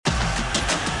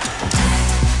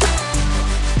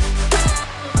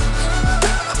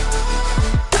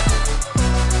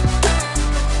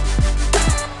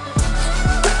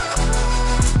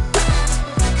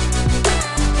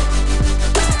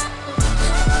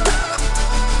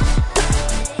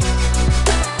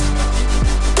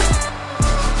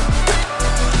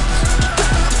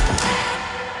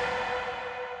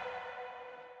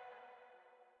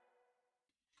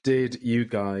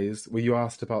were you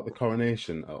asked about the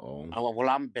coronation at all? Oh, well,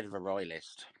 I'm a bit of a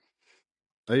royalist.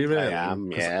 Are you really? I am,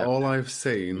 Because yeah. all I've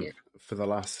seen for the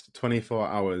last 24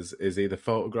 hours is either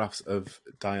photographs of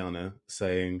Diana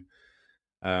saying,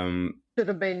 should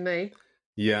have been me.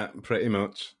 Yeah, pretty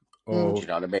much. Do Or you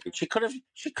know what I mean? She could have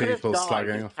people died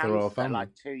slagging as off the royal chancellor family.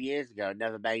 like 2 years ago and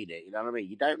never made it. You know what I mean?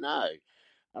 You don't know.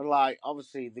 And like,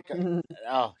 obviously,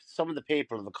 some of the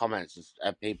people in the comments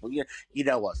are people. You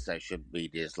know what social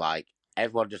media is like.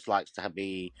 Everyone just likes to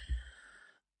be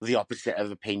the opposite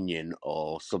of opinion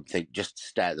or something, just to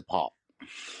stir the pot.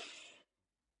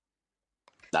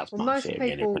 That's my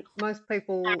theory. Anyway. Most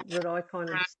people that I kind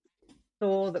of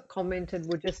saw that commented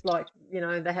were just like,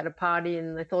 they had a party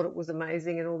and they thought it was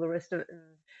amazing and all the rest of it.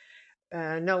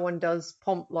 And no one does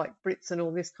pomp like Brits and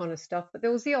all this kind of stuff. But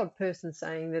there was the odd person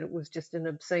saying that it was just an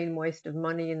obscene waste of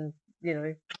money and,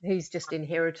 he's just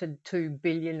inherited 2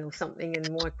 billion or something, and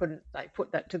why couldn't they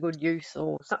put that to good use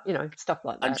or stuff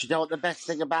like that. And you know what the best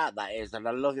thing about that is, and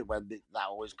I love it when that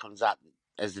always comes out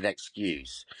as an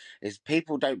excuse, is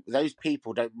those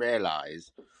people don't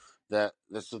realise that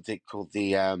there's something called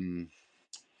the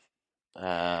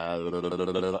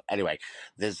anyway,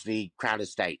 there's the Crown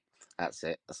Estate. That's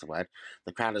it. That's the word.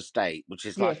 The Crown Estate, which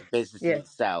is like a business in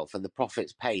itself, and the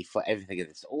profits pay for everything of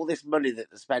this. All this money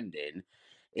that they're spending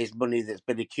is money that's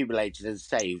been accumulated and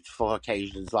saved for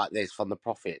occasions like this from the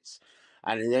profits.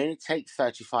 And they only take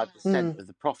 35% of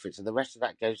the profits, and the rest of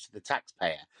that goes to the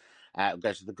taxpayer,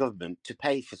 goes to the government to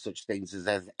pay for such things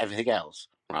as everything else,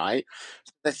 right?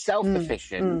 So they're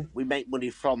self-efficient. We make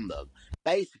money from them.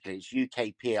 Basically, it's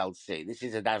UK PLC. This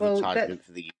is an advertisement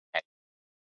for the UK.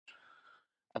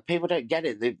 And people don't get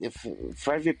it.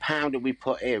 For every pound that we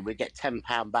put in, we get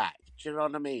 £10 back. Do you know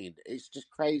what I mean? It's just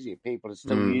crazy. People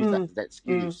still use that as an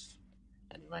excuse.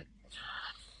 Anyway.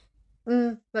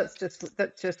 That's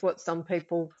just what some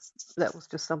people. That was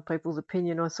just some people's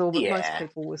opinion I saw, but most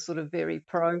people were sort of very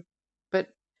pro. But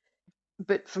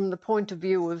from the point of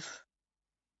view of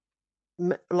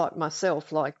like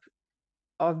myself, like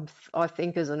I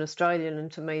think as an Australian,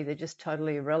 and to me they're just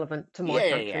totally irrelevant to my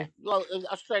country. Yeah. Well,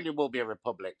 Australia will be a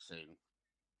republic soon.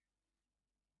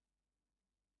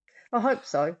 I hope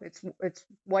so. It's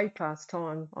way past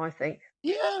time, I think.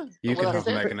 Yeah. You can have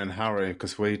Meghan and Harry,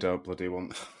 because we don't bloody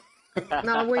want.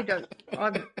 No, we don't.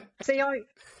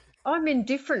 I'm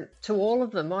indifferent to all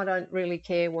of them. I don't really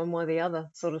care one way or the other,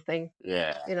 sort of thing.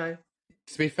 Yeah.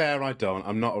 To be fair, I don't.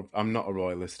 I'm not a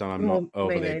royalist, and I'm not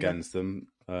overly against them.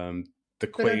 The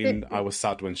Queen, I was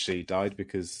sad when she died,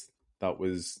 because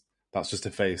that's just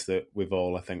a face that we've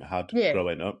all, I think, had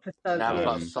growing up.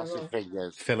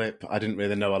 Philip, I didn't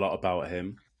really know a lot about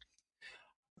him.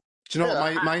 Do you know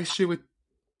what my issue with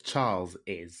Charles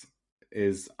is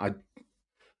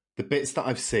the bits that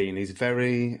I've seen, he's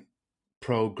very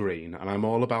pro-green, and I'm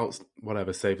all about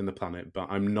whatever, saving the planet, but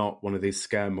I'm not one of these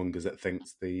scaremongers that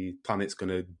thinks the planet's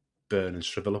going to burn and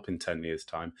shrivel up in 10 years'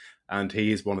 time. And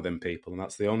he is one of them people, and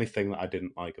that's the only thing that I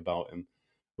didn't like about him,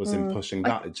 was him pushing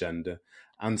that agenda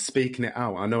and speaking it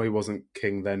out. I know he wasn't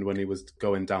king then when he was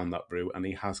going down that route, and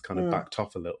he has kind of backed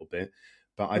off a little bit,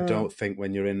 but I don't think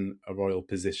when you're in a royal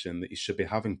position that you should be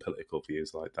having political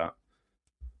views like that.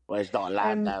 Well, he's not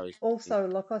allowed now. Also,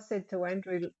 like I said to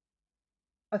Andrew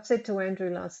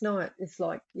last night, it's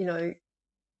like,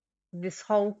 this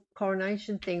whole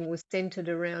coronation thing was centered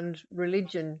around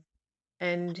religion,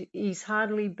 and he's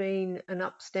hardly been an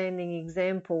upstanding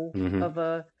example of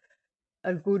a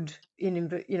good,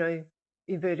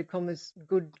 inverted commas,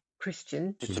 good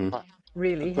Christian.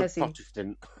 Really, has he?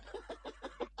 Protestant.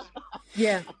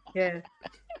 Yeah. Do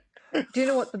you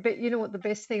know what the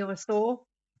best thing I saw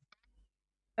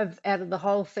out of the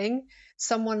whole thing?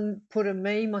 Someone put a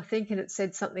meme, I think, and it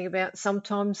said something about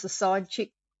sometimes the side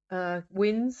chick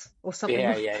wins or something.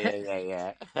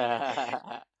 Yeah.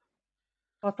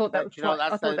 I thought that was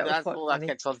that's quite all funny. I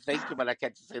kept on thinking when I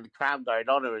kept seeing the crown going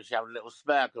on her, and she had a little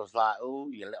smirk. I was like,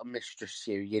 "Oh, you little mistress,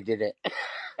 you did it."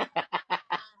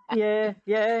 Yeah,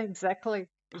 exactly.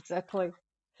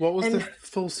 What was the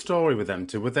full story with them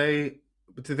two?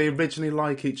 Did they originally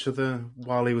like each other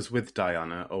while he was with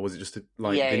Diana, or was it just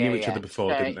they knew each other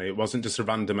before, didn't they? It wasn't just a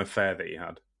random affair that he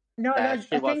had. No, I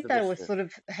think they were sort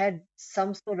of had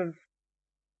some sort of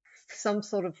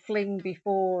fling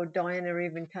before Diana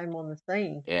even came on the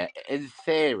scene. Yeah, in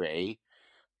theory,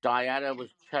 Diana was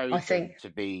chosen to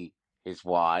be his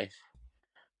wife,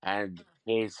 and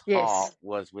his heart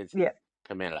was with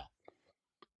Camilla.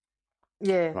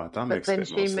 Yeah, right, that makes sense.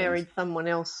 But then she married someone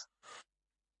else.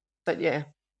 But yeah.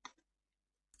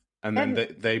 And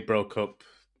then they broke up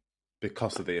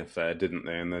because of the affair, didn't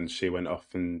they? And then she went off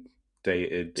and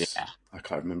dated. Yeah. I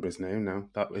can't remember his name now.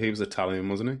 He was Italian,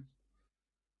 wasn't he?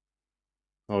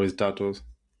 Oh, his dad was.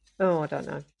 Oh, I don't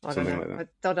know. Something like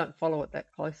that. I don't follow it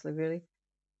that closely, really.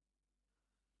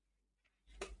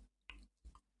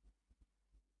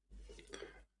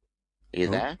 Are you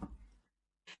there?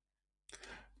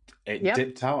 It Yep.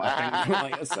 dipped out, I think, for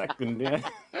like a second, yeah.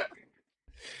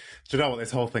 Do you know what?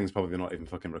 This whole thing's probably not even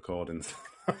fucking recording.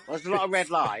 Well, there's a lot of red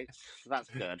lights. So that's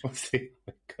good.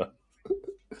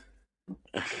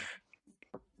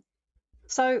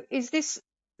 So this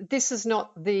is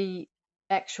not the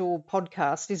actual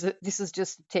podcast, is it? This is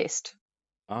just a test.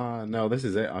 No, this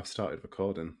is it. I've started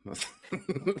recording.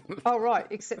 Oh, right.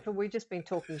 Except for we've just been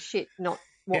talking shit, not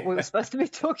what we were supposed to be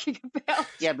talking about.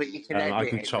 Yeah, but you can edit I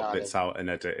can it, chop darling. bits out and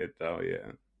edit it, though,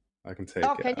 yeah. I can take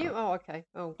Oh, it can you? out. Oh, okay.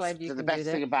 Oh, I'm glad you So can the do best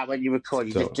that. thing about when you record,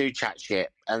 you just do chat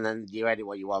shit, and then you edit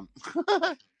what you want.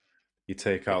 You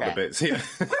take out the bits, yeah.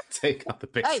 Take out the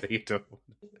bits that you don't want.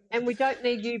 And we don't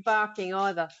need you barking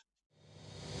either.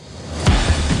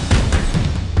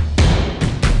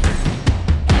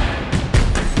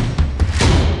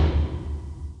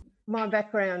 My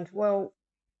background, well,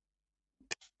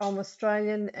 I'm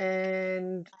Australian,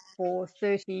 and for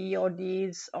 30 odd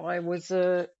years I was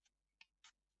a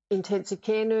intensive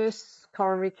care nurse,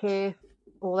 coronary care,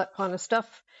 all that kind of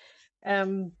stuff.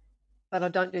 But I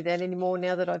don't do that anymore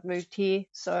now that I've moved here.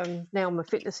 So now I'm a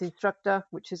fitness instructor,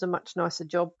 which is a much nicer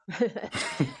job.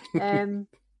 And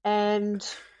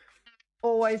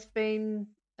always been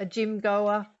a gym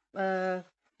goer,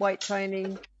 weight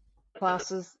training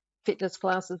classes, fitness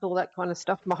classes, all that kind of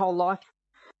stuff my whole life.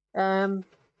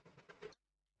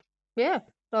 Yeah,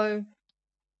 so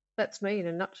that's me in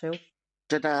a nutshell.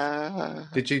 Ta-da!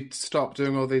 Did you stop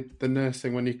doing all the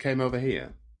nursing when you came over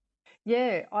here?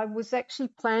 Yeah, I was actually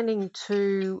planning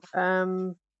to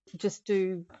just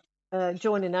do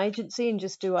join an agency and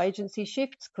just do agency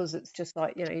shifts, because it's just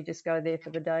like, you just go there for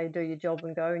the day, do your job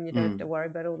and go, and you don't have to worry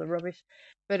about all the rubbish.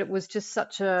 But it was just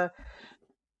such an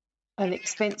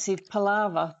expensive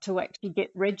palaver to actually get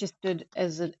registered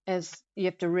as you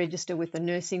have to register with the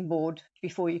nursing board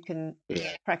before you can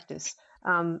practice.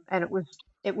 And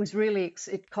it was really,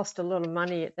 it cost a lot of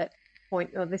money at that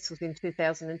point. Oh, this was in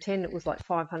 2010. It was like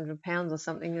 £500 or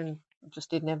something, and I just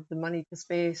didn't have the money to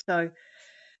spare. So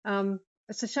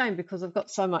it's a shame, because I've got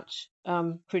so much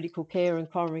critical care and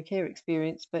coronary care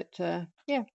experience. But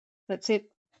yeah, that's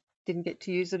it. Didn't get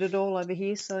to use it at all over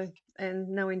here. So, and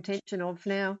no intention of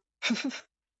now.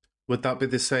 Would that be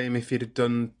the same if you'd have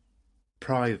done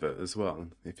private as well?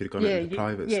 If you'd gone into the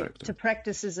private sector? To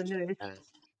practice as a nurse,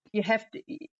 you have to.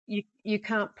 You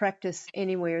can't practice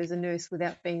anywhere as a nurse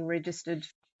without being registered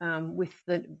with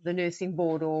the nursing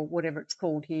board, or whatever it's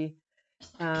called here.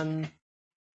 No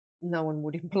one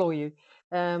would employ you.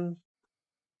 And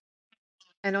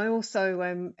I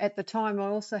also, at the time, I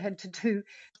also had to do,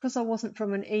 because I wasn't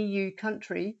from an EU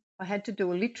country, I had to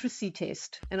do a literacy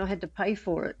test, and I had to pay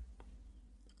for it.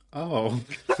 Oh,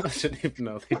 I didn't even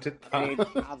know they did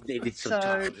that. I've needed some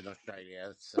time in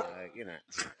Australia, so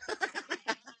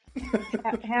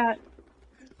how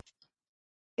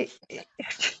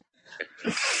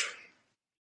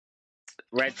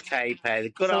red tape, the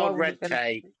good old red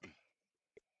tape.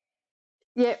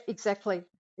 Yeah, exactly,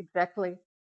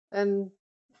 and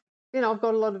I've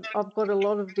got a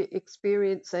lot of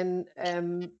experience, and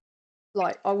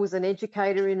like I was an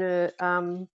educator in a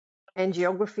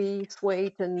angiography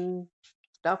suite and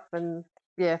stuff, and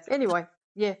yeah. Anyway,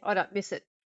 yeah, I don't miss it,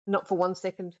 not for 1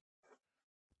 second.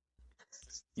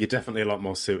 You're definitely a lot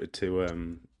more suited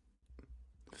to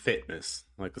fitness,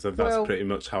 because that's pretty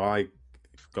much how I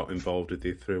got involved with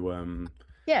you, through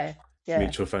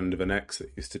mutual friend of an ex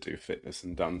that used to do fitness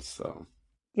and dance. So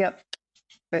yep,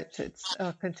 but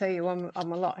I can tell you, I'm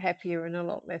a lot happier and a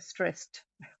lot less stressed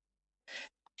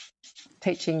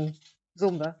teaching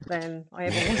Zumba than I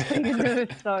ever was being a nurse.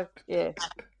 So yeah,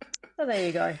 so there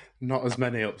you go. Not as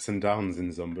many ups and downs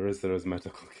in Zumba as there is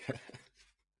medical care.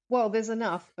 Well, there's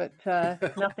enough, but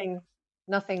nothing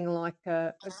like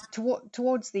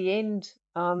towards the end.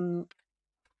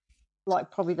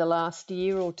 Like probably the last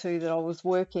year or two that I was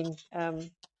working,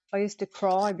 I used to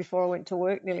cry before I went to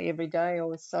work nearly every day. I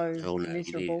was so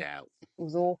miserable. It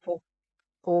was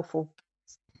awful.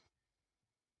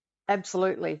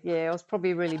 Absolutely, yeah. I was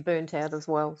probably really burnt out as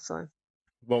well. So,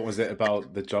 what was it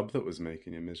about the job that was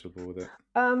making you miserable with it?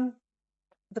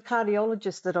 The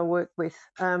cardiologist that I worked with,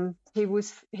 he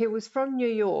was from New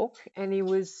York, and he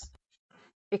was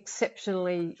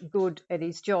exceptionally good at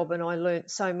his job, and I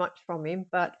learnt so much from him.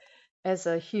 But as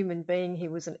a human being, he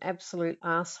was an absolute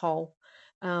asshole,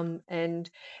 and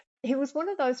he was one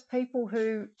of those people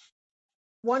who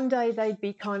one day they'd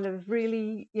be kind of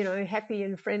really, happy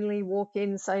and friendly, walk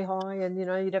in, say hi, and,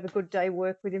 you'd have a good day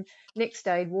work with him. Next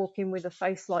day, he'd walk in with a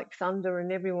face like thunder,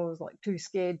 and everyone was like too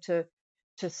scared to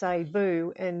say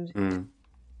boo. And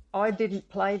I didn't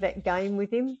play that game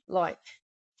with him. Like,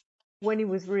 when he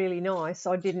was really nice,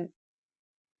 I didn't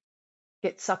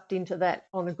get sucked into that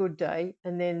on a good day,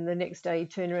 and then the next day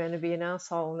he'd turn around and be an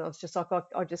asshole, and I was just like,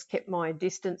 I just kept my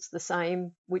distance the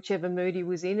same, whichever mood he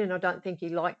was in, and I don't think he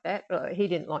liked that. He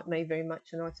didn't like me very much,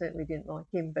 and I certainly didn't like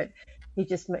him, but he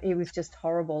was just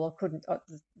horrible. I couldn't,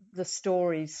 the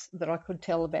stories that I could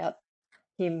tell about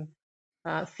him,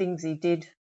 things he did,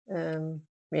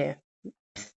 yeah.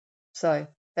 So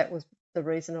that was the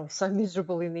reason I was so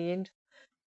miserable in the end.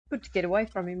 Good to get away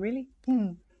from him, really.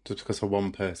 Just because of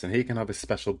one person, he can have a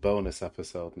special bonus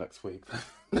episode next week.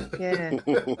 Yeah.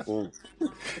 The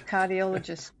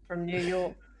cardiologist from New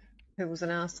York who was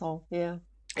an asshole. Yeah.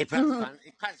 He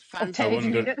perhaps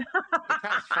fancied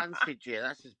you.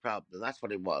 That's his problem. That's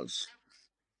what it was.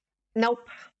 Nope.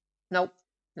 Not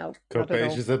at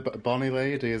all. She's a Bonnie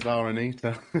lady, is our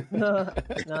Anita. No,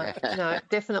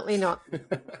 definitely not.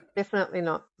 Definitely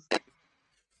not.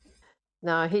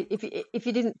 No, if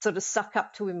you didn't sort of suck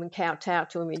up to him and kowtow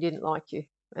to him, he didn't like you.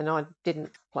 And I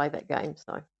didn't play that game,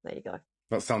 so there you go.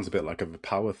 That sounds a bit like a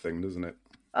power thing, doesn't it?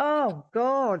 Oh,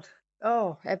 God.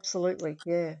 Oh, absolutely.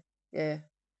 Yeah.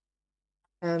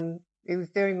 He was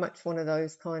very much one of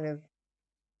those kind of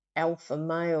alpha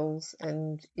males,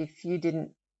 and if you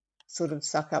didn't sort of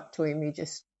suck up to him, he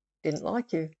just didn't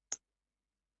like you,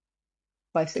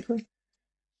 basically.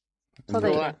 So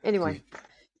there you go. Anyway,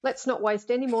 let's not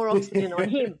waste any more oxygen on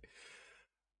him.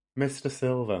 Mr.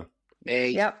 Silver. Hey.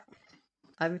 Yep.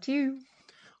 Over to you.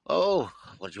 Oh,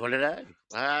 what do you want to know?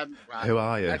 Right. Who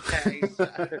are you? Okay, so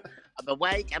I'm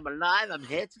awake, I'm alive, I'm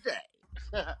here today.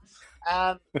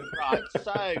 Right,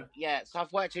 so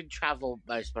I've worked in travel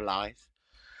most of my life.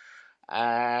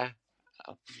 I've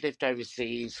lived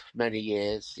overseas many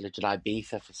years. Lived in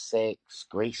Ibiza for 6,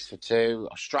 Greece for 2,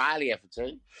 Australia for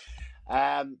 2.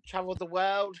 Travelled the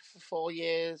world for 4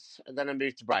 years, and then I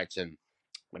moved to Brighton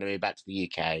when I moved back to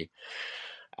the UK.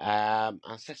 I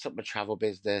set up my travel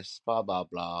business, blah, blah,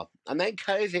 blah. And then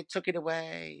COVID took it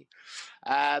away.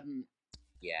 We'll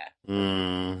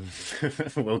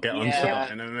get on to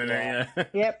that in a minute.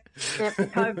 Yep.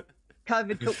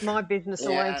 COVID took my business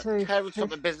away too. COVID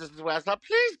took my business away. I was like,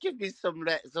 please give me something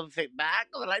back.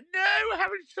 And they're like, no, we're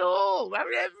having it all. We're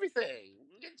having everything.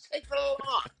 We're going to take a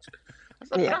lot. I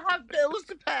was like, but I have bills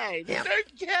to pay. They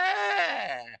don't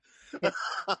care.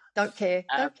 Don't care.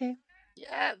 Don't care.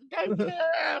 Yeah, don't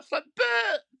care. It's like,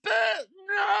 but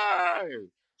no.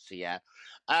 So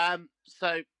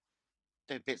so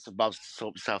do bits and bobs to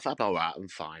sort myself up. All right, I'm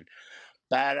fine.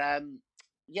 But and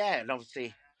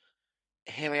obviously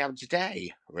here I am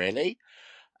today. Really,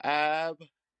 yeah.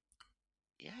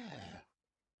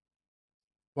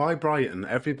 Why Brighton?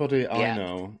 Everybody I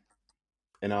know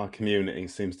in our community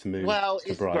seems to move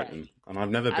to Brighton, great. And I've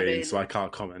never been, so I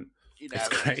can't comment. It's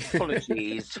great. It's full of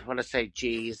G's. When I say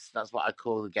G's, that's what I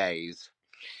call the gays.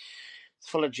 It's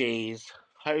full of G's.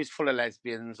 Ho's full of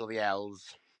lesbians, or the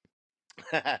L's.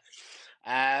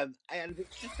 And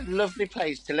it's just a lovely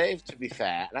place to live, to be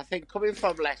fair. And I think coming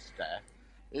from Leicester,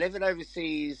 living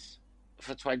overseas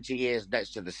for 20 years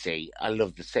next to the sea, I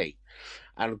love the sea.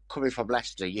 And coming from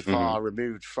Leicester, you're far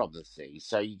removed from the sea,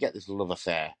 so you get this love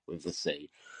affair with the sea.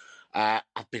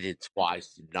 I've been in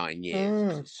twice in 9 years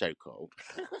because it's so cold.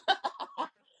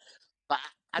 But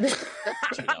I'm used to,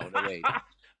 you know what I mean?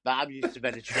 But I'm used to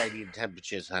Mediterranean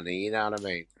temperatures, honey. You know what I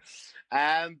mean?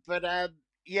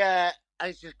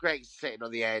 It's just great sitting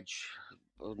on the edge.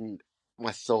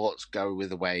 My thoughts go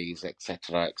with the waves,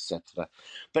 etc., etc.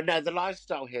 But no, the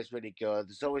lifestyle here is really good.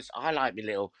 I like my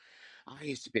little. I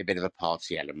used to be a bit of a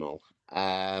party animal.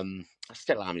 I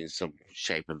still am in some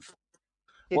shape and form.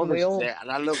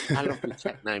 And I love the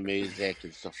techno music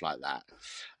and stuff like that.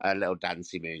 Little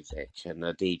dancey music, and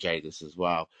I DJ this as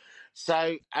well.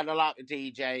 So, and I like the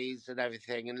DJs and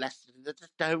everything, unless they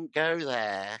just don't go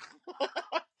there.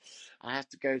 I have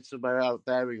to go somewhere else,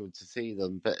 Birmingham, to see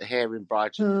them. But here in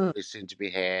Brighton, they seem to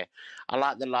be here. I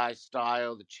like the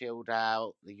lifestyle, the chilled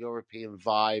out, the European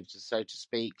vibes, so to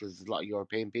speak, because there's a lot of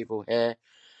European people here,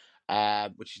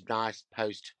 which is nice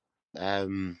post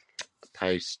Brexit.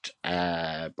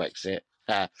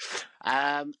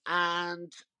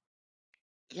 And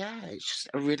yeah, it's just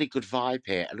a really good vibe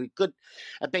here, and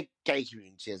a big gay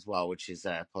community as well, which is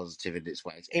positive in its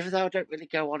ways. Even though I don't really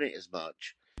go on it as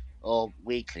much or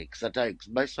weekly, because I don't. Cause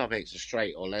most of my mates are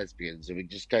straight or lesbians, and we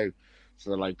just go to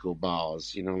the local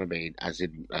bars. You know what I mean? As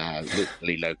in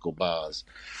literally local bars.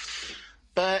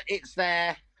 But it's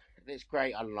there. It's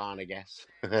great online, I guess.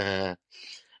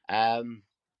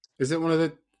 Is it one of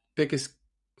the biggest?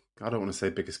 I don't want to say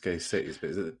biggest gay cities,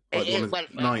 but is it like one of Well,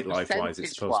 nightlife wise?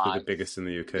 It's supposed to be the biggest in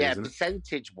the UK, isn't it?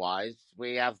 percentage-wise,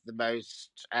 we have the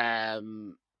most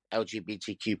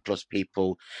LGBTQ plus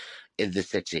people in the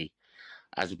city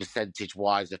as a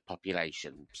percentage-wise of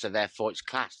population. So therefore, it's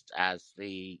classed as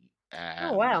the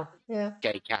Oh wow, yeah.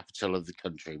 gay capital of the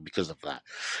country because of that.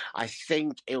 I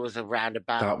think it was around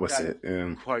about. That was it.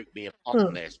 Quote me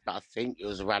upon this, but I think it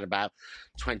was around about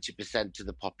 20% of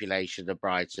the population of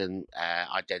Brighton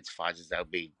identifies as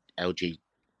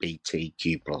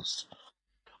LGBTQ plus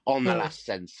on the last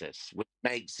census, which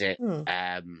makes it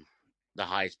the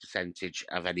highest percentage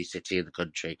of any city in the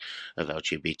country of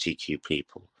LGBTQ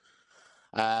people.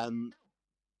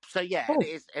 So yeah,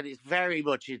 and it's very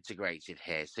much integrated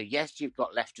here. So yes, you've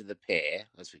got left of the pier,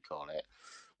 as we call it,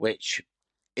 which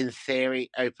in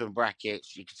theory, open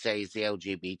brackets, you could say is the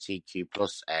LGBTQ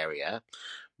plus area,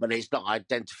 but it's not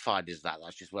identified as that.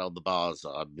 That's just where the bars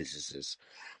are, businesses.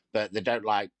 But they don't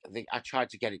like. I tried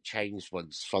to get it changed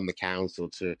once from the council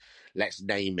to let's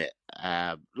name it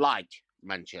like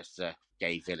Manchester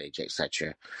Gay Village,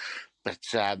 etc. But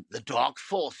the dark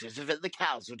forces of the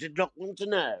council did not want to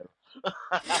know.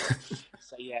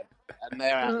 So yeah, and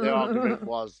their argument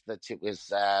was that it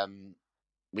was.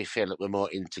 We feel that we're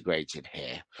more integrated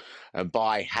here, and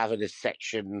by having a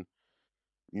section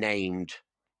named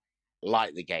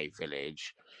like the Gay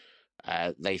Village,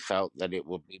 they felt that it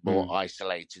would be more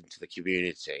isolated to the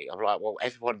community. I'm like, well,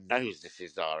 everyone knows this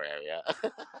is our area.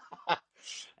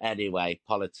 Anyway,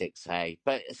 politics, hey.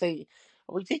 But see,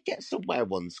 we did get somewhere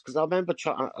once, because I remember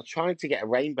trying to get a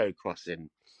rainbow crossing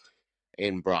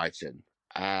in Brighton.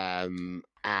 And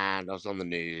I was on the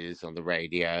news, on the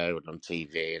radio, and on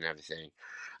TV and everything.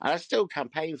 And I still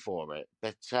campaigned for it,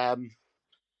 but I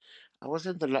was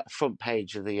in the front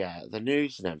page of the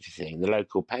news and everything, the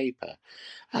local paper,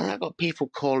 and I got people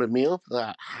calling me up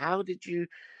that, how did you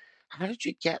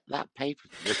get that paper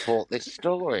to report this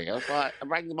story? I was like, I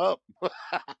rang them up.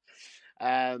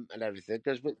 And everything,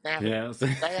 because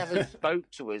they haven't spoke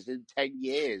to us in 10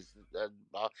 years.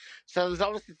 So there's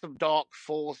obviously some dark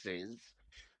forces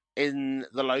in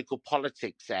the local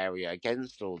politics area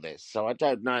against all this. So I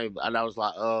don't know. And I was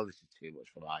like, oh, this is too much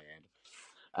for my head.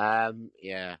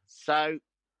 Yeah. So,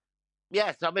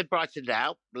 yes, I'm in Brighton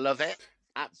now. Love it.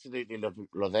 Absolutely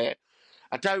love it.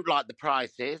 I don't like the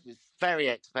prices. It's very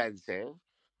expensive.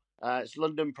 It's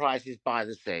London prices by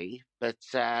the sea. But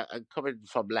I'm coming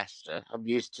from Leicester. I'm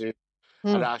used to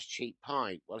a nice cheap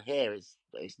pint. Well, here it's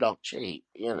not cheap,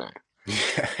 you know.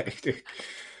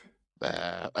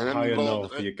 And then higher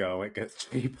north you go, it gets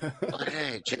cheaper. Do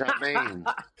you know what I mean?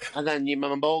 And then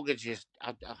my mortgage is,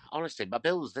 honestly, my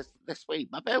bills this week,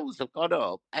 my bills have gone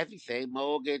up. Everything,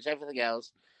 mortgage, everything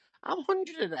else. I'm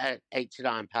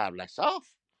 £189 less off.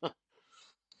 Hey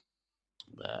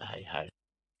ho.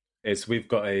 We've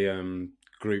got a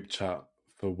group chat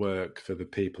for work for the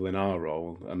people in our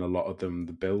role, and a lot of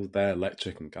them, their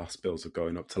electric and gas bills are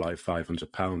going up to like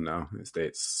 £500 now.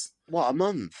 It's what, a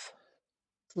month?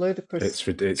 Ludicrous. It's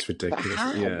ridiculous.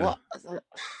 Yeah. What?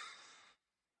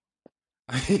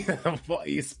 What are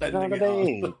you spending it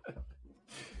on?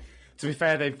 To be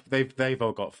fair, they've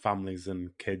all got families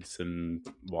and kids and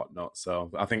whatnot,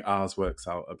 so I think ours works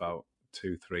out about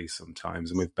 2-3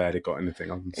 sometimes, and we've barely got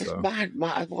anything on. It's so mad.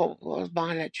 What was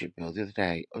my electric bill the other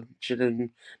day? I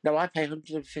pay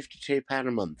 £152 a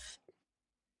month.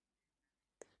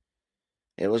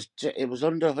 It was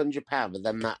under £100, but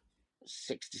then that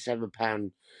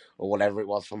 £67 or whatever it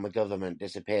was from the government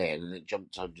disappeared, and it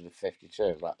jumped to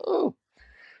 152. Like, oh,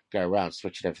 go around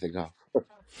switching everything off.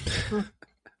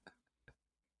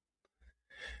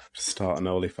 Start an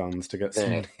OnlyFans to get some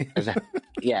money.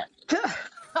 Yeah.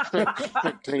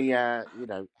 Strictly,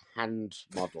 hand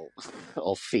model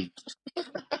or feet.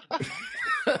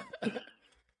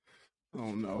 Oh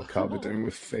no, I can't be doing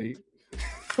with feet.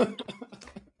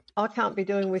 I can't be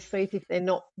doing with feet if they're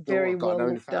not very well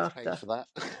looked after. For that.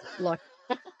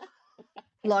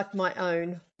 like my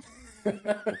own.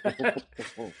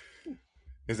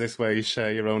 Is this where you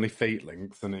share your only feet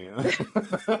links,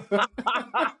 Anita?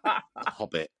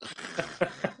 Hobbit.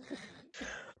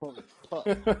 Put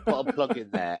a plug in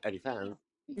there, OnlyFans.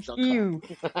 You.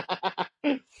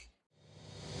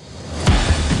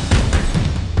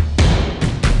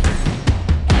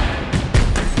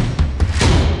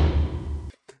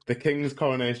 The King's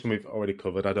coronation we've already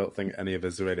covered. I don't think any of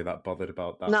us are really that bothered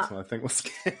about that, so I think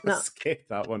we'll skip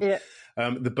that one. Yeah.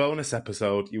 The bonus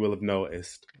episode, you will have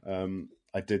noticed,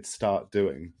 I did start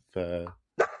doing for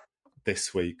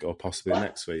this week or possibly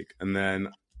next week, and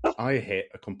then I hit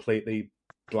a completely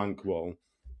blank wall.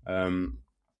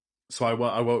 So I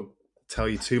won't tell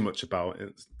you too much about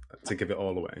it to give it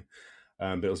all away.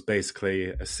 But it was basically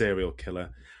a serial killer,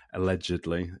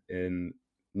 allegedly, in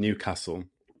Newcastle.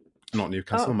 Not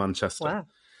Newcastle, Manchester.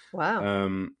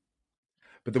 Wow.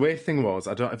 But the weird thing was,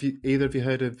 have either of you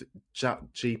heard of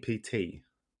ChatGPT?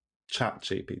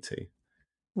 ChatGPT,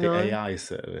 the No. AI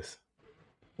service.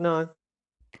 No.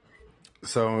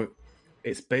 So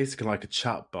it's basically like a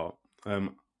chatbot.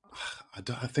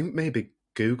 I think maybe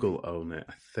Google own it.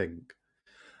 I think.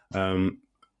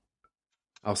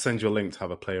 I'll send you a link to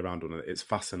have a play around on it. It's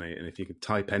fascinating. If you could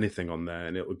type anything on there,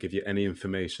 and it will give you any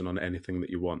information on anything that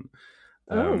you want.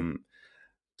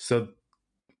 So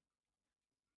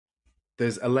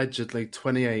there's allegedly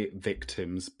 28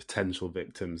 victims, potential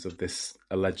victims of this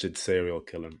alleged serial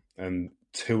killer, and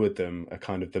 2 of them are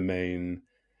kind of the main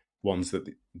ones that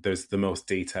there's the most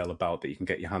detail about that you can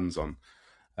get your hands on.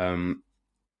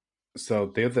 So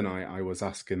the other night I was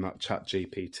asking that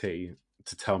ChatGPT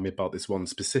to tell me about this one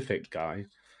specific guy,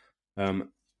 and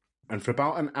for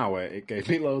about an hour it gave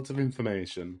me loads of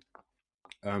information.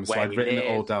 So I'd written it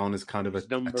all down as kind of a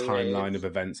timeline of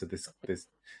events of this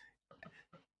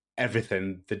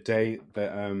everything. The date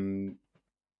that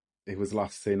he was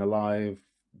last seen alive,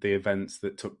 the events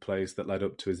that took place that led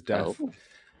up to his death.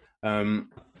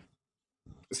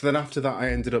 So then after that, I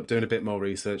ended up doing a bit more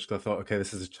research because I thought, okay,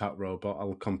 this is a chat robot.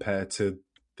 I'll compare to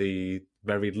the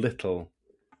very little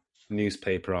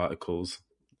newspaper articles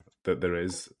that there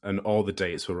is, and all the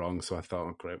dates were wrong. So I thought,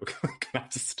 oh, great, we're going to have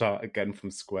to start again from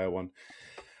square one.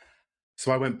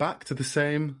 So I went back to the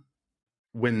same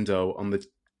window on the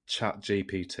Chat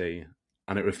GPT,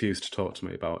 and it refused to talk to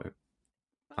me about it.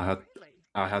 I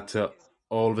had to.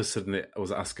 All of a sudden, it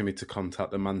was asking me to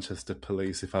contact the Manchester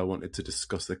police if I wanted to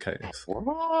discuss the case. What?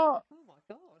 Oh my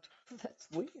God, that's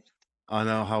weird. I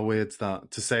know, how weird's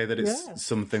that? To say that it's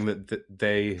something that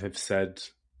they have said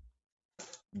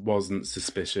wasn't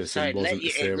suspicious and wasn't a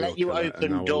serial killer,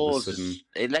 and now all of a sudden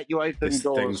it let you open this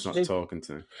doors. thing's not talking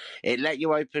to me. It let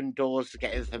you open doors to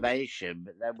get information,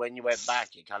 but then when you went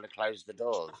back, it kind of closed the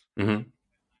doors. Mm-hmm.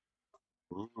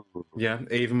 Yeah,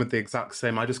 even with the exact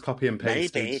same, I just copy and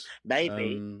pasted.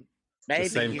 Maybe the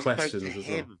same you questions spoke to as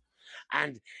him, well.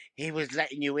 and he was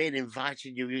letting you in,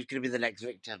 inviting you. He was going to be the next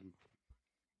victim.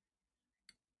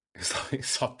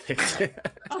 It's like this. Is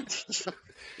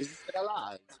he still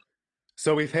alive?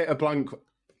 So we've hit a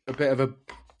bit of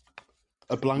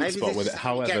a blank spot with it.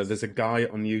 However, there's a guy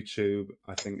on YouTube.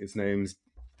 I think his name's.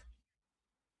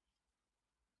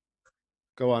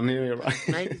 Go on, you're right.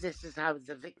 Maybe this is how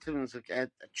the victims are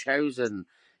chosen,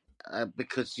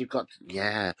 because you've got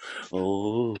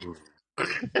Oh,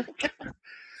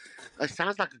 it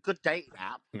sounds like a good dating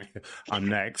app. I'm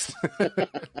next.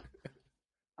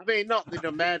 I mean, not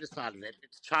the murder side of it.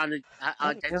 It's trying to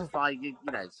identify you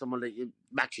know, someone that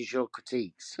matches your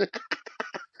critiques.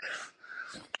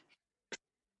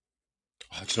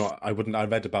 Do you know what? I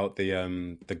read about the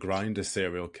Grindr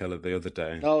serial killer the other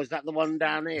day. Oh, is that the one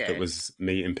down here? That was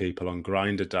meeting people on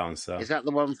Grindr down south. Is that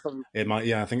the one from? It might.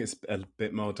 Yeah, I think it's a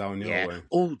bit more down your way.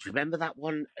 Oh, do you remember that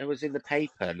one? It was in the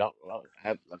paper not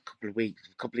a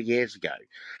couple of years ago,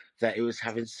 that he was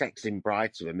having sex in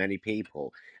Brighton with many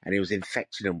people, and he was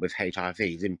infecting them with HIV.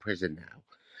 He's in prison now.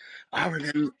 I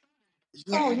remember.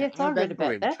 Yeah, oh yes, I read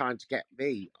about him that. trying to get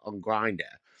me on Grindr.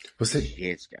 Was it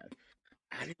years ago?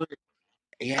 And it was,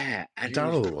 and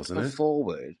Daryl, wasn't it?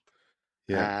 Forward.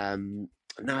 Yeah.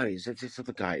 No, it's this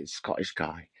other guy, a Scottish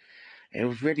guy. It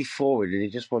was really forward, and he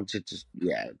just wanted to,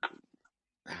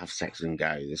 have sex and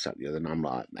go, this, that, the other. And I'm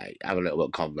like, mate, have a little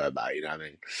bit of convo about it, you know what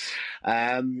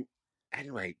I mean?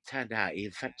 Anyway, it turned out he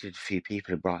infected a few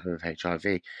people in Brighton with HIV.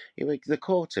 They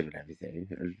caught him and everything,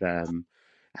 and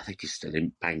I think he's still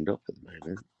banged up at the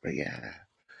moment. But yeah.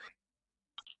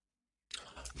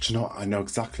 Do you know what? I know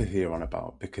exactly who you're on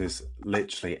about, because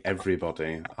literally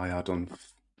everybody I had on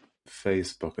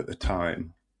Facebook at the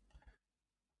time.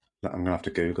 I'm going to have to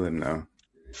Google him now.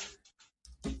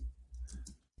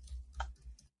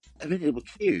 I mean, it was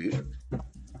cute.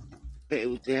 But it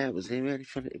was really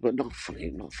funny, but not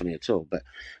funny at all. But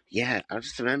yeah, I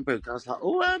just remember I was like,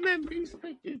 oh, I remember he's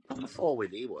proper forward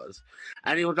he was,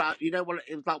 and he was like, you know what?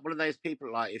 It was like one of those people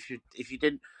like if you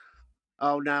didn't,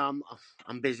 oh no,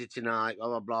 I'm busy tonight, blah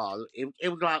blah blah. It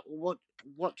was like, what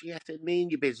do you have to mean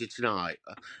you're busy tonight?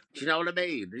 Do you know what I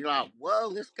mean? You're like,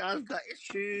 whoa, this guy's got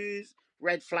issues,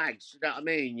 red flags. You know what I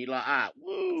mean? You're like,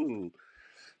 woo.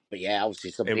 But yeah,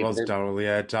 obviously some people. It was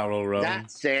Daryl, Daryl Rowan.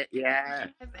 That's it, yeah.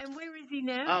 And where is he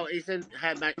now? Oh, he's in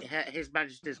His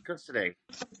Majesty's custody.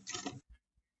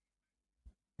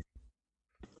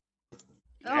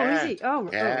 Oh, is Yeah, he? Oh,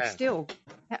 yeah. still.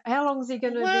 How long is he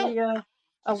going to Well, be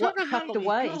I don't know how tucked long he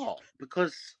away? got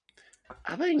because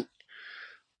I mean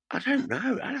I don't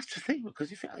know. I'd have to think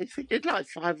because if he did like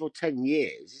 5 or 10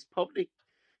 years, he's probably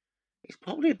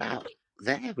about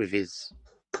there with his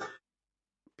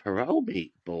parole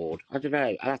board. I don't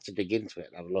know. I'll have to dig into it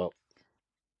and have a look.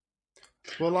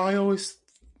 Well, I always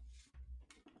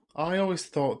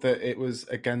thought that it was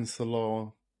against the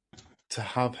law to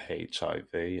have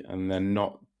HIV and then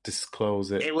not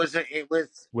disclose it It was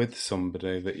with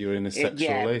somebody that you're in a sexual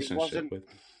yeah, but it relationship wasn't.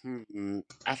 with.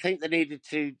 I think they needed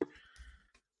to,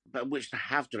 but which they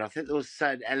have done. I think there was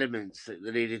certain elements that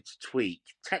they needed to tweak.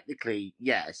 Technically,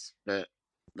 yes, but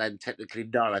then technically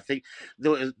no. I think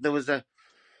there was a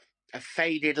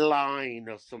faded line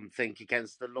or something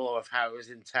against the law of how it was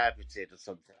interpreted or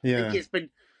something. I think Yeah. it's been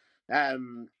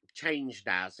changed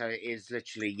now, so it is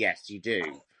literally yes, you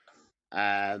do.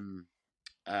 Um,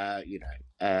 you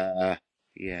know,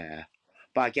 yeah.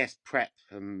 But I guess prep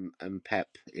and pep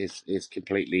is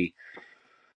completely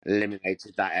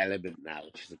eliminated that element now,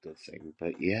 which is a good thing.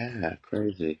 But yeah,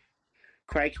 crazy,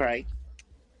 cray.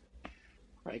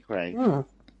 Mm.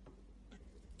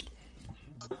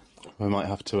 We might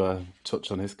have to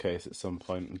touch on his case at some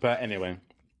point. But anyway,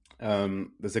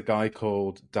 there's a guy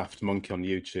called Daft Monkey on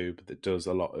YouTube that does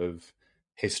a lot of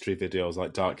history videos,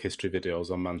 like dark history videos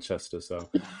on Manchester. So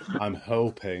I'm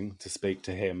hoping to speak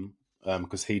to him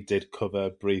because he did cover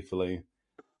briefly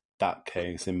that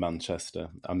case in Manchester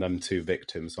and them two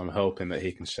victims. So I'm hoping that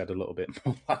he can shed a little bit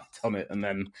more light on it, and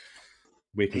then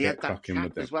we can He get had that cracking chap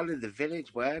with as it. well in the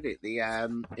village, weren't it? The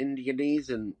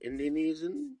Indonesian,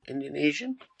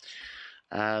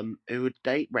 who would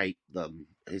date rape them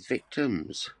as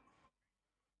victims.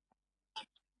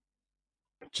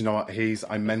 Do you know what?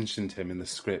 I mentioned him in the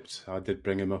script. I did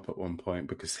bring him up at one point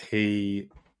because I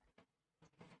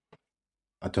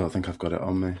don't think I've got it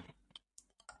on me.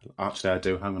 Actually, I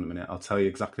do. Hang on a minute. I'll tell you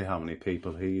exactly how many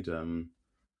people he'd. I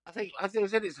think it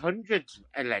was in its hundreds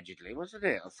allegedly, wasn't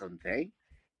it, or something?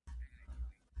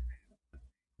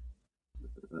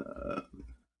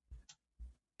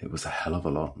 It was a hell of a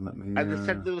lot. Let me. And they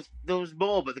said there was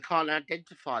more, but they can't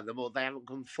identify them, or they haven't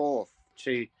come forth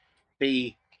to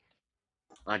be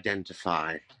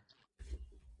identified.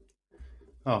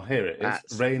 Oh, here it is.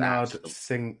 That's Reynard the,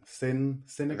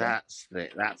 Siniger that's the,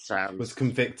 that was sounds.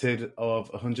 convicted of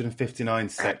 159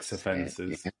 sex That's it.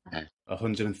 offences, Yeah.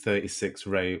 136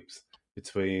 rapes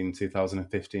between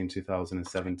 2015 and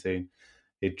 2017.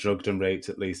 He drugged and raped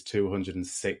at least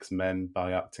 206 men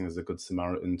by acting as a good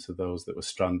Samaritan to those that were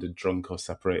stranded, drunk, or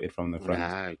separated from their friends.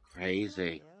 No,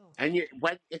 crazy. Hell. And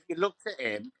if you looked at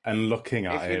him, And looking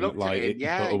at him, like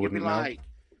yeah, Butter you'd be wouldn't know. like,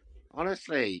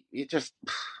 honestly, you just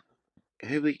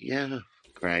yeah,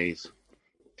 crazy.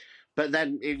 But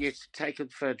then you take him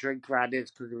for a drink around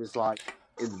it because he was like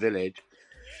in the village,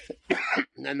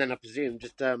 and then I presume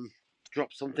just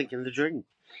drop something in the drink.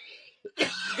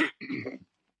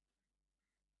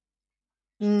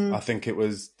 I think it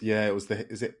was, it was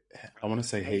is it, I want to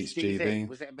say HGV,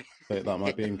 Was it? but that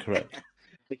might be incorrect.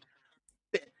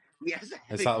 Yes,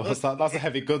 That's a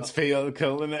heavy goods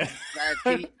vehicle, isn't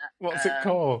it? What's it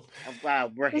called?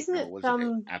 Well, Isn't Rohypnol, it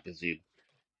wasn't it? I presume.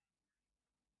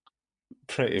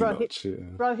 Pretty much, yeah.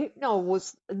 Rohypnol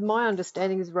was, my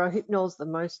understanding is Rohypnol's the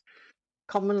most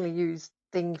commonly used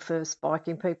thing for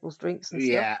spiking people's drinks and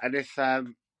stuff. Yeah, and if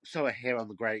so I hear on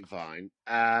the grapevine,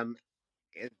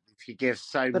 if you give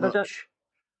so much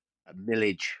a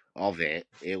millage of it,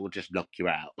 it will just knock you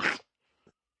out.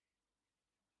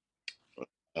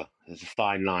 There's a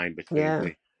fine line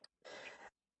between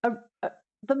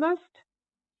the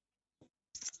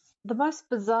most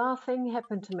bizarre thing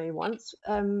happened to me once.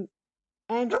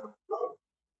 Andrew,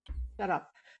 shut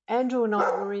up. Andrew and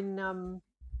I were in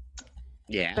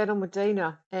Battle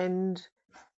Medina, and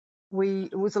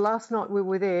it was the last night we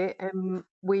were there, and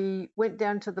we went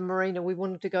down to the marina. We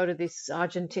wanted to go to this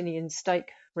Argentinian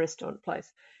steak restaurant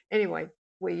place. Anyway,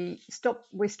 we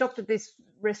stopped at this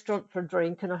restaurant for a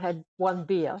drink, and I had one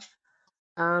beer.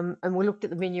 And we looked at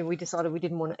the menu. We decided we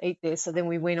didn't want to eat there, so then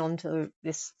we went on to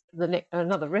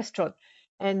another restaurant,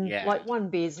 and like one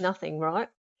beer's nothing, right?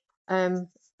 And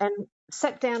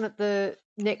sat down at the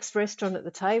next restaurant at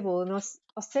the table, and I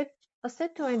said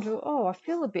to Andrew, "Oh, I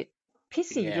feel a bit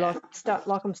pissy,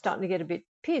 like I'm starting to get a bit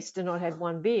pissed." And I had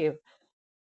one beer,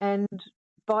 and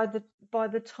by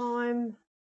the time,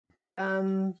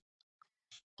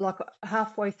 like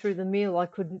halfway through the meal, I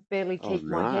could barely keep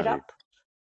my head up.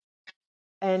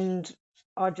 And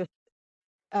I just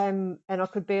and I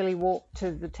could barely walk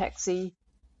to the taxi,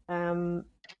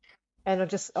 And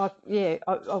I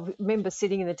remember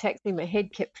sitting in the taxi, my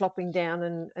head kept flopping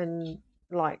down, and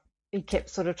like he kept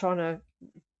sort of trying to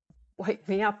wake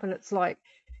me up, and it's like,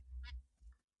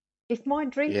 if my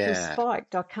drink was Yeah.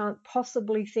 spiked, I can't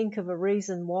possibly think of a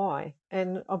reason why.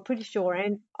 And I'm pretty sure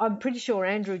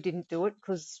Andrew didn't do it,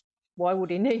 because why would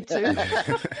he need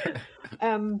to?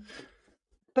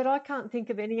 But I can't think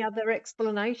of any other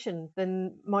explanation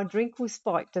than my drink was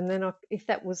spiked. And then if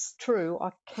that was true,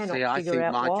 I See, cannot I figure think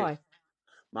out why.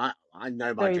 I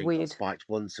know my Very drink got weird. spiked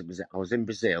once. I was in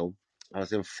Brazil. I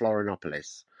was in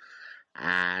Florianopolis,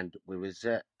 and we was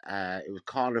at it was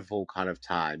carnival kind of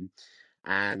time,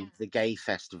 and the gay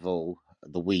festival.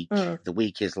 The week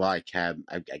is like a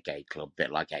gay club,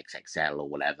 bit like XXL or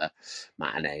whatever,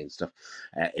 matinee and stuff,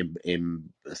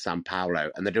 in Sao Paulo,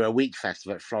 and they do a week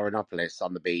festival at Florianopolis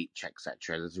on the beach,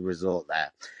 etc. There's a resort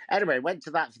there. Anyway, went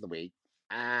to that for the week,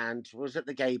 and was at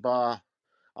the gay bar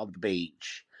on the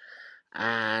beach,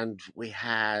 and we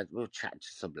were chatting to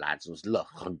some lads. There was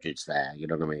hundreds there, you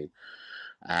know what I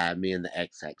mean? Me and the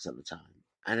XX at the time.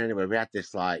 And anyway, we had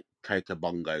this like Coca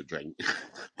Bongo drink.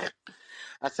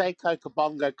 I say Coca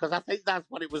Bongo because I think that's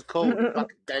what it was called. It was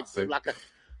it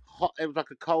was like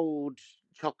a cold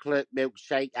chocolate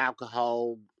milkshake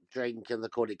alcohol drink, and they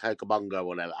called it Coca Bongo or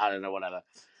whatever. I don't know, whatever.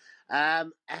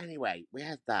 Anyway, we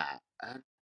had that.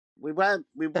 We That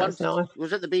was nice. It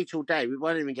was at the beach all day. We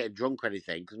weren't even getting drunk or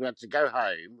anything because we had to go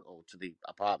home or to the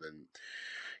apartment,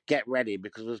 get ready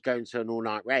because we was going to an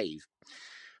all-night rave.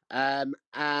 And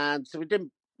so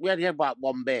we only had about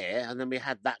one beer, and then we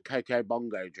had that Cocoa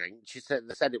Bongo drink. They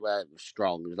said it was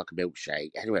strong. It was like a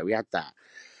milkshake. Anyway, we had that,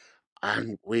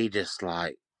 and we just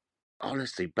like,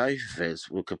 honestly, both of us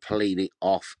were completely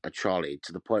off a trolley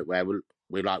to the point where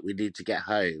we need to get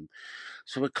home.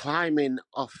 So we're climbing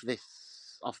off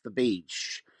the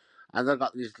beach, and they've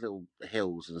got these little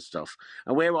hills and stuff,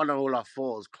 and we're on all our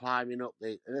fours climbing up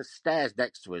there's stairs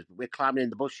next to us, but we're climbing in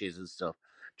the bushes and stuff,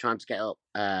 trying to get up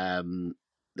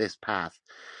this path.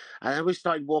 And then we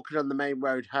started walking on the main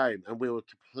road home, and we were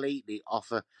completely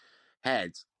off our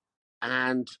heads.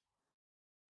 And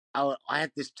I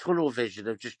had this tunnel vision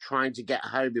of just trying to get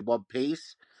home in one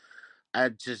piece,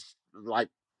 and just like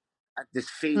this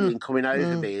feeling coming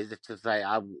over me as if to say,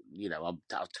 I've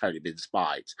totally been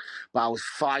spiked, but I was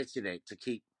fighting it to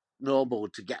keep normal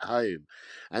to get home.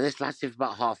 And this lasted for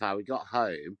about half hour. We got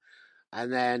home,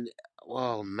 and then,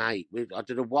 oh mate, I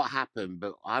don't know what happened,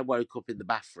 but I woke up in the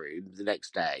bathroom the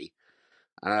next day,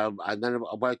 and then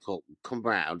I woke up, come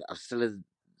round, I was still in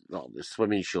the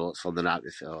swimming shorts from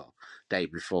the day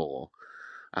before.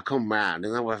 I come round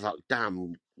and I was like,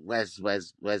 damn, where's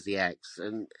the ex?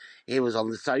 And he was on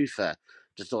the sofa,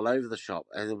 just all over the shop.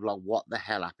 And they were like, what the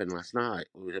hell happened last night?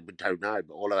 We don't know,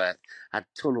 but all of it had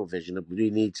tunnel vision of, we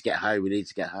need to get home, we need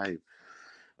to get home.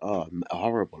 Oh,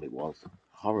 horrible it was.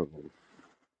 Horrible.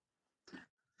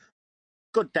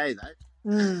 Good day,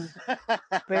 though.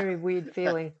 Very weird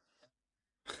feeling.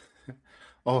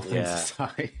 All things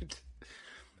aside,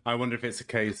 I wonder if it's a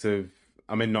case of,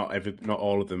 I mean, not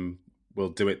all of them will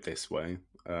do it this way.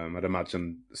 I'd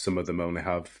imagine some of them only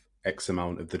have X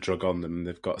amount of the drug on them, and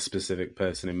they've got a specific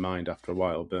person in mind after a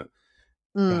while. But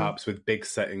perhaps with big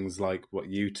settings like what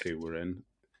you two were in,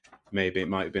 maybe it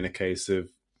might have been a case of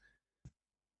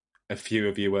a few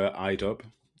of you were eyed up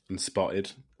and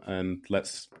spotted, and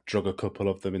let's drug a couple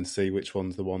of them and see which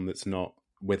one's the one that's not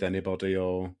with anybody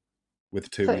or with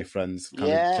too many friends. Do you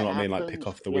know what I mean? Like pick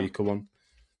off the weaker one.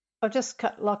 I just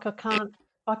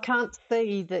I can't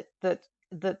see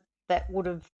that would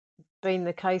have been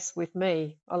the case with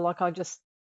me.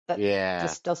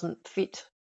 Just doesn't fit.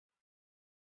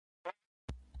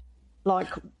 Like,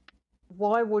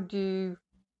 why would you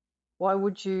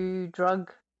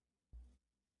drug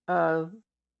a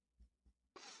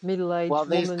middle-aged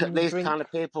woman? These kind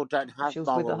of people don't have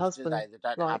morals, do they? They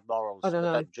don't have morals. I don't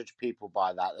know. They don't judge people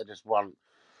by that. They just want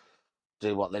to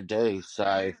do what they do.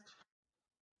 So,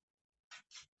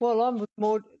 well, I'm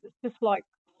more just like,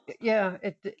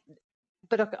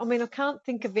 but I mean, I can't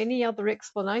think of any other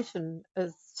explanation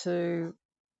as to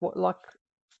what, like,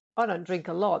 I don't drink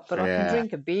a lot, but I can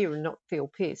drink a beer and not feel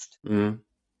pissed. And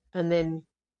then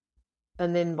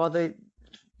by the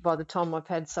time I've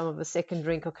had some of a second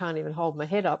drink, I can't even hold my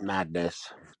head up.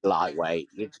 Madness, lightweight.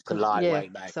 It's a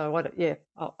lightweight, mate. So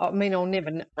I mean, I'll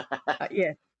never,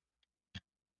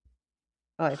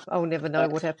 I'll never know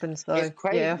what happens. So it's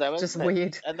crazy, though, just isn't it?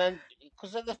 weird. And then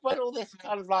because when all this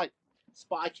kind of like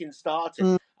spiking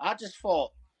started, I just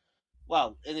thought,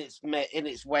 well, in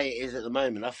its way, it is at the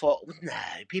moment. I thought, no,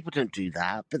 people don't do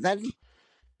that. But then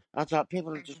I thought,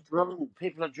 people are just drunk.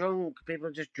 People are drunk. People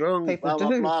are just drunk. People blah do.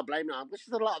 blah blah. Blame it on. Which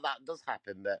is a lot of that does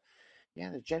happen, but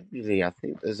Yeah, generally, I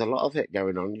think there's a lot of it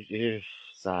going on.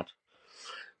 Sad.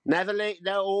 Never leave.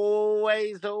 No,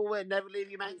 always, never leave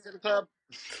your mates at the club.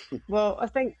 Well, I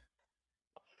think.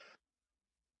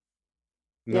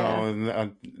 No,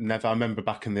 I never. I remember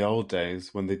back in the old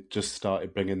days when they just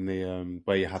started bringing the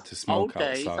where you had to smoke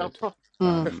outside.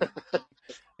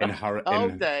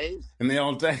 Old days. In the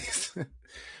old days,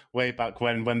 way back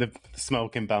when the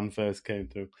smoking ban first came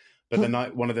through.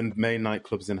 But one of the main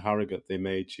nightclubs in Harrogate, they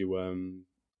made you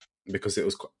because it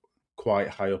was quite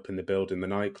high up in the building. The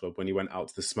nightclub, when you went out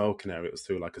to the smoking area, it was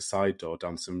through like a side door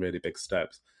down some really big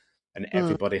steps, and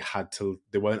everybody had to.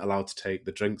 They weren't allowed to take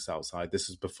the drinks outside. This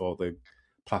was before the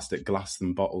plastic glass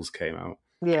and bottles came out.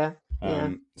 Yeah.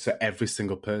 So every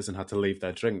single person had to leave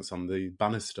their drinks on the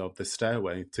banister of the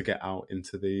stairway to get out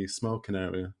into the smoking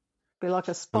area. Be like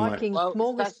a spiking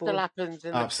smorgasbord. That still happens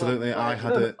in absolutely. The club. I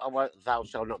had it. Thou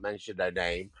shalt not mention their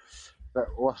name, but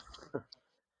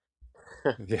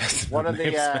yes, one of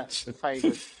the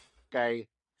famous gay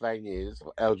venues,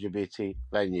 or LGBT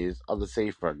venues on the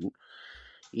seafront.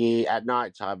 At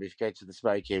night time, if you go to the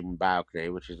smoking balcony,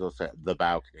 which is also the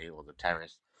balcony or the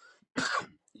terrace,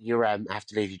 you have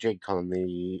to leave your drink on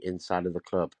the inside of the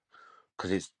club because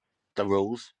it's the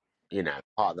rules,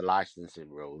 part of the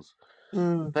licensing rules.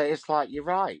 But it's like, you're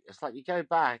right. It's like you go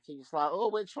back and it's like, oh,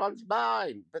 which one's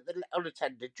mine? But the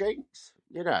unattended drinks,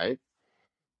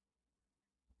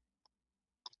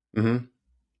 Mm-hmm.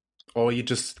 Or you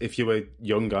just, if you were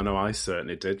young, I know I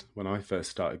certainly did when I first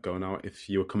started going out, if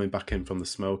you were coming back in from the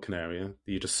smoking area,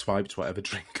 you just swiped whatever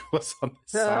drink was on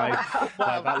the side.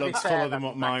 Well, that looks fuller than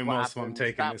what mine was, so I'm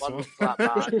taking this one.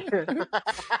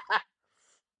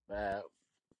 Yeah.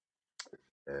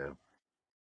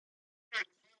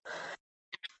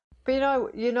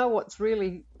 But you know what's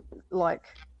really, like,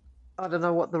 I don't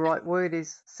know what the right word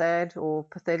is, sad or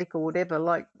pathetic or whatever,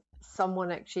 like someone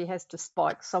actually has to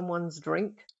spike someone's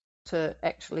drink to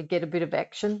actually get a bit of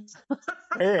action.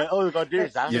 Yeah, all you've got to do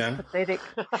is that. Yeah. Pathetic.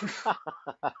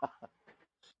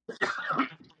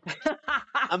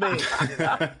 I mean,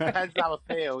 depends how I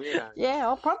feel, Yeah,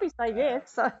 I'll probably say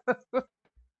yes. So.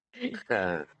 If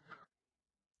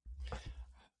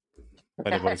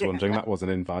anybody's wondering, that was an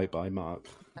invite by Mark.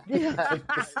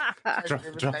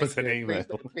 drop us an email.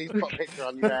 Please put a picture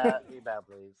on your email,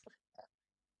 please.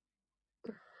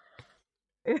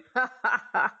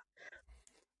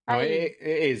 No, it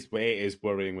is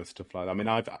worrying with stuff like that. I mean,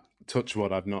 I've touched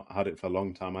wood, I've not had it for a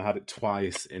long time. I had it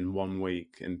twice in 1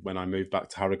 week, and when I moved back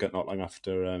to Harrogate not long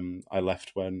after I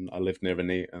left, when I lived near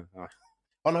Anita.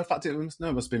 Oh no, in fact, it must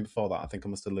have been before that. I think I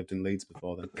must have lived in Leeds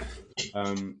before then.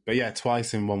 But yeah,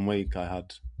 twice in 1 week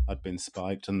I'd been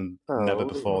spiked, and never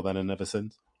before then and never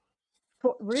since.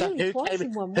 Really? So twice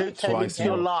in 1 week? Who came into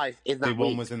your life in that week? The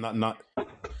one was in that night.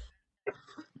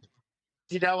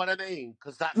 Do you know what I mean?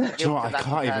 Because that's. Do you know what? I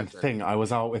can't even think. I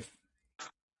was out with.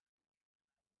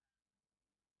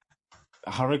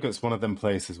 Harrogate's one of them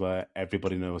places where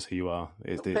everybody knows who you are.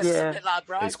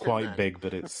 It's quite big,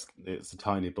 but it's a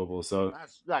tiny bubble. So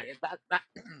that's right.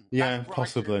 Yeah,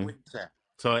 possibly.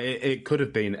 So it could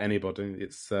have been anybody.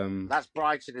 It's that's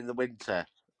Brighton in the winter.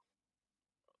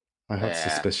 I have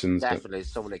suspicions. Definitely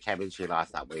someone that came into your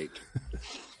life that week.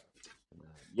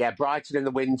 Yeah, Brighton in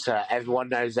the winter, everyone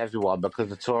knows everyone because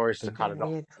the tourists are kind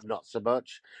of not so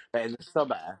much. But in the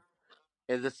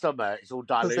summer, it's all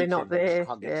diluted. They're not there. You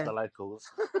can't get to the locals.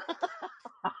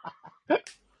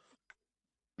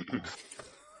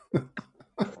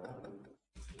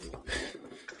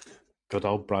 Good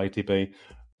old Brighty B.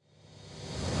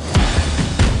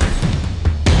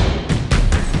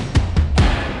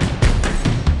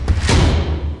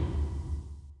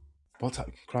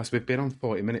 Christ, we've been on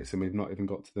 40 minutes and we've not even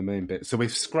got to the main bit. So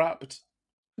we've scrapped.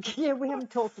 Yeah, we haven't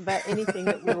talked about anything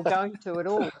that we were going to at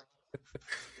all.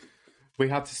 We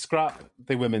had to scrap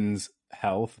the women's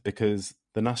health because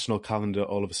the national calendar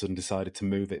all of a sudden decided to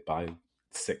move it by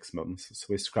 6 months. So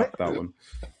we scrapped that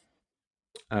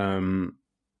one.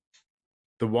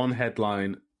 The one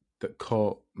headline that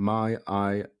caught my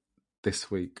eye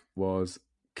this week was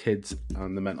kids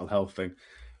and the mental health thing,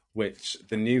 which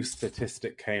the new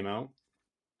statistic came out.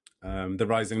 The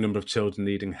rising number of children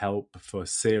needing help for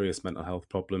serious mental health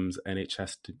problems,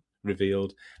 NHS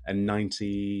revealed a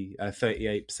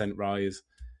 38% rise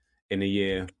in a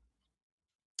year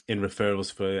in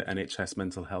referrals for NHS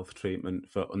mental health treatment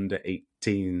for under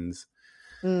 18s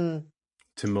to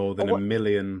more than 1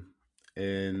 million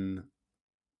in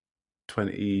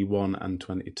 21 and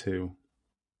 22.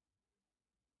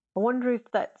 I wonder if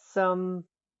that's sort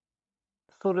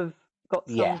of got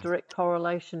some direct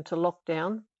correlation to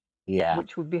lockdown. Yeah,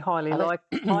 which would be highly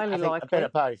likely. A bit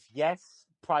of both. Yes,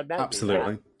 primarily.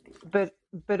 Absolutely.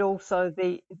 but also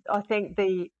I think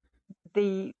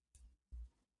the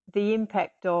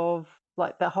impact of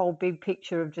like the whole big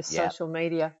picture of just social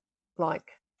media,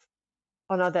 like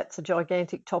I know that's a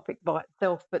gigantic topic by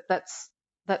itself, but that's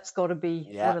got to be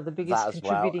one of the biggest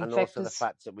contributing and factors. also the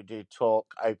fact that we do talk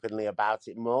openly about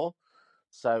it more,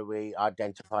 so we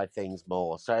identify things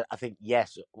more. So I think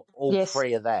yes,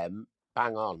 three of them,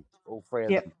 bang on, all three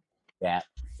of them.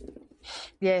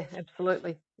 Yeah,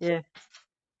 absolutely. Yeah.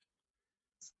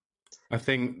 I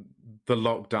think the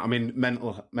lockdown. I mean,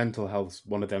 mental health's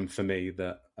one of them for me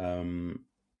that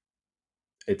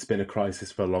it's been a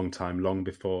crisis for a long time, long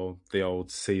before the old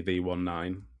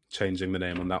CV19. Changing the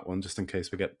name on that one, just in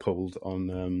case we get pulled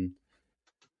on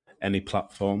any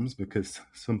platforms, because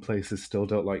some places still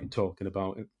don't like talking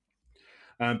about it.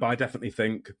 But I definitely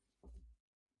think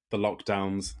the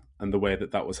lockdowns and the way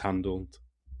that was handled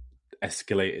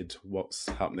escalated what's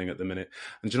happening at the minute.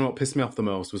 And do you know what pissed me off the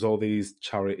most was all these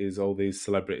charities, all these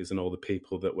celebrities, and all the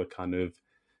people that were kind of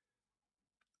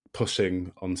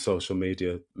pushing on social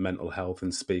media mental health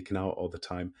and speaking out all the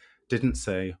time didn't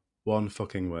say one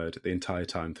fucking word the entire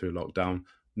time through lockdown.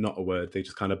 Not a word. They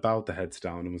just kind of bowed their heads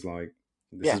down and was like,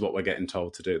 this is what we're getting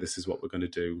told to do. This is what we're going to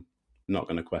do. Not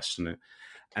going to question it.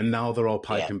 And now they're all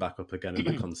piping back up again and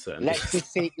they're concerned. Let's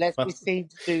be seen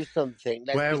to do something.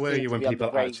 Where were you when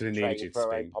people actually needed you to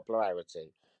for speak?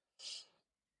 Popularity.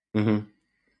 Mm-hmm.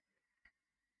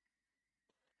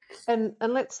 And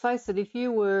let's face it, if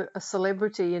you were a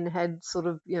celebrity and had sort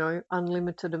of,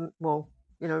 unlimited,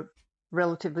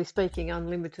 relatively speaking,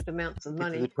 unlimited amounts of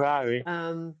money,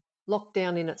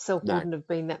 lockdown in itself wouldn't have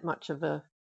been that much of a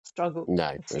struggle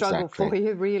for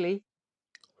you, really.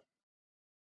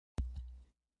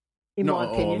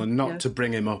 Not at all, and not to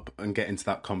bring him up and get into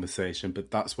that conversation, but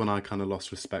that's when I kind of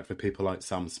lost respect for people like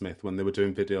Sam Smith when they were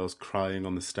doing videos crying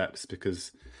on the steps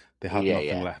because they had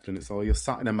nothing left. And it's all, you're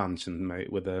sat in a mansion,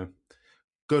 mate, with a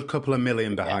good couple of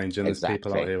million behind you, and there's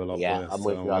people out here a lot worse. I'm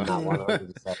with you on that one,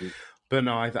 100%. But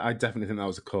no, I definitely think that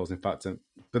was a causing factor.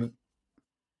 But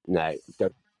no,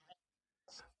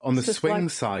 on the swing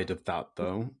side of that,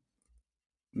 though,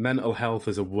 mental health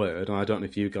is a word, and I don't know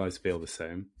if you guys feel the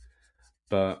same,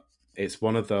 but it's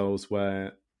one of those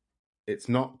where it's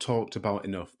not talked about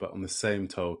enough, but on the same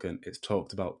token, it's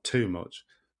talked about too much.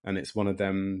 And it's one of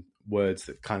them words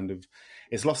that kind of,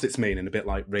 it's lost its meaning, a bit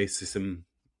like racism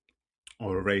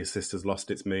or a racist has lost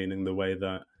its meaning, the way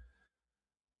that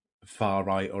far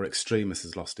right or extremist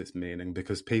has lost its meaning,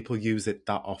 because people use it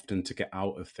that often to get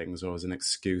out of things or as an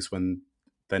excuse when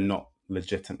they're not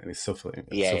legitimately suffering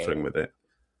with it.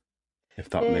 If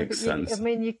that makes sense. I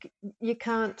mean, you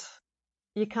can't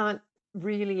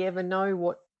really ever know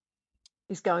what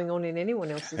is going on in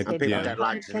anyone else's head. People don't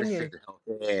like to listen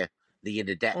or hear the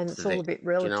inner depths and it's of all it. A bit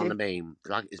relative. Do you know what I mean?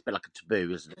 Like, it's a bit like a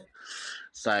taboo, isn't it?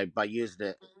 So by using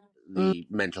it, the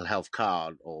mental health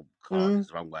card, or card is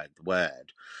the wrong word, the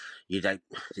word, you don't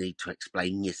need to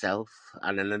explain yourself.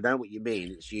 And I know what you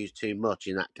mean. It's used too much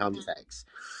in that context.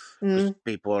 Because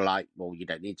people are like, well, you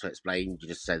don't need to explain. You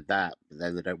just said that. But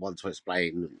then they don't want to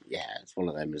explain. Yeah, it's one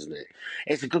of them, isn't it?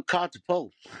 It's a good card to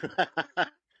pull.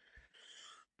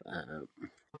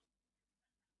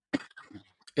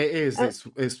 It is.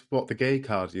 It's what the gay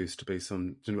card used to be.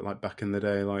 Like back in the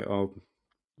day, like, oh,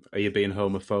 are you being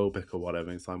homophobic or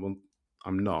whatever? It's like, well,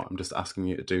 I'm not. I'm just asking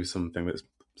you to do something that's,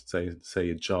 say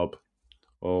your job,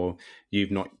 or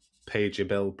you've not paid your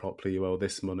bill properly, you owe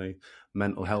this money.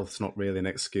 Mental health's not really an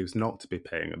excuse not to be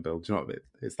paying a bill. Do you know what I mean?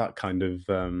 It's that kind of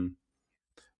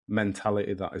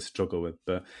mentality that I struggle with.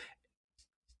 But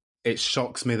it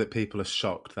shocks me that people are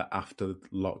shocked that after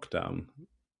lockdown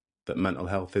that mental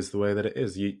health is the way that it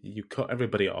is. You cut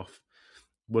everybody off,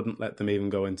 wouldn't let them even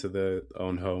go into their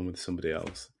own home with somebody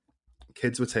else.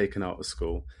 Kids were taken out of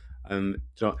school. And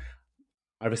you know,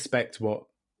 I respect what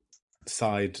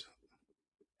side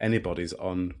anybody's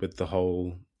on with the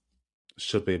whole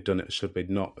should we have done it, should we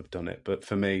not have done it. But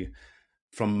for me,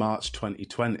 from March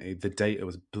 2020, the data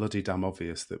was bloody damn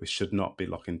obvious that we should not be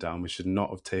locking down. We should not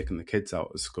have taken the kids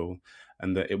out of school,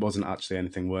 and that it wasn't actually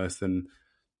anything worse than,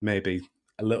 maybe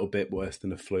a little bit worse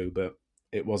than a flu, but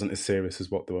it wasn't as serious as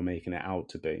what they were making it out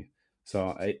to be.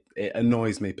 So it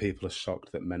annoys me people are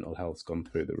shocked that mental health's gone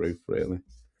through the roof, really.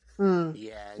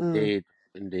 Yeah,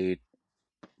 indeed.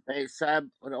 It's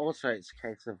but also it's a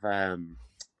case of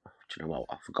do you know what?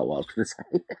 I forgot what I was going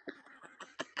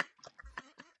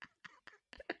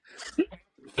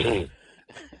to say.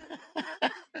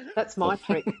 That's my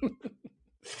trick.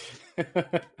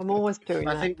 I'm always doing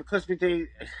that. I think because we do,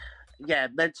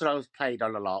 mental health played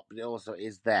on a lot, but it also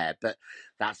is there. But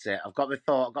that's it. I've got my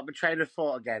train of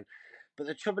thought again. But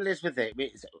the trouble is with it,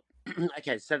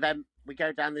 Okay, so then we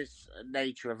go down this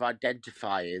nature of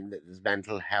identifying that there's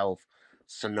mental health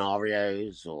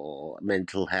scenarios or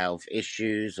mental health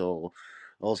issues or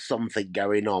something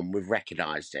going on. We've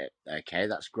recognised it. Okay,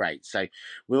 that's great. So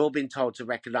we've all been told to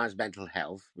recognise mental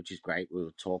health, which is great.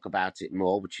 We'll talk about it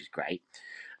more, which is great.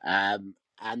 And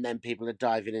then people are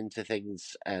diving into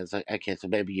things as like, okay, so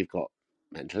maybe you've got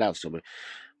mental health. So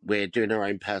we're doing our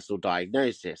own personal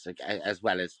diagnosis, as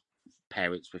well as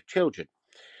parents with children.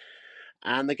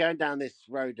 And they're going down this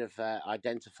road of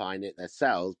identifying it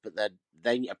themselves, but they're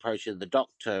then approaching the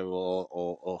doctor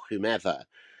or whomever,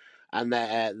 and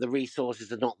the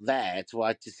resources are not there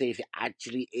to see if it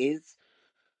actually is.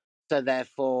 So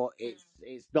therefore, it's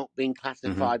not being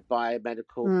classified by a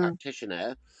medical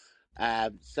practitioner.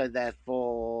 So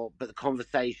therefore, but the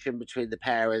conversation between the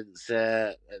parents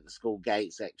at the school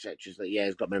gates, etc., is that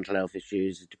he's got mental health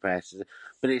issues, he's depressed,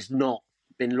 but it's not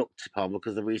been looked upon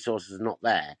because the resources are not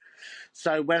there.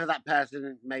 So whether that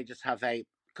person may just have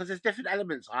because there's different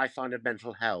elements I find of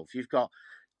mental health. You've got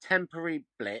temporary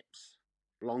blips,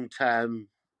 long-term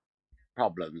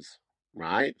problems,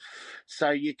 right?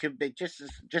 So you can be just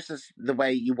as the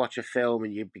way you watch a film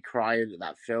and you'd be crying at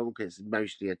that film because it's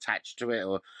emotionally attached to it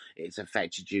or it's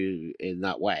affected you in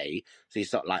that way. So you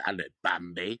sort of like, I don't know,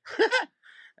 Bambi.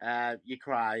 You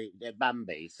cry at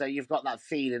Bambi. So you've got that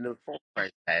feeling of thought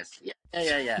process.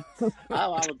 Yeah.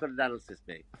 Oh, I'm a good analysis,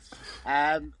 me.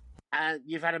 And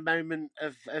you've had a moment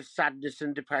of sadness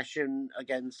and depression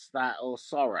against that or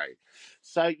sorrow.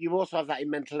 So you also have that in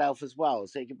mental health as well.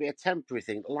 So it could be a temporary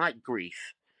thing like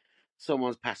grief.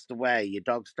 Someone's passed away, your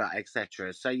dog's died,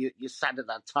 etc. So you're sad at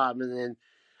that time, and then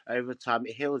over time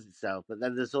it heals itself. But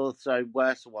then there's also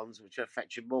worse ones which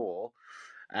affect you more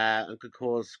and could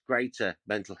cause greater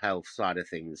mental health side of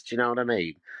things. Do you know what I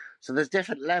mean? So there's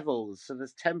different levels. So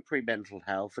there's temporary mental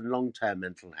health and long-term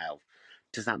mental health.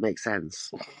 Does that make sense?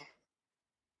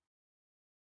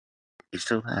 You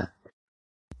still there?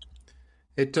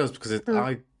 It does, because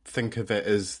I think of it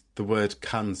as the word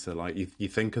cancer. Like you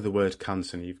think of the word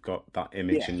cancer and you've got that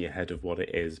image in your head of what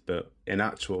it is, but in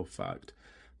actual fact,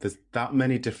 there's that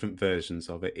many different versions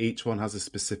of it. Each one has a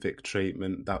specific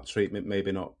treatment. That treatment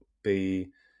maybe not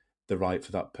be the right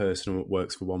for that person, or what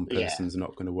works for one person is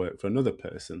not going to work for another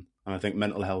person. And I think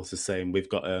mental health is the same. We've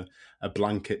got a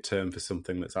blanket term for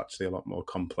something that's actually a lot more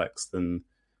complex than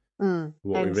what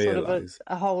we and sort of realise.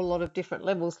 a whole lot of different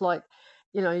levels. Like,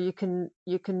 you can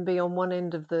be on one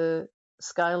end of the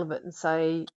scale of it and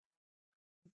say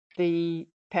the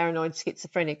paranoid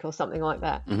schizophrenic or something like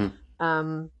that.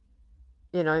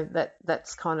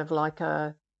 That's kind of like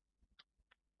a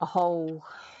whole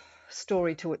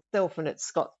story to itself, and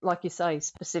it's got, like you say,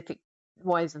 specific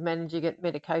ways of managing it,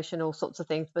 medication, all sorts of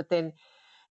things. But then,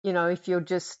 if you're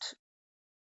just,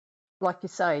 like you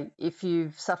say, if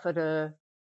you've suffered a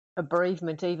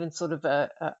bereavement, even sort of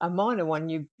a minor one,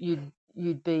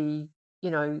 you'd be,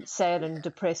 sad and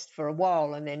depressed for a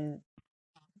while, and then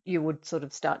you would sort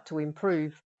of start to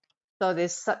improve. So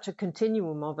there's such a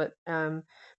continuum of it.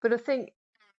 But I think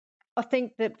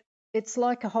that it's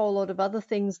like a whole lot of other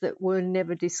things that were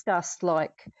never discussed,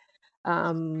 like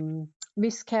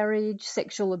miscarriage,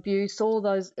 sexual abuse, all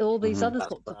these other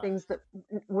sorts of things that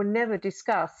were never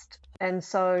discussed. And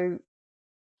so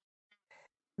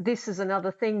this is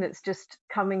another thing that's just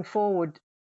coming forward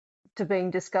to being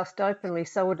discussed openly.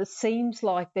 So it seems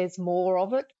like there's more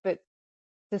of it, but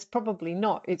there's probably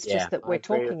not. It's just that we're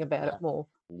talking about it more,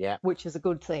 which is a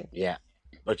good thing. Yeah.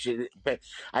 But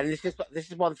and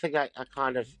this is one thing I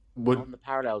kind of on the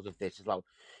parallels of this is like,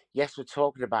 yes, we're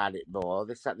talking about it more,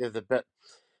 this, that, the other, but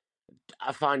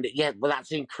I find it, well,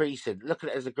 that's increasing. Look at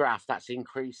it as a graph, that's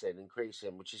increasing,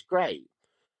 which is great.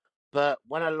 But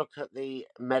when I look at the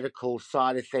medical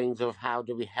side of things of how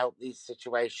do we help these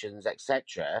situations,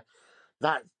 etc.,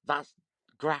 that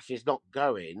graph is not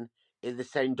going in the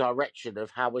same direction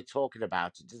of how we're talking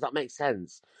about it. Does that make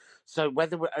sense? So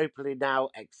whether we're openly now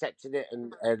accepting it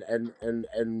and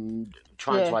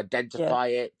trying to identify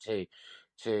it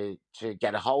to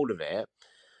get a hold of it,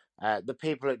 the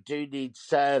people that do need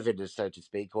serving, so to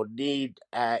speak, or need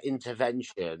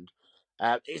intervention,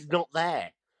 is not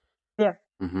there. Yeah.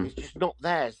 It's just not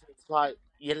there. So it's like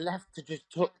you're left to just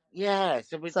talk. Yeah,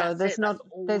 so that's it. That's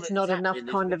all there's that's not enough happening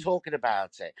is kind we're of talking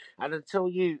about it, and until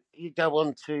you go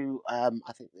on to, I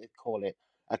think they call it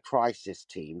a crisis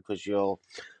team because you're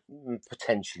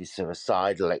potentially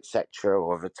suicidal, etc.,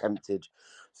 or have attempted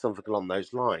something along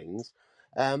those lines.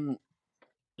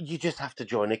 You just have to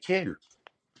join a queue.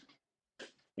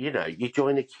 You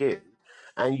join a queue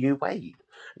and you wait.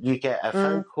 You get a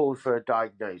phone call for a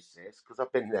diagnosis because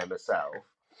I've been there myself.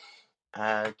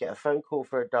 get a phone call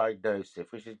for a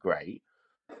diagnosis, which is great.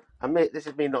 This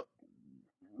is me not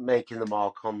making the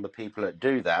mark on the people that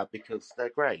do that because they're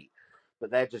great, but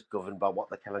they're just governed by what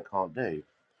they can and can't do.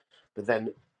 But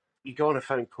then you go on a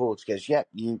phone call to go, yep,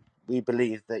 we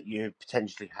believe that you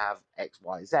potentially have X,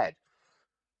 Y, Z.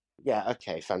 Yeah,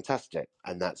 okay, fantastic.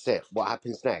 And that's it. What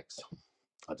happens next?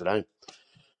 I don't know.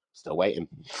 Still waiting.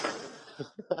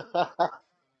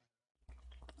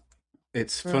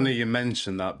 It's funny you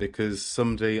mention that because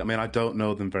somebody, I mean, I don't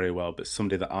know them very well, but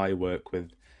somebody that I work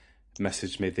with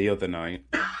messaged me the other night.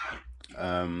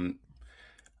 And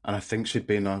I think she'd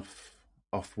been off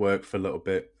work for a little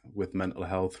bit with mental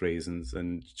health reasons,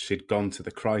 and she'd gone to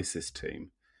the crisis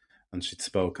team and she'd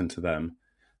spoken to them.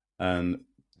 And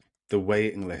the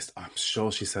waiting list, I'm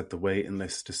sure she said the waiting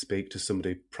list to speak to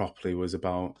somebody properly was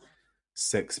about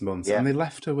 6 months. Yeah. And they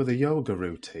left her with a yoga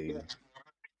routine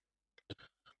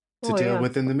to Oh, deal yeah.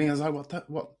 with in the meal. I was like,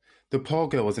 what? The poor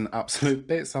girl was in absolute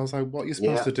bits. I was like, what are you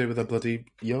supposed to do with a bloody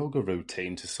yoga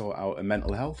routine to sort out a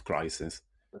mental health crisis?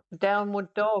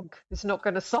 Downward dog is not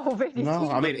going to solve anything. No,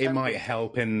 I mean, it might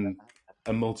help in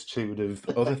a multitude of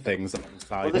other things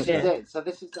alongside Well, this it. is it. So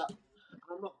this is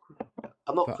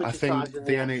I'm not But I think criticising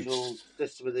the the actual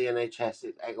system of the NHS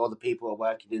or the people who are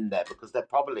working in there because they're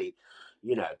probably,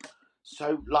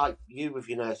 so like you with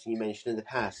your nursing you mentioned in the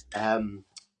past,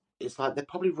 it's like they're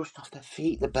probably rushed off their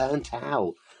feet, they're burnt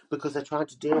out because they're trying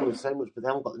to deal with so much, but they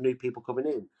haven't got the new people coming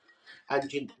in.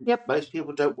 And Yep. most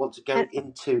people don't want to go And,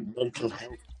 into mental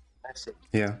health.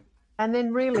 yeah. and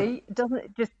then really, doesn't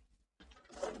it just,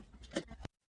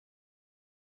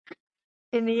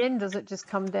 in the end, does it just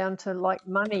come down to like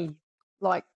money?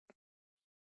 Like,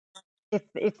 if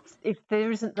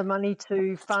there isn't the money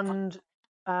to fund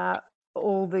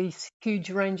all these huge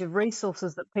range of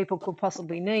resources that people could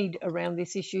possibly need around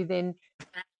this issue, then,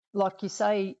 like you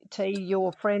say, T,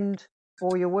 your friend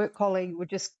or your work colleague would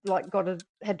just like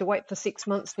had to wait for 6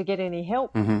 months to get any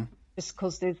help, just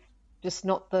because there's just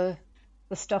not the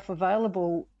stuff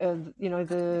available.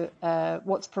 The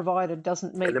what's provided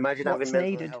doesn't meet And imagine having what's mental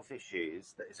needed. health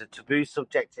issues that is a taboo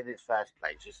subject in its first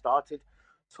place. You started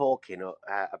talking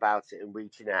about it and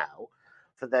reaching out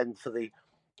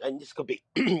and this could be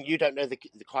you don't know the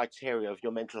criteria of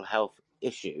your mental health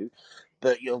issue,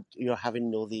 but you're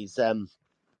having all these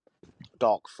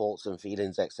dark thoughts and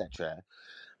feelings, etc.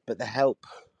 But the help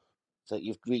that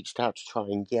you've reached out to try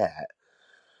and get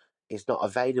is not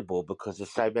available because there's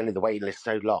so many, the waiting list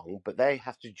so long. But they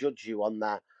have to judge you on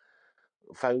that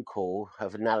phone call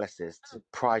of analysis to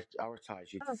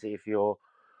prioritize you to see if you're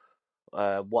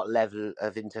what level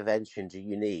of intervention do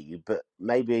you need. But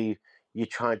maybe you're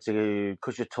trying to,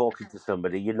 because you're talking to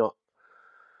somebody, you're not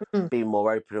being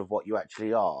more open of what you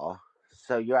actually are,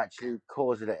 so you're actually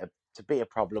causing it to be a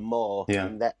problem more, Yeah.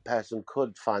 and that person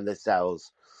could find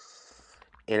themselves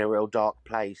in a real dark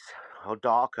place or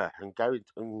darker and go.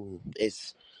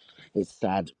 It's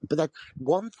sad. But then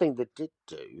one thing they did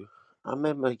do, I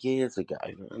remember years ago,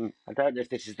 and I don't know if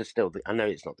this is I know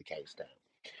it's not the case now,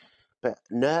 but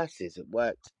nurses that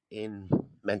worked in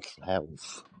mental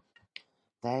health,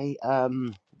 they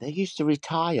used to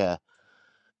retire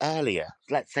earlier,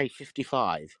 let's say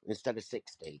 55 instead of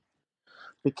 60,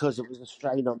 because it was a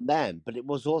strain on them. But it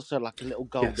was also like a little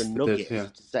Yes, golden they did. nugget, as Yeah.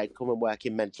 if to say, come and work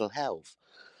in mental health.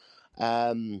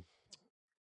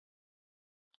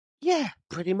 Yeah,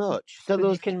 pretty much. So Because there you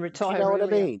was, can do you retire know what I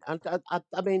earlier. mean? And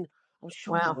I mean, I'm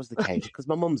sure that Wow. was the case because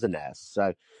my mum's a nurse. So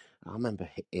I remember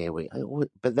here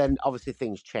but then obviously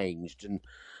things changed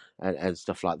and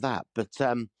stuff like that. But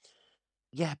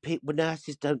yeah, people,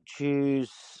 nurses don't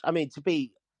choose. I mean, to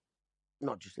be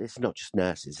it's not just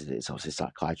nurses, it's obviously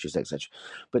psychiatrists, etc.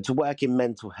 But to work in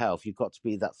mental health, you've got to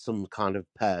be that some kind of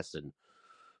person,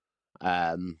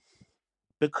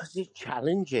 because it's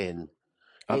challenging.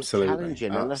 It's Absolutely.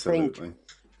 challenging, and I think, Absolutely.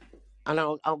 and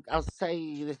I'll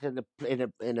say this in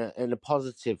a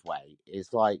positive way.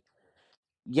 Is like,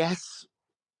 yes,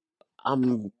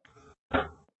 I'm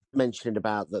mentioning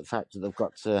about the fact that they've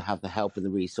got to have the help and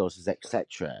the resources,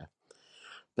 etc.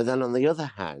 But then on the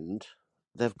other hand,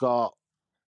 they've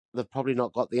probably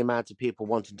not got the amount of people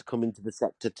wanting to come into the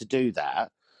sector to do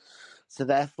that. So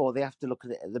therefore, they have to look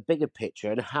at it at the bigger picture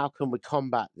and how can we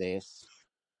combat this?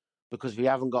 Because we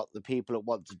haven't got the people that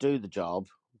want to do the job,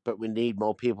 but we need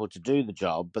more people to do the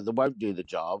job, but they won't do the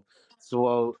job.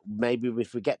 So maybe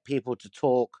if we get people to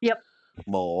talk Yep.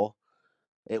 more,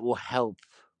 it will help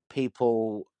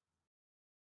people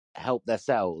help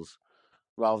themselves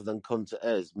rather than come to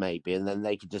us, maybe, and then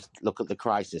they could just look at the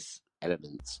crisis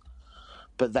elements.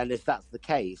 But then if that's the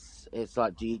case, it's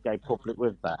like, do you go public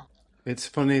with that? It's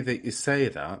funny that you say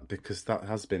that because that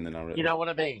has been the narrative. You know what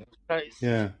I mean? So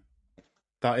yeah,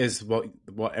 that is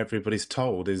what everybody's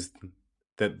told, is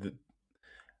that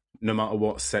no matter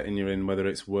what setting you're in, whether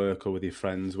it's work or with your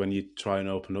friends, when you try and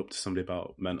open up to somebody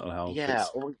about mental health,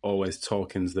 it's always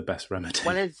talking's the best remedy.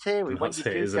 Well, in theory, and when that's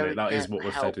you it, do isn't go it? and That get is what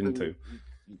we're help fed into.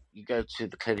 you go to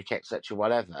the clinic, etc.,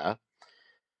 whatever,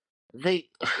 the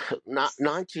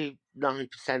 99%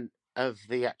 of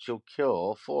the actual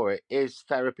cure for it is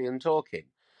therapy and talking.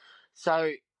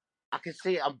 So I can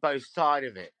see it on both sides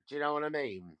of it. Do you know what I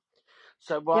mean?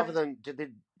 So rather than,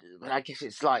 I guess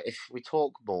it's like, if we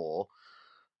talk more,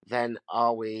 then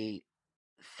are we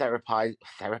therapize?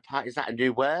 Is that a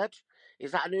new word?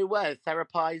 Is that a new word?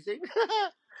 Therapizing?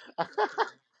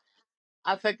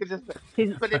 I think it just,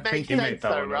 but it makes sense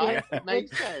though, right? It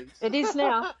makes sense. It is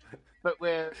now. But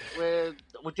we're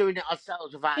doing it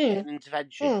ourselves without getting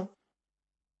intervention.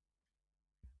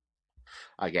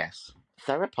 I guess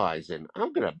therapizing.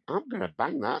 I'm gonna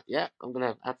bang that. Yeah, I'm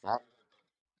gonna have that.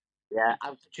 Yeah,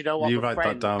 do you know what? You My write that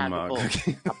friend down, has a Mark. book.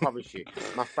 I promise you,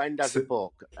 my friend has a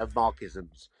book of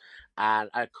Marxisms, and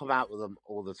I come out with them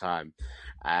all the time.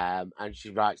 And she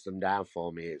writes them down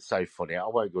for me. It's so funny. I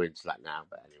won't go into that now,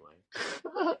 but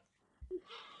anyway.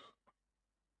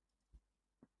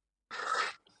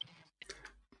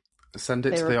 Send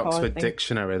it to the Oxford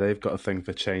Dictionary. They've got a thing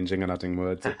for changing and adding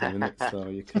words at the minute, so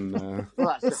you can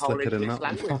well, that's the whole slip it in English that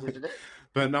language, one. isn't it?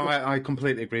 But no, I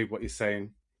completely agree with what you're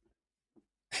saying.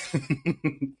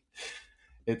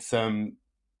 It's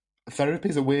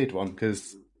therapy's a weird one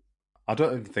because I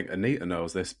don't even think Anita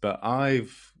knows this, but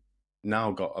I've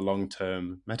now got a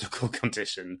long-term medical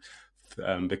condition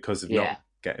because of not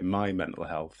getting my mental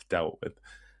health dealt with.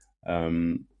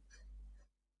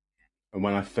 And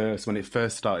when it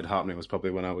first started happening was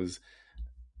probably when I was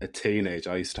a teenager.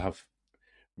 I used to have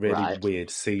really weird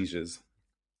seizures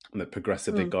that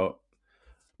progressively got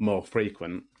more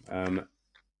frequent. And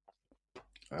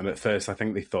at first, I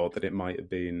think they thought that it might have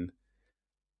been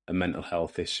a mental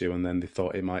health issue, and then they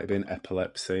thought it might have been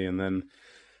epilepsy, and then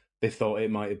they thought it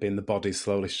might have been the body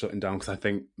slowly shutting down. Because I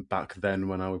think back then,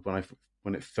 when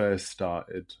it first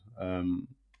started,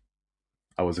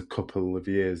 I was a couple of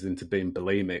years into being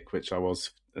bulimic, which I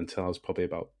was until I was probably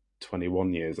about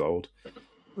 21 years old.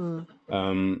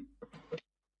 And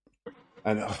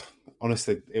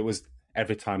honestly, it was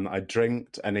every time that I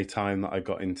drinked, any time that I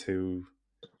got into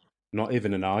not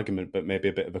even an argument, but maybe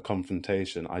a bit of a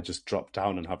confrontation, I just dropped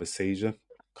down and have a seizure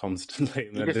constantly.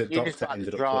 And then the doctor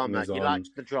ended up putting us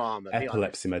on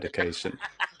epilepsy medication.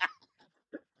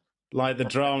 Like the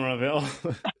drama of it all.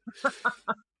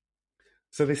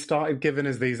 So they started giving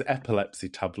us these epilepsy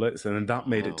tablets, and then that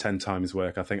made it 10 times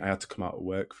work. I think I had to come out of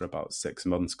work for about 6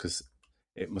 months because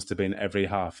it must have been every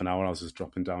half an hour I was just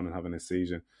dropping down and having a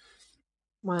seizure.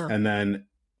 Wow. And then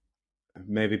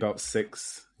maybe about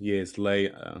 6 years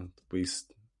later, they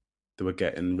were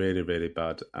getting really, really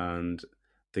bad, and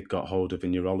they got hold of a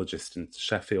neurologist in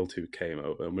Sheffield who came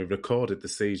over, and we recorded the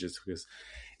seizures, because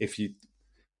if you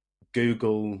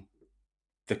Google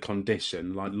the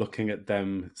condition, like looking at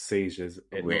them seizures,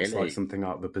 it looks like something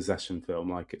out of a possession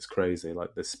film. Like, it's crazy,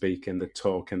 like the speaking, the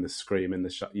talking, the screaming,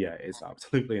 the yeah, it's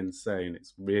absolutely insane.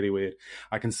 It's really weird.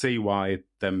 I can see why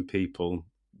them people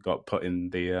got put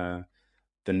in the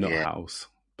nut house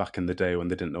back in the day when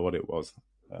they didn't know what it was.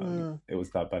 It was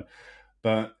that bad.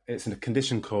 But it's a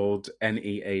condition called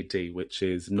NEAD, which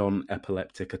is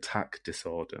non-epileptic attack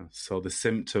disorder. So the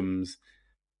symptoms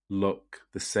look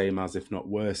the same as, if not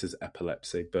worse, as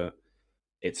epilepsy, but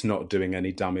it's not doing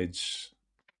any damage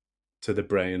to the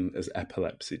brain as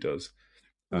epilepsy does.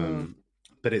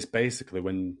 But it's basically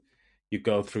when you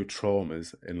go through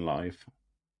traumas in life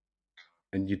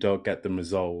and you don't get them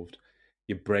resolved,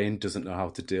 your brain doesn't know how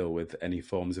to deal with any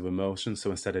forms of emotion.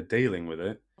 So instead of dealing with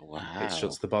it, it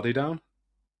shuts the body down.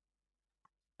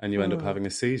 And you end up having a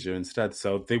seizure instead.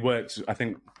 So they worked, I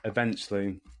think,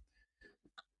 eventually,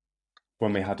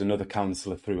 when we had another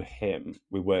counsellor through him,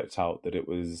 we worked out that it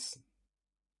was,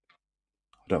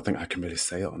 I don't think I can really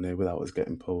say it on here without us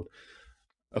getting pulled.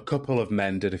 A couple of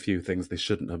men did a few things they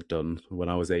shouldn't have done when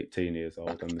I was 18 years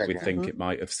old, and we think it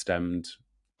might have stemmed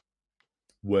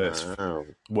worse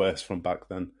from back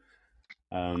then.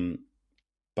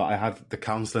 But I had the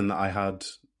counselling that I had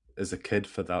as a kid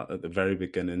for that at the very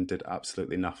beginning did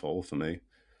absolutely naff all for me.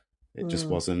 It just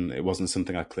wasn't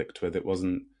something I clicked with. It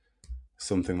wasn't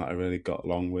something that I really got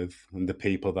along with. And the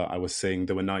people that I was seeing,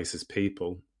 they were nice as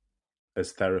people,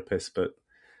 as therapists, but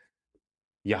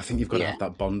yeah, I think you've got to have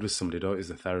that bond with somebody, don't you,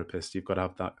 as a therapist? You've got to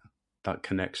have that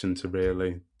connection to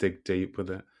really dig deep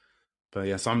with it. But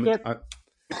yes, I'm a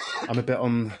bit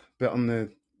on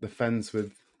the fence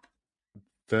with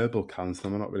verbal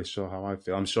counselling. I'm not really sure how I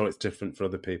feel. I'm sure it's different for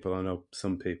other people. I know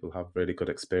some people have really good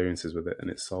experiences with it, and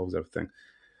it solves everything.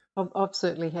 I've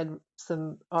certainly had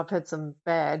some. I've had some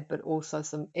bad, but also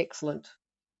some excellent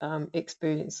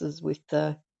experiences with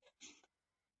the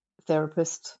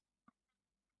therapist.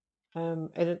 And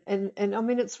I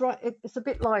mean, it's right. It's a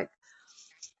bit like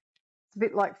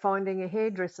finding a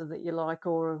hairdresser that you like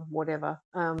or whatever.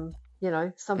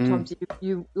 Sometimes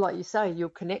you like you say, you'll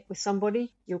connect with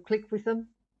somebody, you'll click with them,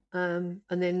 and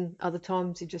then other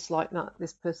times you're just like, no,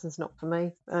 this person's not for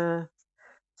me.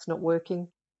 It's not working.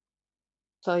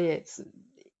 So yeah,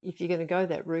 if you're going to go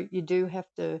that route, you do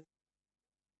have to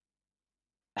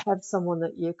have someone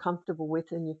that you're comfortable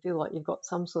with and you feel like you've got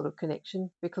some sort of connection.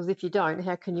 Because if you don't,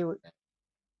 how can you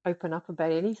open up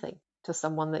about anything to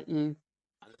someone that you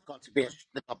There's got to be a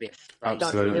don't stranger as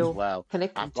Absolutely. feel well.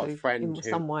 connected I've got a to friend in who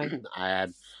some way?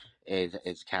 is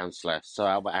a counsellor, so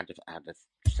I had a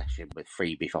session with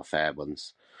Freebie for Fair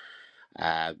once,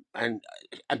 and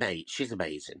she's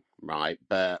amazing, right?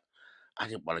 But I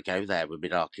didn't want to go there with my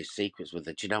darkest secrets with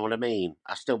her. Do you know what I mean?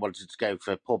 I still wanted to go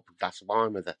for a pub, glass of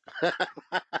wine with her.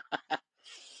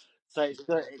 So it's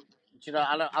good. Do you know?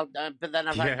 But then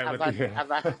I've had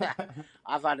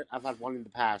one in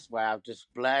the past where I've just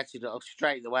blurted it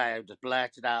straight away. I've just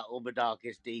blurted out all my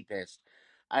darkest, deepest,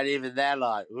 and even they're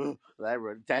like,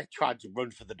 they're trying to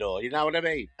run for the door. You know what I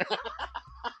mean?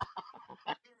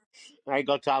 I ain't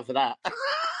got time for that.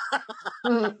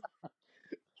 I'm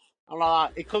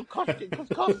like, it could cost a bit. You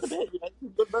know,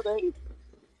 some good money.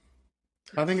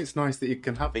 I think it's nice that you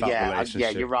can have But that yeah,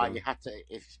 relationship. you're right. Though. You have to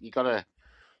if you gotta.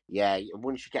 Yeah,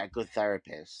 once you get a good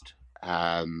therapist,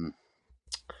 a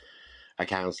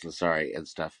counsellor, sorry, and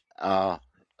stuff.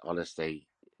 Honestly,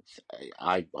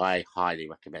 I highly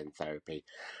recommend therapy.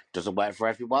 Doesn't work for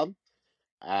everyone,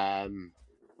 but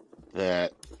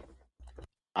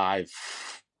I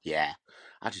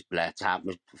just blurt out,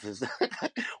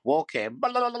 walk in,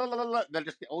 then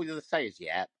just all you say is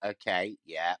okay,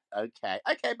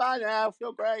 bye now,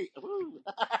 feel great.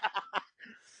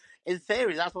 In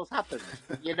theory, that's what's happened,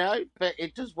 you know, but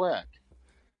it does work.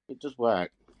 It does work.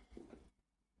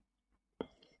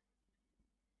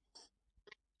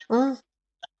 Yeah,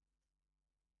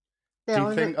 Do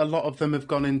you think a lot of them have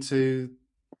gone into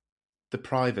the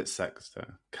private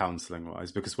sector, counselling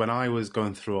wise? Because when I was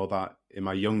going through all that in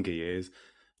my younger years,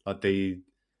 like the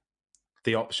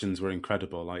options were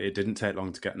incredible. Like it didn't take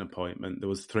long to get an appointment. There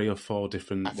was 3 or 4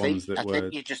 different ones that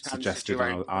were you just suggested,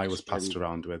 and I was passed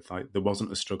around with. Like there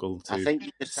wasn't a struggle to I think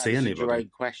you just see answered your anybody. own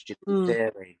question. In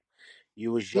theory,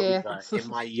 you was younger in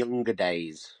my younger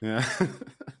days. Yeah.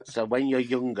 So when you're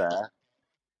younger,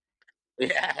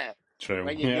 yeah, True.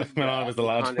 when you're younger, when I was a you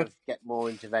lad. kind of get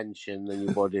more intervention than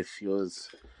you would if you was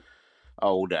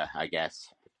older, I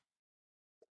guess.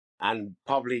 And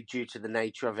probably due to the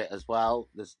nature of it as well,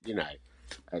 there's, you know,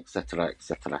 etc.,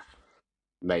 etc.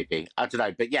 Maybe. I don't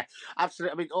know. But yeah,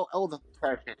 absolutely. I mean, all the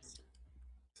therapists.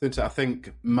 I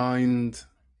think mind...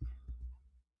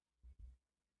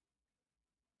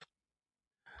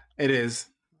 It is.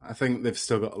 I think they've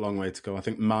still got a long way to go. I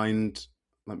think mind...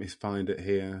 Let me find it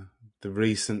here. The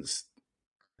recent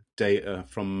data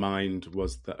from Mind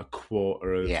was that a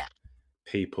quarter of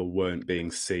people weren't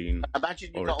being seen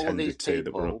or attended to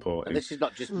that were reporting. And this is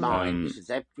not just Mind. This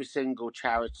is every single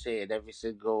charity and every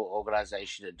single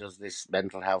organisation that does this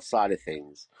mental health side of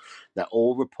things. They're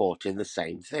all reporting the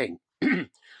same thing.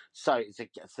 So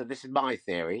this is my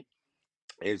theory.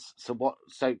 So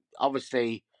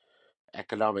obviously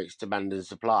economics, demand and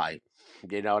supply.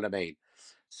 You know what I mean?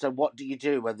 So what do you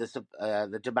do when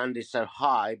the demand is so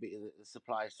high but the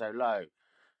supply is so low?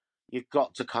 You've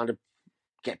got to kind of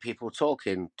get people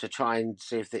talking to try and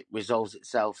see if it resolves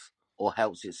itself or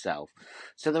helps itself.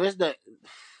 So there is no.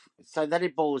 So then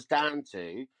it boils down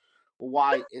to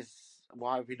why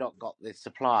have we not got the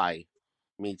supply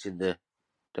meeting the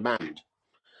demand?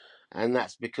 And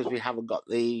that's because we haven't got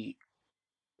the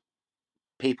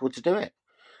people to do it.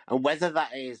 And whether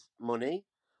that is money,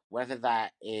 whether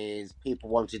that is people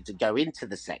wanting to go into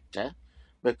the sector,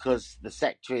 because the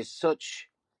sector is such,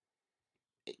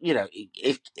 you know,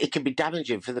 it can be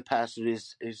damaging for the person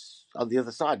who's on the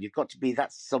other side. You've got to be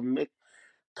that some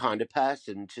kind of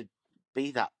person to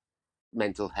be that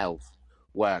mental health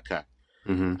worker.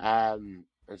 And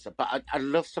so, but I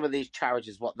love some of these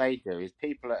charities. What they do is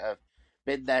people that have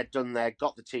been there, done there,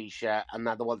 got the T-shirt, and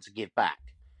now they want to give back.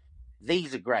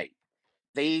 These are great.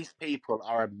 These people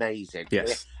are amazing.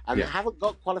 Yes. And they haven't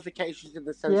got qualifications in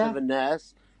the sense of a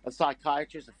nurse, a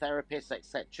psychiatrist, a therapist,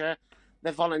 etc.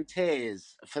 They're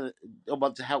volunteers who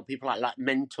want to help people like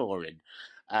mentoring,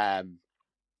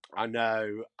 I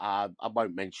know, I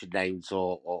won't mention names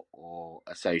or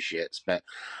associates, but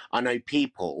I know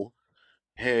people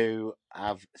who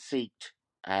have sought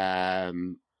that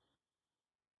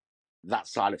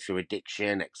side through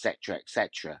addiction,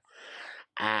 etc.,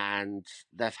 and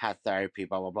they've had therapy,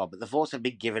 blah blah blah. But they've also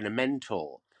been given a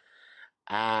mentor,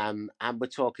 and we're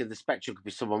talking the spectrum could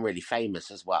be someone really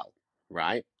famous as well,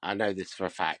 right? I know this for a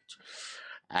fact,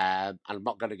 and I'm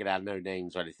not going to get out no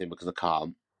names or anything because I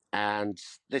can't. And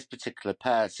this particular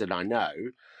person I know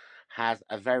has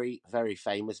a very, very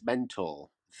famous mentor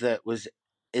that was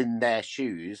in their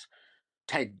shoes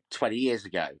 10, 20 years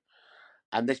ago.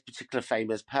 And this particular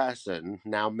famous person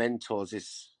now mentors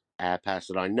this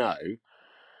person I know,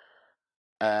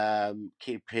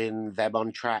 keeping them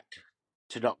on track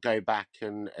to not go back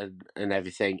and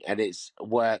everything. And it's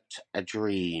worked a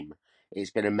dream.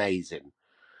 It's been amazing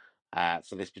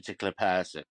for this particular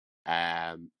person.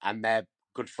 And they're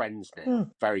good friends now,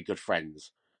 very good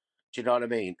friends. Do you know what I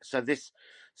mean? So this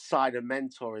side of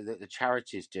mentoring that the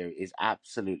charities do is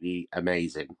absolutely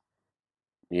amazing,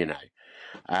 you know,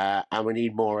 and we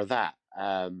need more of that.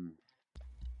 I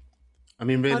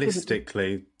mean,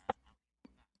 logistically,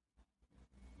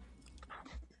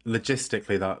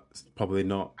 that's probably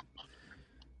not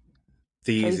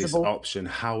the easiest option.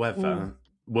 However,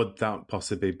 would that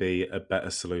possibly be a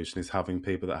better solution, is having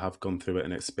people that have gone through it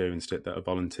and experienced it that are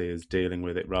volunteers dealing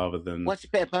with it, rather than a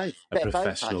bit of both, a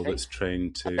professional that's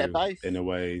trained to, in a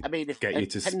way, get you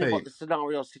to speak? Depending on what the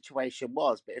scenario situation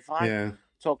was, but if I'm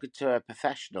talking to a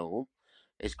professional,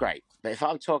 it's great. But if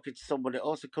I'm talking to someone that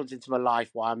also comes into my life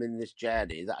while I'm in this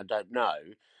journey that I don't know,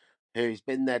 who's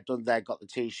been there, done there, got the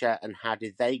T-shirt, and how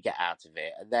did they get out of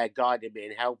it? And they're guiding me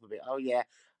and helping me. Oh, yeah,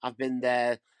 I've been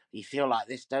there. You feel like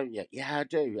this, don't you? Yeah, I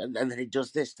do. And then it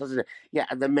does this, doesn't it? Yeah,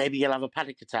 and then maybe you'll have a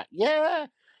panic attack. Yeah.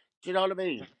 Do you know what I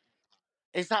mean?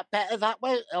 Is that better that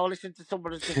way? Or listen to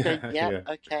someone who's just going, yeah,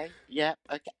 okay.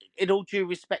 In all due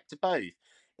respect to both.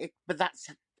 But that's,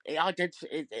 I guess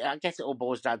it all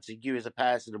boils down to you as a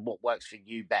person and what works for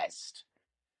you best.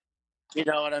 You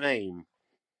know what I mean?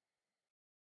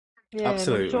 Yeah,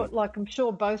 absolutely. and I'm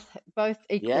sure both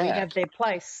equally have their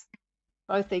place.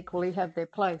 Both equally have their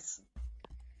place.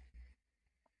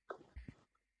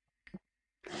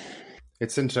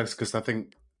 It's interesting because I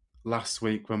think last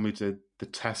week when we did the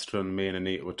test run, me and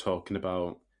Anita were talking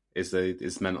about is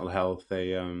mental health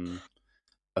a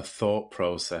thought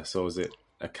process, or is it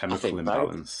a chemical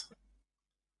imbalance?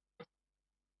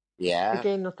 Yeah.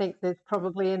 Again, I think there's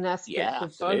probably an aspect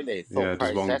of both. Thought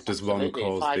process, does one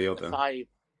cause the other?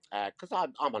 Because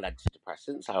I'm on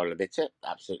antidepressants, I'll admit it.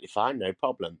 Absolutely fine, no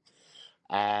problem.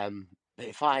 But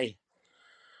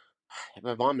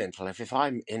with my mental health, if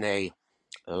I'm in a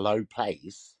low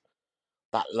place,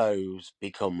 that lows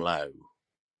become low.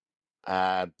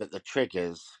 But the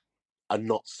triggers are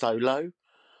not so low,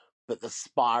 but the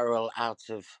spiral out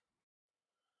of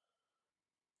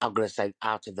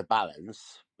the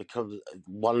balance becomes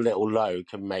one little low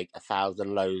can make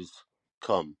 1,000 lows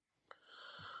come.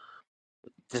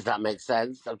 Does that make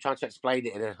sense? I'm trying to explain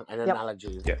it in an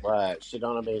analogy that works. You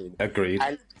know what I mean?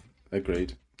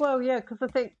 Agreed. Well, yeah, because I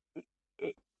think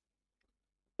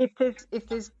if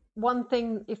there's one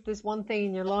thing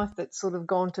in your life that's sort of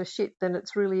gone to shit, then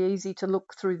it's really easy to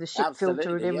look through the shit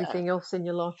filter at everything else in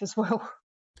your life as well.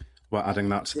 We're adding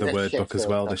that to the word book as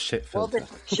well, the shit filter.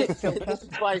 Shit filter. This is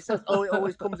why it says, it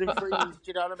always comes in threes. Do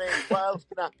you know what I mean? What else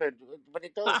can happen? But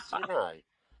it does, you know.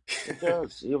 It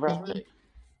does. You're right.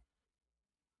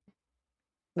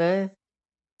 Yeah.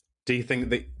 Do you think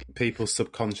that people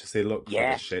subconsciously look for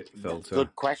the shit filter?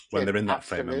 Good question. When they're in that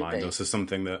frame of mind, or is there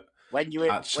something that when you're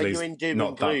in doom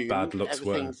and gloom, that bad looks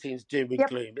everything worse? seems doom and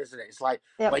gloom, isn't it? It's like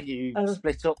when you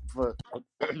split up from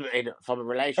a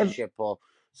relationship or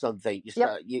something,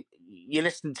 you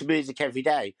listen to music every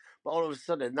day, but all of a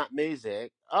sudden that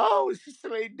music, it's just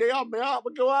Celine Dion, my heart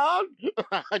will go on. Do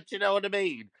you know what I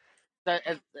mean? So,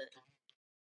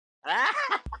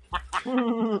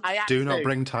 do not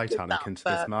bring Titanic into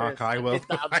this, Mark. I will.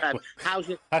 How's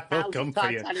your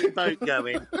Titanic boat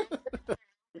going?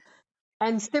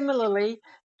 And similarly,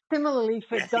 for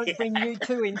don't bring you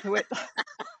two into it.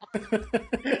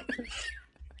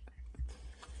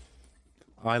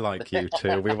 I like you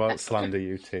too. We won't slander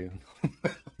you too.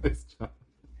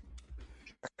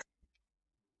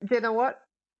 You know what?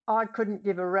 I couldn't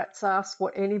give a rat's ass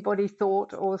what anybody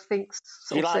thought or thinks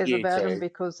or says about him,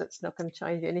 because it's not going to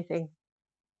change anything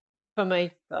for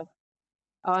me. But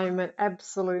I'm an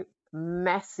absolute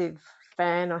massive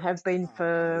fan. I have been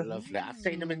for lovely. I've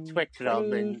seen them in Twitter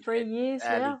 23 years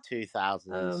early now.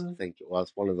 2000s. I think it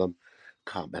was one of them.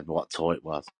 Can't remember what tour it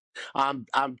was. I'm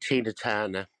Tina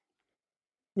Turner.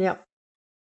 Yep.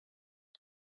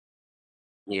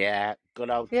 Yeah, good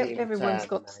old Yep. Tina Everyone's Turner,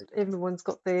 mate.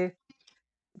 got their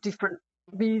different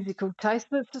musical taste.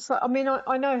 But it's just like, I mean,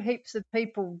 I know heaps of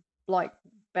people like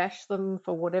bash them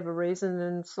for whatever reason,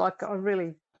 and it's like I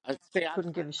really See,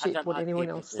 couldn't give a I shit don't what like anyone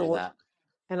people else do thought, that.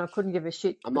 and I couldn't give a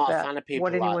shit I'm not a about fan of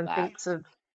what people like anyone that. thinks of.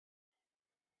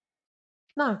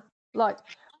 No, like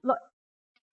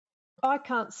I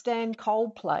can't stand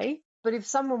Coldplay, but if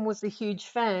someone was a huge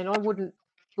fan, I wouldn't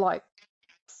like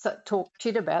talk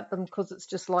shit about them because it's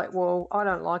just like, well, I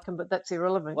don't like them, but that's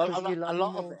irrelevant Well, because you love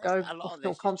them or go a lot off of to a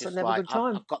this is concert and just have a like good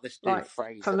time. I've got this new Like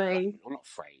phrase for at the me, moment, or not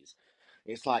phrase.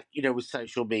 It's like, with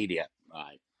social media,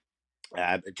 right?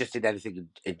 Just in anything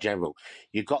in general,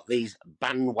 you've got these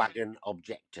bandwagon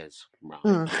objectors, right?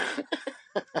 mm,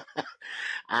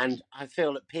 And I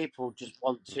feel that people just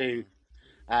want to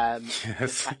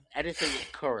just Yes. anything that's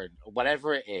current, or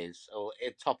whatever it is, or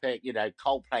a topic,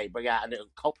 Coldplay bring out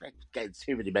Coldplay getting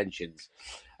too many mentions.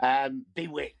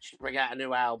 Bewitched bring out a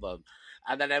new album,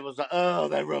 and then everyone's like, "Oh,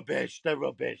 they're rubbish, they're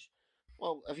rubbish."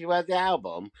 Well, have you heard the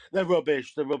album? They're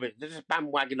rubbish, they're rubbish. They're just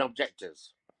bandwagon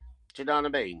objectors. Do you know what I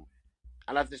mean?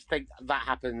 And I just think that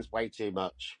happens way too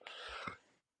much.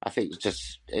 I think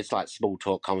it's like small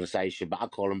talk conversation, but I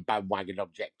call them bandwagon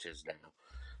objectors now.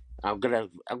 I'm gonna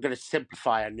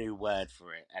simplify a new word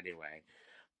for it anyway.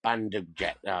 Band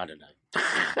object. I don't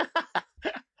know.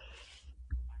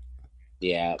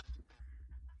 Yeah.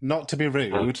 Not to be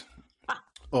rude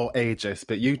or ageist,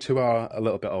 but you two are a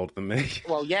little bit older than me.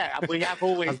 Well, yeah, we have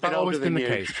always Has been that older always been than the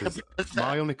you. case? Because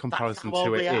my only That's comparison how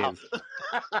old to we it are. is.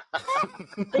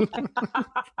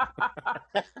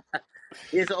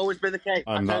 Has it always been the case?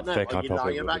 I I'm don't that know. thick. Are I you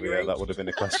probably lying would about have. your Yeah, age? that would have been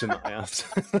a question that I asked.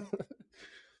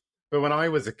 But when I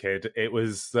was a kid, it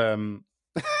was mm,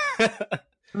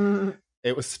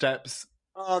 it was Steps,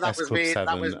 Oh, that S was Club me.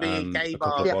 That 7, was me. and Gay a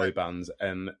couple of bars yep. boy then. bands,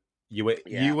 and you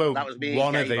Yeah, were that was me in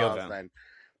one or gay the bars other. then.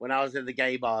 When I was in the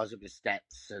gay bars, it was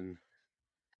Steps and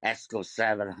S Club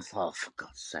 7. I thought, oh, for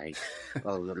God's sake.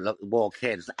 Oh, look, walk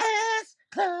in. It's like, S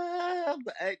Club.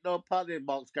 Ain't no party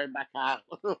box going back out.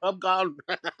 I'm gone.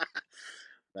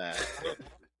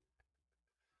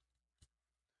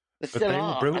 They But still they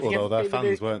were are. Have brutal, you ever though. Their seen the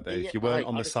new? fans, weren't they? If you weren't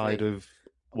on the side Honestly, of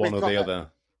one we've or got the a,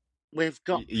 other, we've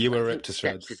got. you I were ripped think to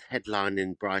Steps is shreds.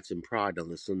 headlining Brighton Pride on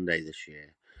the Sunday this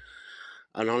year.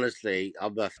 And honestly,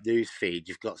 on the news feed,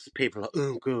 you've got people like,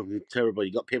 "Oh God, it's terrible."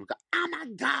 You got people go, "Oh my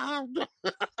God."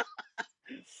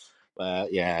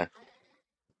 Yeah.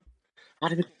 How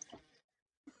do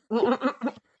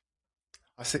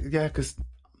I see, yeah, because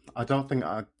I don't think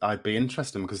I'd be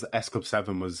interested because S Club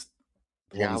 7 was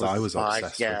the Yeah, I ones was I the was Spice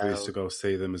obsessed with. We used to Girls. go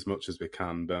see them as much as we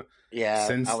can. But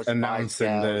Yeah, I since was Spice announcing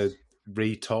Girls. the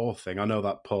retour thing, I know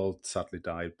that Paul sadly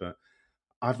died, but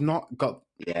I've not got,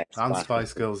 Yeah, and Spice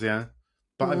Spice Girls. Girls, yeah,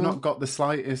 but I've mm, not got the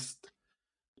slightest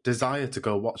desire to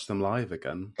go watch them live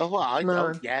again Oh, well,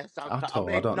 no. yes. at I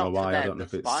all. I mean, don't know not for why. I them, don't know but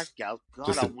if it's Spice Girls. God,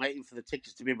 just I'm waiting for the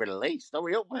tickets to be released.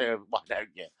 Hurry up there, why don't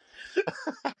you?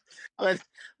 I mean,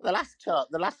 the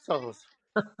last tours.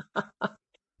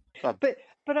 But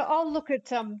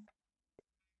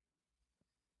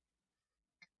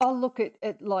I'll look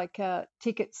at like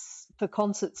tickets for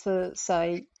concerts for,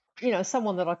 say,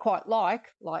 someone that I quite like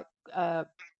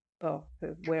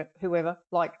whoever.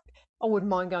 Like I wouldn't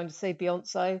mind going to see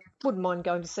Beyonce, wouldn't mind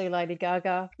going to see Lady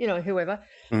Gaga, whoever.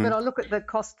 But Mm. I look at the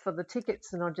cost for the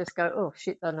tickets and I just go, oh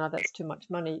shit, no, that's too much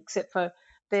money. Except for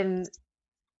then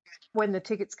when the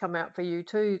tickets come out for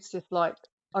U2, it's just like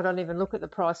I don't even look at the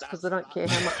price because I don't care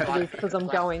how much it is because I'm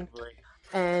going.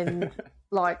 And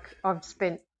like I've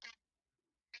spent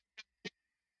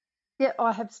Yeah,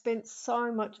 I have spent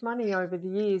so much money over the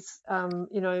years,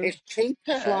 It's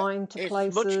cheaper. flying to It's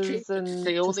much places cheaper to and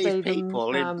see all to these see them,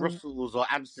 people in Brussels or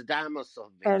Amsterdam or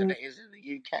something than and it is in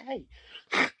the UK.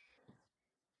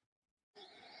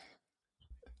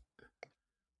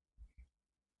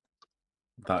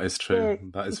 That is true. yeah,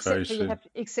 That is very true.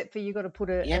 except for you got to put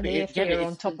Yeah, an but airfare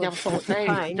on top that's of what I'm what you're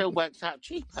saying. It paying. still works out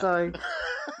cheaper. So,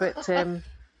 but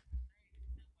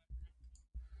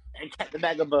And get the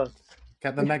megabus.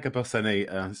 Get the megabus,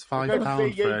 Anita. It's We're going to see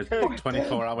 £5 for you a too.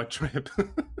 24-hour trip.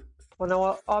 well,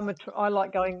 no, I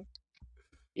like going.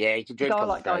 Yeah, you can drink I on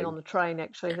the like going on train. the train.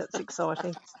 Actually, that's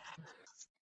exciting.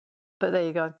 But there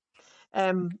you go.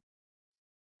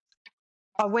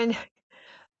 I went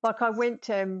like I went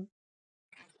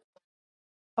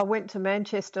to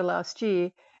Manchester last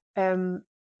year.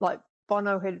 Like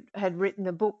Bono had written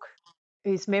a book,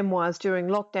 his memoirs during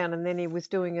lockdown, and then he was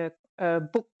doing a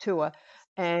book tour,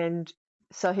 and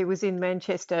so he was in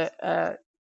Manchester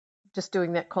just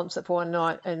doing that concert for one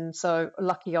night. And so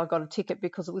lucky I got a ticket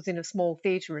because it was in a small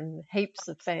theatre and heaps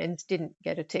of fans didn't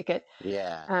get a ticket.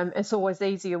 Yeah. It's always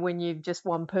easier when you've just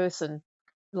one person.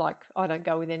 Like, I don't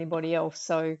go with anybody else,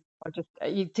 so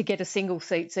to get a single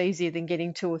seat's easier than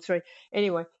getting two or three.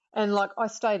 Anyway, and like I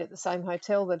stayed at the same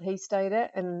hotel that he stayed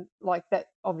at, and like that,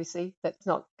 obviously that's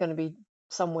not going to be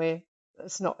somewhere.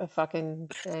 It's not a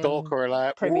fucking Stalker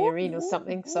alert. Premier Inn or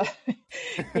something. So,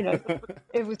 you know,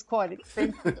 it was quite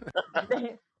expensive.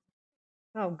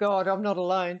 Oh God, I'm not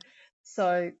alone.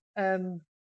 So,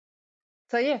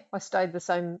 yeah, I stayed the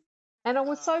same. And I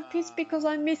was so pissed because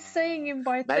I missed seeing him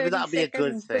by 30 Maybe that'll be a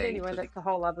good seconds. thing. But anyway, that's a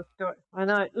whole other story. I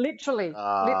know, literally Maybe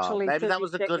 30 that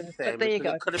was a good seconds. thing. But there you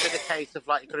go. It could have been a case of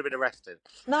like you could have been arrested.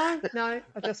 No, I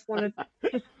just wanted.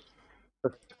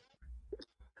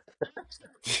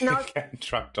 No, getting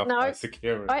tracked off by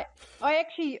security. I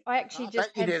actually just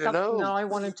had something that I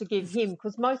wanted to give him,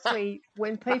 because mostly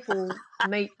when people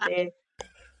meet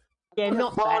they're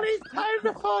not that. It's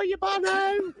time for you,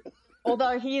 Bono.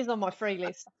 Although he is on my free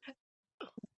list.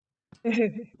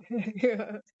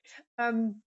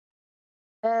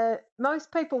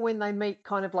 Most people, when they meet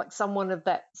kind of like someone of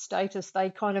that status, they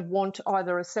kind of want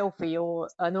either a selfie or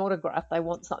an autograph. They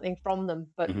want something from them.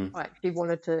 But I actually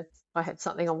I had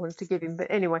something I wanted to give him.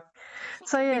 But anyway,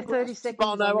 so yeah, 30 seconds.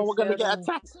 Bono, we're going to get a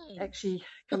tattoo. Actually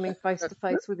coming face to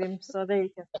face with him. So there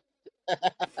you go.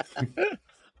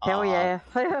 Hell yeah.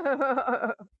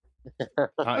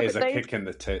 That is a kick in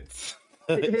the tits.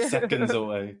 Seconds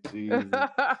away. Jesus.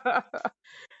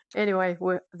 Anyway,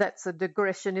 that's a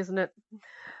digression, isn't it?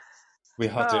 We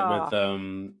had it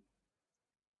with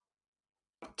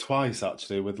twice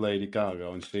actually with Lady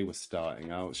Gaga when she was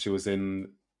starting out. She was in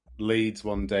Leeds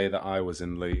one day that I was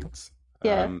in Leeds.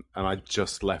 Yeah. And I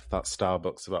just left that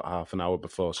Starbucks about half an hour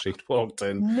before she'd walked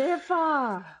in.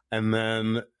 Never. And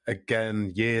then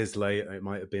again, years later, it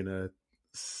might have been it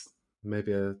might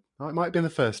have been the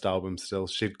first album still.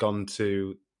 She'd gone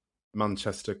to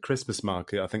Manchester Christmas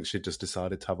market. I think she'd just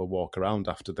decided to have a walk around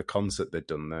after the concert they'd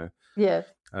done there. Yeah.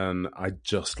 And I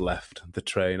just left the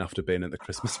train after being at the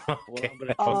Christmas market.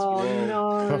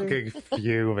 No. Fucking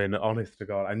fuming, honest to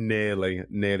God. I nearly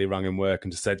rang in work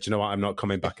and just said, do you know what, I'm not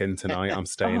coming back in tonight, I'm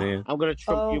staying here. I'm going to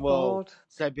trump you all. God.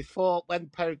 So when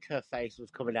Poker Face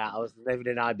was coming out, I was living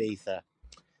in Ibiza.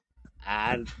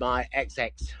 And my ex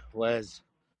was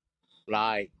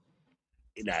like,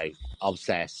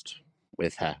 obsessed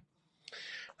with her.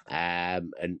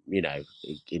 And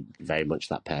very much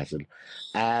that person.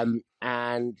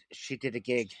 And she did a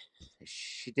gig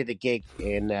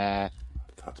in that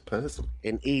person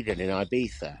in Eden in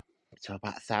Ibiza to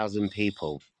about 1,000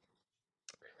 people,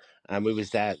 and we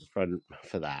was there at the front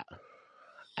for that.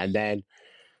 And then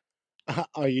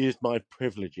I used my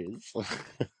privileges,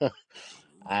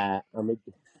 my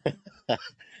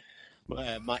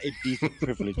indecent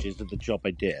privileges of the job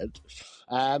I did,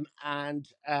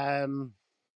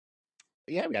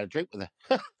 yeah, we had a drink with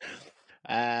her.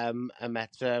 I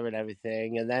met her and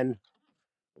everything, and then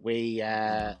we.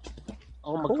 Oh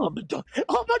my God!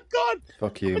 Oh my God!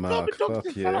 Fuck you, Mark.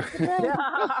 Fuck you.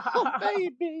 Oh,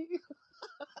 baby.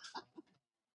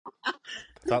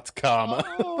 That's karma.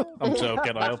 I'm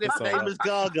joking. I hope it's all name was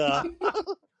Gaga.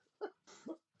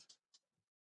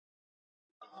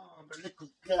 Oh, my little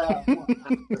girl.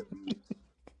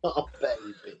 Oh,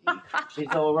 baby. She's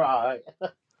all right.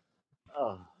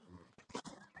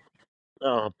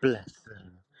 Oh, bless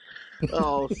her.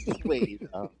 Oh, sweet.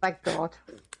 Thank God.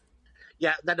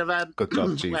 Yeah, then good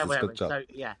job, Jesus. Good job. So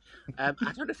yeah, I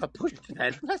don't know if I pushed it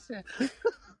then. Bless her.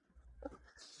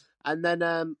 And then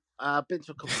I've been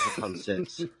to a couple of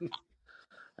concerts.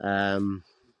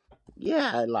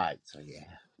 Yeah, I liked her.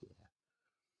 Yeah.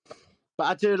 But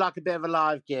I do like a bit of a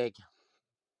live gig.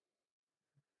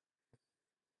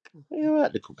 You're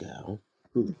right, little girl.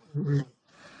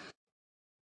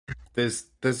 There's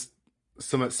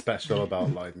something special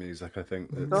about live music, I think,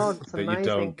 that you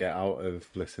don't get out of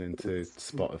listening to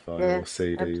Spotify or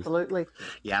CDs. Absolutely.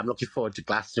 Yeah, I'm looking forward to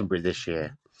Glastonbury this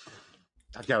year.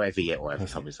 I go every year, whatever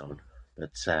time it's on.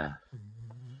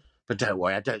 But don't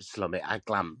worry, I don't slum it. I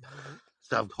glamp.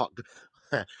 So I've got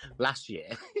last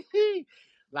year. I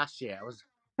was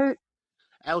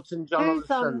Elton John on the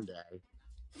Sunday.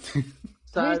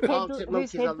 So Arctic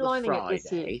Monkeys on the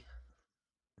Friday.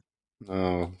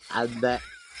 Oh. And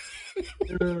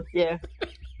yeah.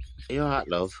 Are you alright,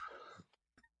 love?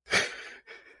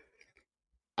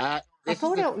 I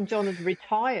thought Elton John had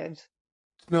retired.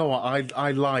 No,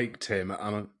 I liked him,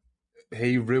 and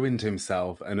he ruined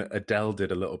himself, and Adele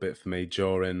did a little bit for me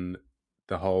during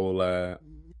the whole the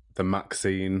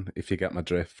Maxine, if you get my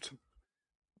drift,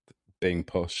 being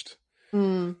pushed.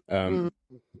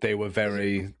 They were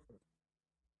very,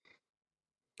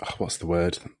 what's the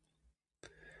word?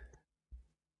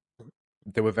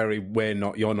 They were very,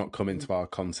 you're not coming to our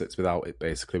concerts without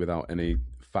any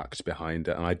fact behind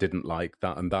it. And I didn't like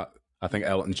that. And that, I think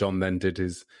Elton John then did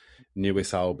his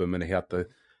newest album and he had the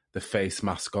face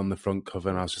mask on the front cover.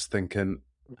 And I was just thinking,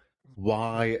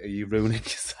 why are you ruining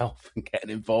yourself and getting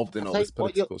involved in all this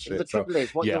political shit? The trouble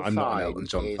is, what you'll I'm not an find Elton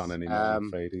John fan anymore, I'm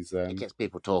afraid. It gets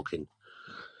people talking.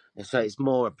 So it's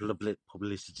more a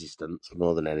publicity stunt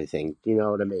more than anything. Do you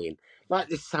know what I mean? Like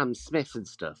this Sam Smith and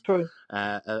stuff. True.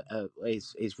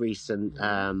 His recent.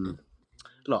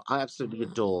 Look, I absolutely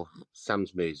adore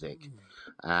Sam's music.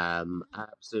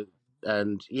 Absolutely,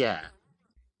 and yeah,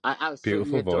 I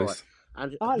absolutely beautiful adore voice. it.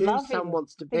 And I who love Sam him.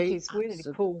 wants to I think be, he's really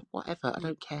cool. whatever. I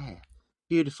don't care.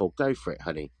 Beautiful, go for it,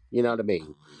 honey. You know what I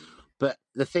mean? But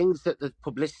the things that the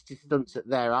publicity stunts that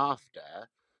they're after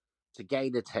to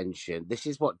gain attention, this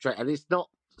is what and it's not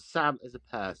Sam as a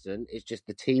person, it's just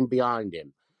the team behind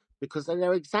him, because they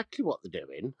know exactly what they're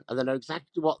doing and they know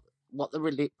exactly what they're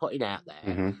really putting out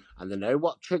there, and they know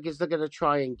what triggers they're going to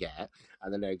try and get,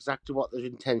 and they know exactly what their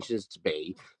intentions to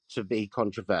be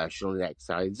controversial in X,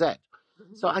 Y, and Z.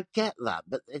 So I get that,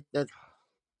 but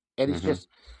it's just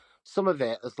some of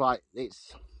it is like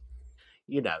it's.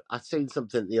 I seen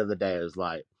something the other day. I was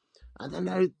like, I don't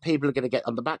know, people are going to get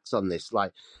on the backs on this.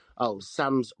 Like, oh,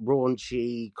 Sam's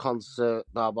raunchy concert,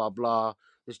 blah, blah, blah.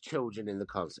 There's children in the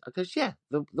concert. I goes, yeah,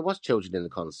 there was children in the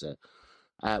concert.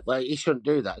 Well, he shouldn't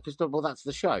do that. Because, well, that's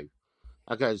the show.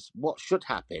 I goes, what should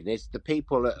happen is the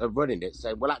people that are running it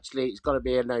say, well, actually, it's got to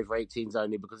be an over 18s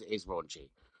only because it is raunchy.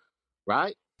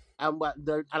 Right? And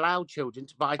don't allow children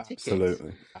to buy tickets.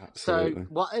 Absolutely. So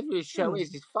whatever his show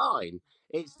is fine.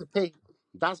 It's the people.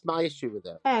 That's my issue with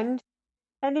it. And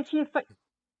if you find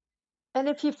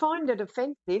it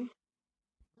offensive,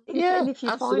 if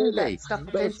you find that stuff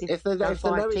offensive, if they know it's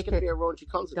going to be a raunchy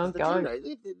concert, don't go.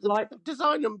 They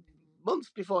design them months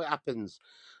before it happens.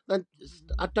 Then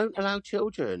I don't allow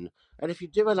children. And if you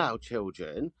do allow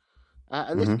children,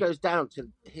 and this goes down to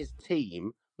his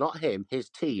team, not him, his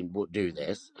team would do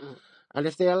this. And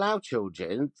if they allow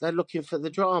children, they're looking for the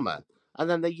drama, and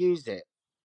then they use it.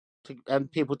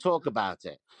 And people talk about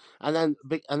it, and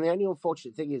the only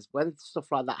unfortunate thing is when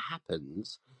stuff like that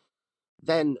happens,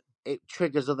 then it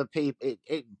triggers other people.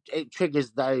 It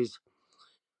triggers those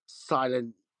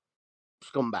silent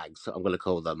scumbags, I'm going to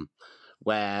call them,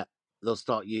 where they'll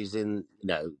start using,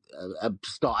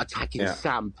 start attacking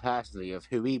Sam personally of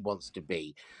who he wants to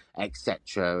be,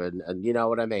 etc. And you know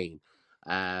what I mean.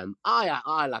 I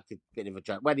like a bit of a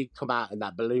joke when he come out in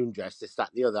that balloon dress, this, that,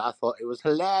 the other. I thought it was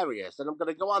hilarious, and I'm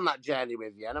going to go on that journey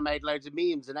with you. And I made loads of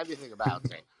memes and everything about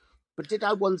it. But did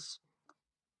I once,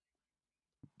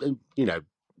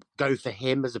 go for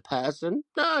him as a person?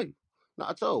 No, not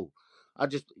at all. I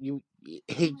just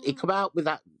he come out with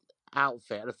that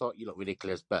outfit, and I thought you look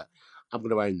ridiculous, but I'm going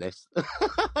to own this.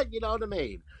 You know what I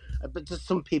mean? But just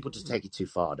some people just take it too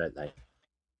far, don't they?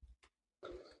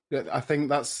 Yeah, I think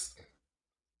that's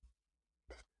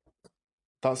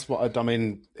what I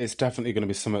mean. It's definitely going to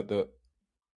be something that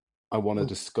I want to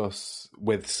discuss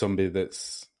with somebody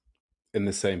that's in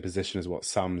the same position as what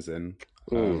Sam's in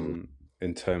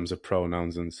terms of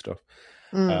pronouns and stuff.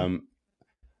 I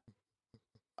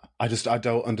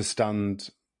don't understand.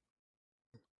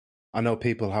 I know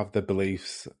people have their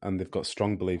beliefs and they've got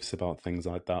strong beliefs about things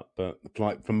like that, but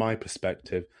like from my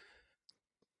perspective,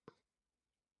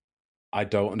 I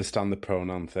don't understand the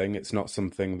pronoun thing. It's not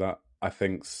something that I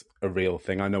think's a real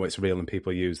thing. I know it's real and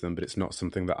people use them, but it's not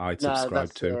something that I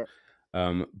subscribe to.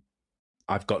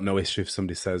 I've got no issue if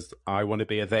somebody says, I want to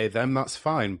be a they, them, that's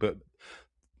fine. But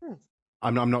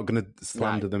I'm not going to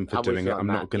slander them for doing it. I'm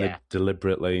not going to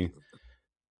deliberately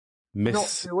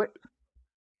misgender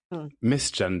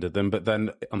them. But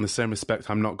then on the same respect,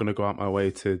 I'm not going to go out my way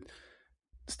to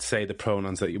say the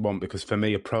pronouns that you want, because for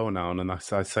me, a pronoun, and I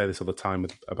say this all the time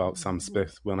about Sam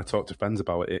Smith when I talk to friends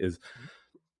about it, is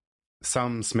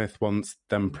Sam Smith wants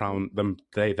them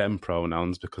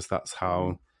pronouns because that's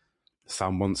how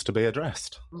Sam wants to be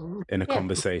addressed in a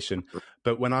conversation.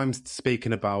 But when I'm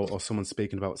speaking about, or someone's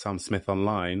speaking about Sam Smith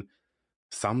online,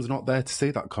 Sam's not there to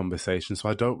see that conversation. So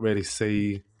I don't really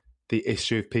see the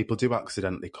issue if people do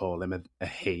accidentally call him a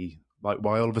he. Like,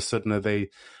 why all of a sudden are they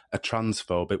a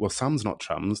transphobic? Well, Sam's not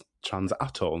trans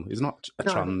at all. He's not a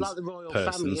trans like the royal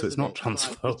person, family, so it's not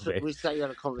transphobic. Like we say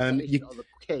on a conversation or the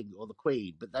king or the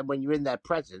queen, but then when you're in their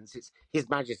presence, it's His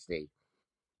Majesty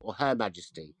or Her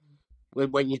Majesty.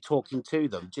 When you're talking to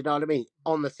them, do you know what I mean?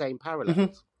 On the same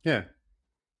parallels. Yeah.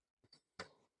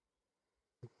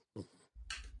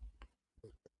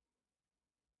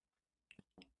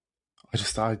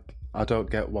 I don't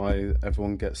get why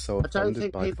everyone gets so offended I don't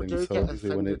think by people things do so get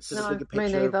easily when offended it's... because I think a me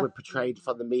picture neither. we're portrayed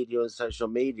from the media and social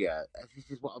media. This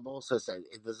is what I'm also saying.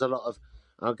 There's a lot of,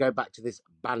 I'll go back to this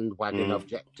bandwagon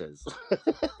objectors.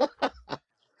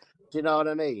 Do you know what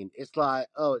I mean? It's like,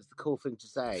 oh, it's the cool thing to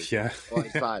say. Yeah. Or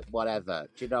it's like, whatever.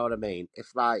 Do you know what I mean?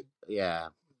 It's like, yeah.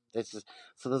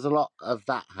 So there's a lot of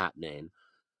that happening.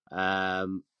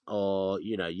 Or,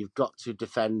 you know, you've got to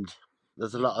defend.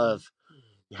 There's a lot of,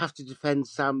 you have to defend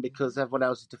Sam because everyone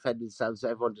else is defending Sam, so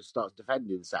everyone just starts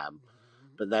defending Sam.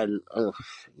 But then,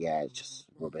 yeah, it's just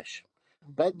rubbish.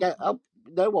 But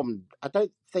no one, I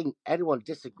don't think anyone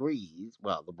disagrees.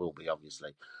 Well, there will be,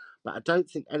 obviously. But I don't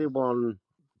think anyone,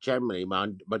 generally,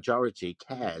 majority,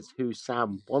 cares who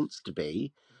Sam wants to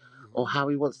be or how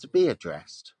he wants to be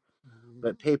addressed.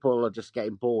 But people are just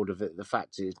getting bored of it, the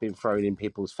fact that it's been thrown in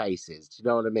people's faces. Do you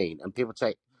know what I mean? And people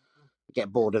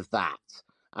get bored of that.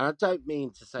 And I don't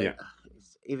mean to say,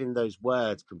 even those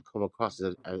words can come across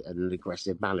as an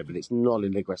aggressive manner, but it's not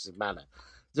an aggressive manner.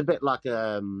 It's a bit like,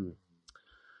 you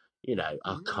know,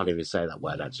 I can't even say that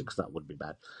word actually because that would be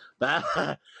bad.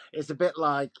 But it's a bit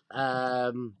like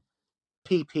PPI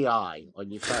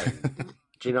on your phone.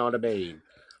 Do you know what I mean?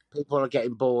 People are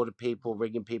getting bored of people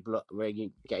ringing people up,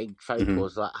 getting phone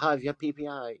calls like, "Hi, have you had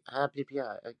PPI? I had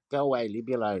PPI. Go away, leave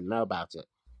me alone. Know about it.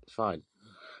 It's fine."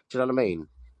 Do you know what I mean?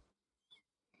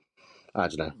 I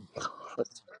don't know.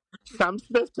 Sam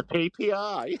Smith to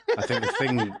PPI. I think the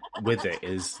thing with it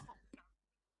is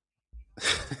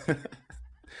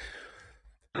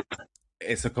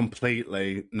it's a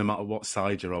completely, no matter what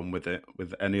side you're on with it,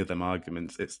 with any of them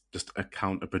arguments, it's just a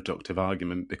counterproductive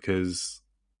argument because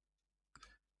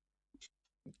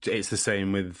it's the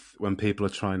same with when people are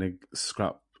trying to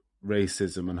scrap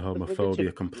racism and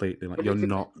homophobia completely. Like, you're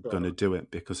not going to do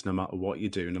it because no matter what you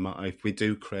do, no matter if we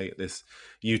do create this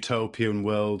utopian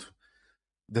world,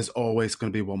 there's always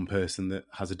going to be one person that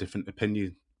has a different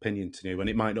opinion to you, and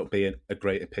it might not be a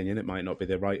great opinion, it might not be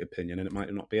the right opinion, and it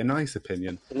might not be a nice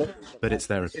opinion, but it's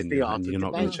their opinion, and you're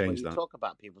not going to change that. Talk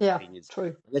about people's opinions.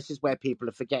 True. And this is where people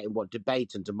are forgetting what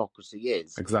debate and democracy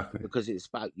is. Exactly. Because it's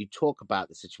about, you talk about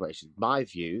the situation. My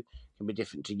view can be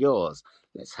different to yours.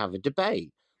 Let's have a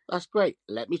debate. That's great.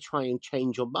 Let me try and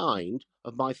change your mind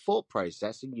of my thought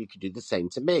process, and you can do the same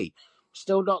to me.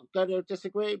 Still not going to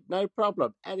disagree? No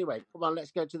problem. Anyway, come on,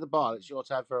 let's go to the bar. It's your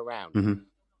time for a round. Mm-hmm.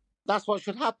 That's what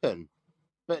should happen.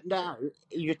 But now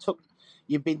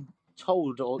you've been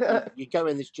told, or you go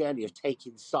in this journey of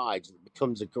taking sides, and it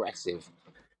becomes aggressive.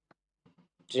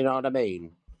 Do you know what I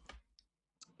mean?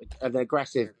 An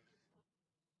aggression.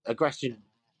 I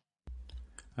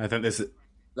think there's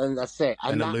Then that's it.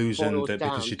 And an illusion that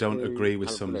because you don't agree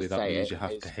with somebody, that means you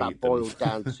have to hate them. Boils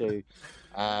down to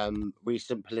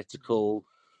recent political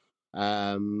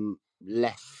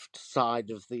left side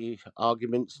of the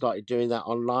argument started doing that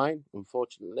online,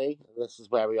 unfortunately. And this is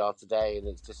where we are today, and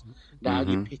it's just now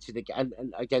you pitted again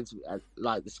and against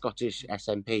like the Scottish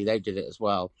SNP, they did it as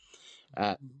well.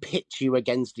 Pitch you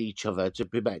against each other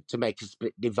to make a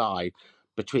split divide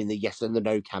between the yes and the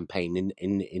no campaign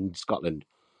in Scotland.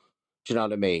 Do you know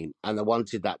what I mean? And they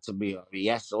wanted that to be a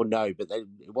yes or no, but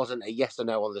it wasn't a yes or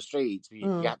no on the streets.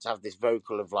 You had to have this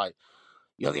vocal of like,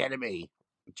 "You're the enemy."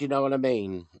 Do you know what I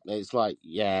mean? It's like,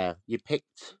 yeah, you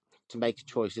picked to make a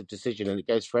choice of decision, and it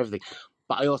goes for everything.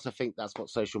 But I also think that's what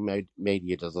social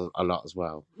media does a lot as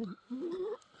well.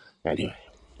 Anyway.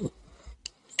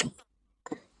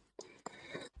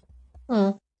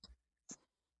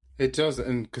 It does,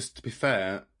 and because to be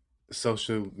fair,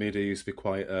 social media used to be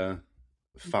quite a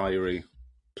fiery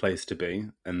place to be,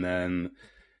 and then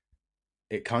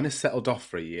it kind of settled off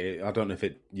for a year. I don't know if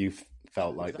you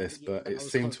felt like this, but it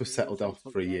seemed to have settled off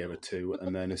for a year or two,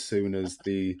 and then as soon as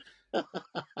the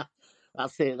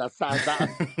that's it. That sounds that.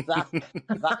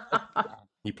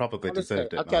 You probably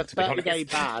deserved it. I get 30-day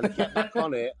ban. Get back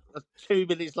on it. 2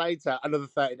 minutes later, another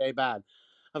 30-day ban.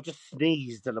 I've just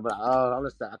sneezed, and I'm like, oh,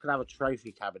 honestly, I could have a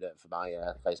trophy cabinet for my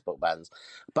Facebook bans.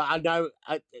 But I know,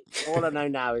 all I know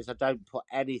now is I don't put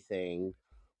anything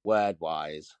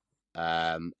word-wise.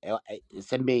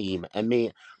 It's a meme,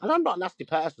 and I'm not a nasty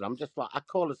person. I'm just like, I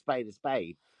call a spade,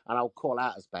 and I'll call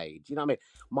out a spade. You know what I mean?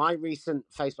 My recent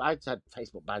Facebook, I'd had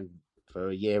Facebook ban for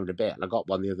a year and a bit, and I got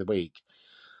one the other week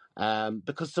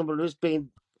because someone was being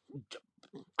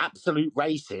absolute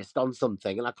racist on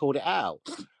something, and I called it out.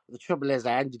 The trouble is,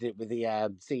 I ended it with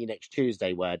the "see you next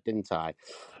Tuesday" word, didn't I?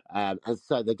 And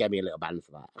so they gave me a little ban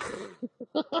for that.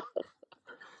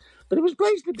 But it was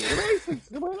basically being racist.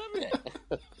 They weren't having it.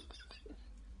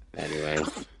 Anyway,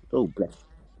 oh bless.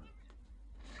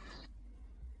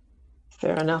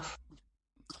 Fair enough.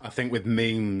 I think with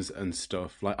memes and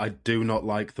stuff, like I do not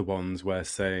like the ones where,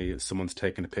 say, someone's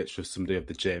taken a picture of somebody at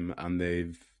the gym and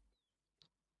they've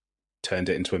turned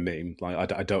it into a meme.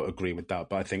 Like I don't agree with that,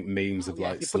 but I think memes of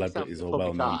like celebrities or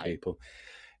well-known people,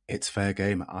 it's fair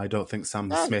game. I don't think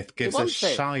Sam Smith gives a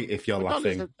shite if you're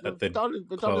laughing at the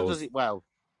Madonna does it well.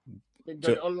 Been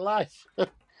doing it all life.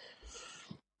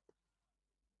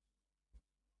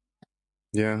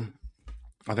 Yeah,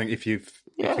 I think if you're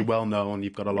well known,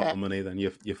 you've got a lot of money, then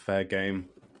you're fair game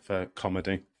for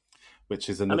comedy, which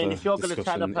is another. I mean, if you're going to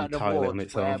stand up at an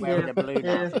awards wearing a balloon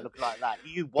outfit, looking like that,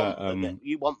 you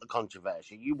want the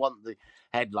controversy, you want the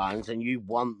headlines, and you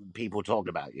want people talking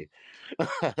about you,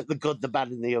 the good, the bad,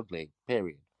 and the ugly.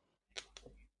 Period.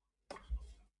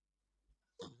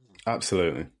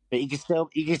 Absolutely. But you can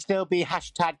still be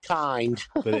 #kind.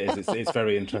 But it's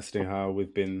very interesting how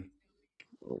we've been.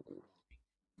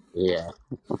 Yeah.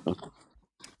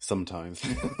 Sometimes.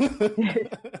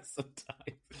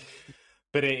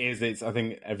 But it's I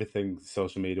think everything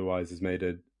social media wise has made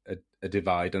a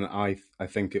divide, and I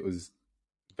think it was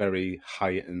very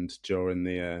heightened during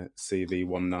the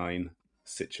CV19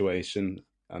 situation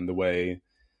and the way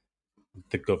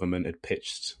the government had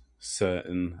pitched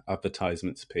certain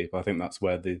advertisements to people. I think that's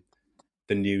where the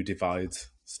new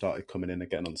divides started coming in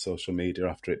again on social media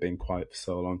after it being quiet for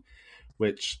so long,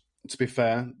 which, to be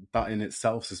fair, that in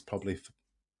itself has probably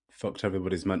fucked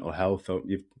everybody's mental health.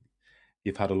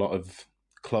 You've had a lot of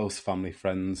close family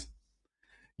friends,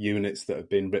 units that have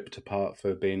been ripped apart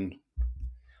for being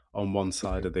on one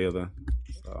side or the other.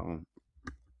 So,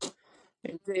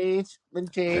 Indeed.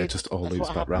 it just all loops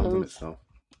back round on itself.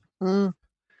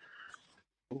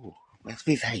 Ooh, let's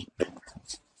be vape.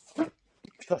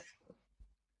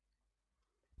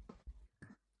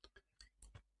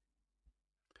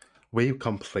 We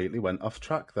completely went off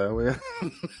track there. We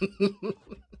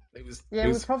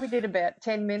probably did about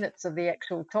 10 minutes of the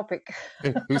actual topic.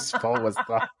 Whose fault was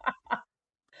that?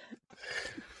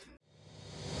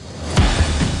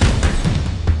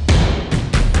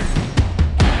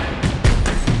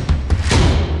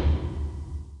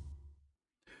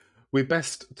 We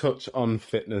best touch on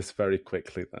fitness very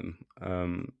quickly then,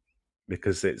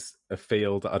 because it's a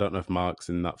field, I don't know if Mark's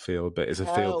in that field, but it's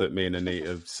a field that me and Anita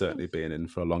have certainly been in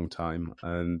for a long time.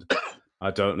 And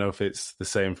I don't know if it's the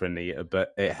same for Anita,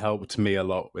 but it helped me a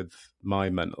lot with my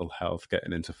mental health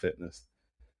getting into fitness.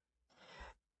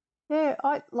 Yeah,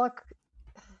 I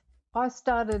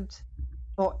started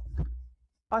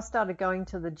going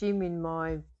to the gym in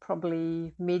my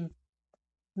probably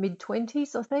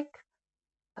mid-20s, I think.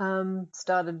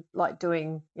 Started like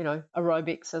doing,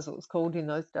 aerobics as it was called in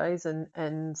those days,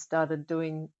 and started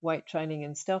doing weight training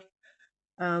and stuff.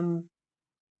 And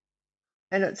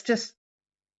it's just,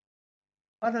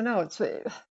 I don't know,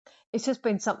 it's just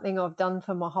been something I've done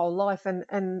for my whole life,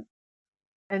 and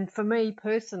for me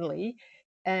personally,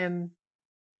 a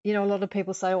lot of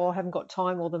people say, "Oh, I haven't got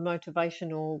time or the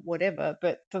motivation or whatever,"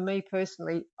 but for me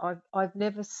personally, I've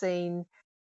never seen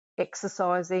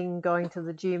exercising, going to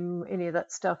the gym, any of that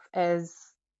stuff as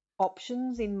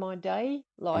options in my day.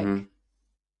 Like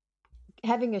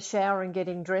having a shower and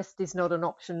getting dressed is not an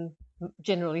option,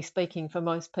 generally speaking, for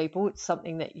most people. It's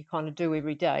something that you kind of do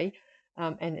every day,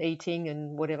 and eating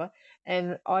and whatever.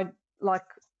 And I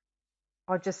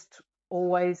just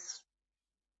always,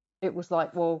 it was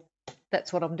like, well,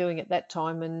 that's what I'm doing at that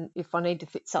time. And if I need to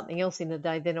fit something else in a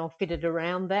day, then I'll fit it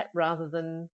around that rather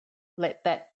than let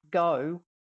that go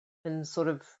and sort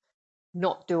of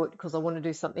not do it because I want to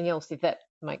do something else, if that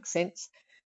makes sense.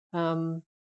 So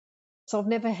I've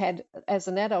never had, as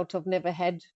an adult, I've never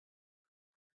had,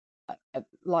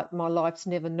 like my life's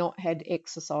never not had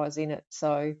exercise in it.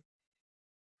 So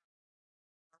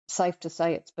safe to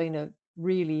say it's been a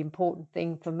really important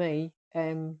thing for me,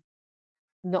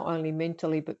 not only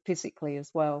mentally but physically as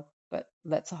well. But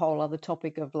that's a whole other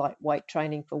topic of like weight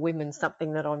training for women,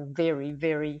 something that I'm very,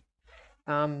 very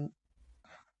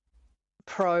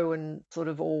pro and sort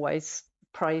of always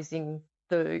praising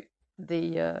the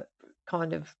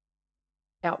kind of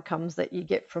outcomes that you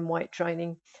get from weight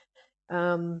training.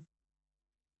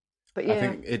 But yeah, I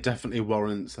think it definitely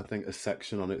warrants, a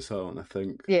section on its own. I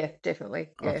think. Yeah, definitely.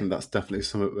 Yeah. I think that's definitely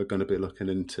something we're going to be looking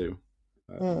into,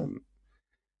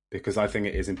 because I think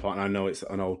it is important. I know it's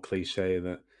an old cliche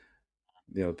that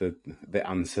the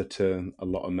answer to a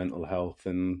lot of mental health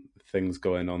and things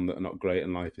going on that are not great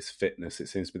in life is fitness. It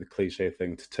seems to be the cliche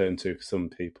thing to turn to for some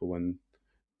people when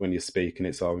you're speaking.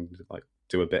 It's all like,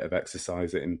 do a bit of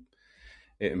exercise,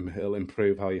 it'll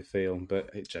improve how you feel, but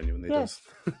it genuinely does.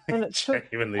 And it's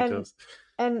genuinely does.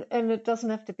 And it doesn't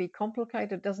have to be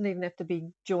complicated. It doesn't even have to be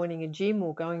joining a gym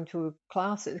or going to a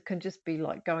class. It can just be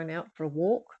like going out for a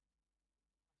walk.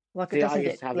 Like, it See, I doesn't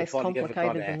used get to have the less body of a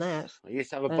complicated than goddess. that. I used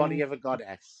to have a body And of a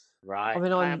goddess, I right?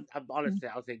 mean, I'm honestly,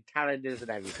 I was in calendars and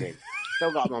everything.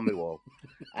 Still got them on my wall.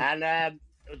 And I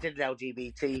did an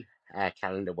LGBT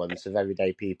calendar once of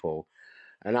everyday people.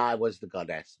 And I was the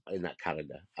goddess in that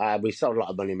calendar. We sold a lot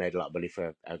of money, made a lot of money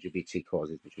for LGBT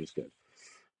causes, which was good.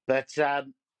 But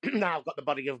now I've got the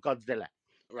body of Godzilla,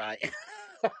 right?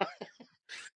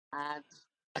 And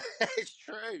it's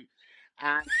true.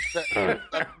 And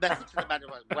the message to the matter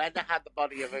was when I had the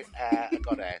body of a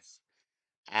goddess,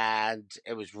 and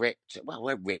it was ripped. Well,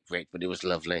 we're ripped, but it was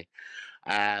lovely.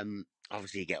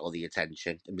 Obviously, you get all the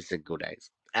attention in the single days,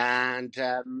 and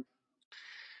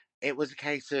it was a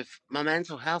case of my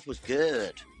mental health was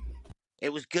good.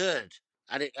 It was good,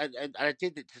 and I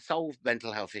did it to solve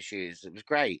mental health issues. It was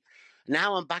great.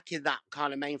 Now I'm back in that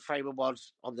kind of main frame I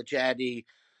was on the journey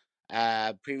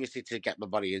previously to get my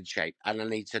body in shape, and I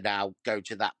need to now go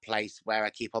to that place where I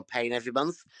keep on paying every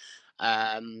month.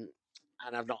 And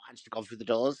I've not actually gone through the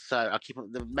doors, so I keep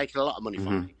on they're making a lot of money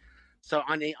for me. So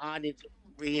I need to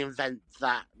reinvent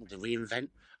that.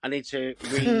 I need to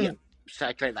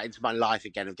recirculate that into my life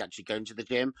again of actually going to the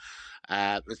gym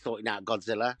and sorting out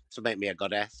Godzilla to make me a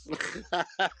goddess.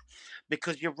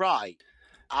 Because you're right,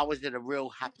 I was in a real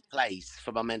happy place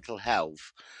for my mental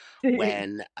health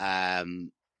when I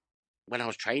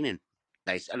was training.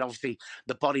 And obviously,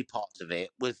 the body part of it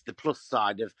was the plus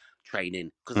side of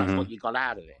training because that's what you got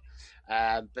out of it.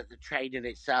 But the training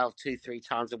itself, 2-3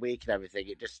 times a week and everything,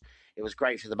 it was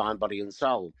great for the mind, body, and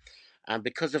soul. And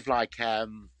because of like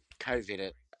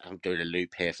COVID, I'm doing a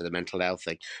loop here for the mental health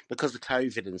thing. Because of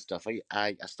COVID and stuff,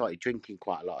 I started drinking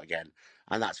quite a lot again,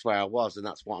 and that's where I was, and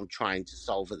that's what I'm trying to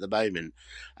solve at the moment.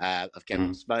 I've given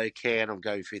up smoking. I'm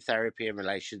going through therapy in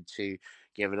relation to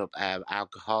giving up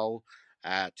alcohol.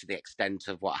 To the extent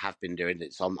of what I have been doing,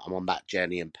 I'm on that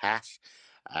journey and path.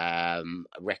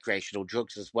 Recreational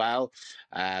drugs as well.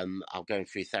 I'm going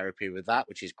through therapy with that,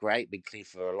 which is great. Been clean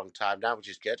for a long time now, which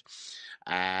is good.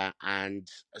 And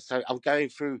so I'm going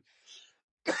through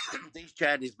these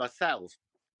journeys myself.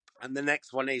 And the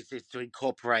next one is to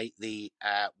incorporate the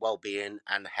well-being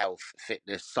and health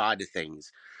fitness side of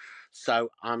things. So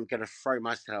I'm going to throw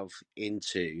myself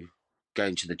into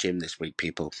going to the gym this week,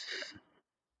 people.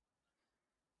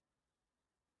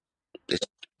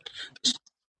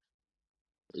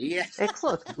 Yeah.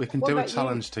 Excellent. We can What do a about you?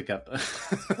 challenge together.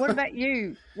 What about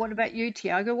you? What about you,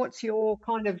 Tiago? What's your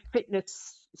kind of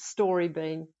fitness story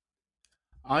been?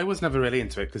 I was never really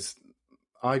into it because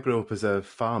I grew up as a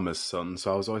farmer's son,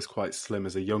 so I was always quite slim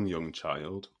as a young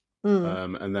child.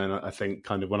 And then I think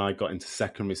kind of when I got into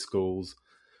secondary schools,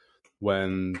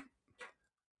 when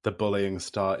the bullying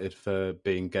started for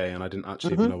being gay, and I didn't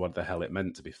actually even know what the hell it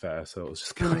meant, to be fair. So it was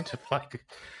just kind of like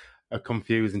a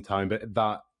confusing time. But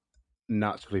that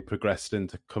naturally progressed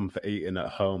into comfort eating at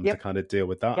home to kind of deal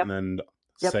with that. And then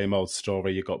same old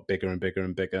story, you got bigger and bigger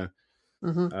and bigger.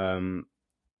 I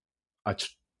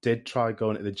did try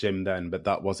going to the gym then, but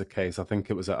that was a case. I think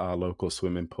it was at our local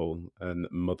swimming pool, and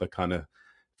mother kind of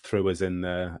threw us in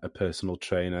there. A personal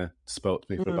trainer spoke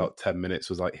to me for about 10 minutes,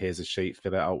 was like, here's a sheet,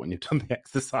 fill it out when you've done the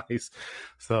exercise.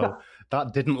 So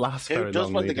that didn't last very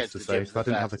long, needless to say, because I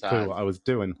didn't have a clue what I was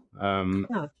doing. And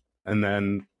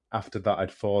then after that,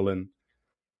 I'd fallen.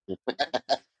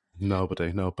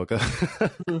 Nobody, no bugger.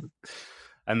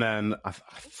 And then I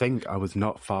think I was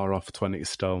not far off 20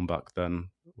 stone back then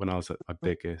when I was at my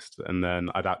biggest. And then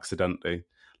I'd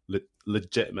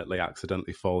legitimately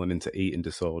accidentally fallen into eating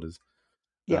disorders.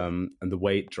 And the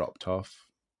weight dropped off.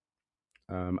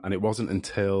 And it wasn't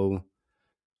until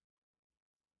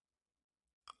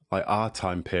like our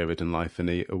time period in life,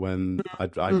 Anita, when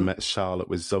I'd met Charlotte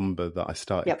with Zumba, that I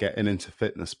started getting into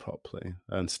fitness properly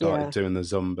and started doing the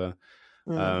Zumba.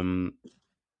 And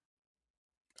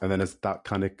then as that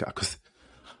kind of, because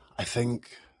I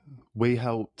think we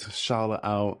helped Charlotte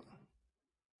out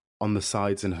on the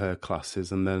sides in her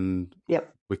classes, and then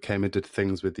we came and did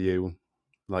things with you,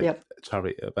 like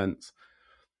charity events.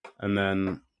 And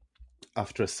then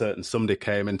after a certain somebody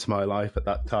came into my life at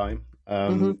that time,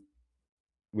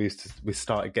 we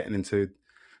started getting into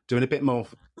doing a bit more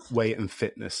weight and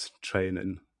fitness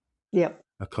training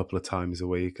a couple of times a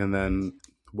week. And then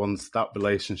once that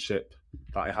relationship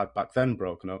that I had back then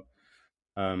broken up,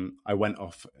 I went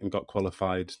off and got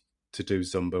qualified to do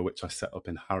Zumba, which I set up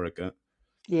in Harrogate,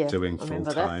 doing full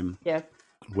time.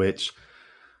 Which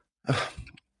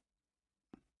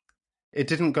it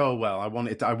didn't go well. I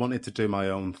wanted to do my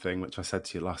own thing, which I said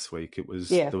to you last week. It was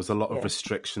there was a lot of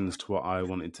restrictions to what I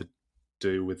wanted to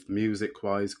do with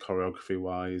music-wise,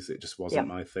 choreography-wise. It just wasn't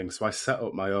my thing. So I set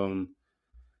up my own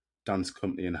dance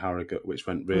company in Harrogate, which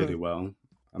went really well.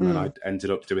 And then I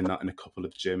ended up doing that in a couple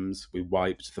of gyms. We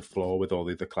wiped the floor with all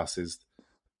the other classes.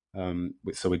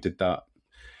 So we did that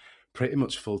pretty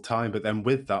much full time. But then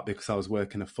with that, because I was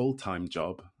working a full-time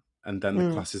job and then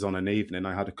the classes on an evening,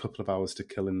 I had a couple of hours to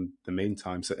kill in the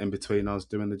meantime. So in between, I was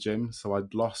doing the gym. So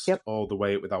I'd lost all the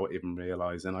weight without even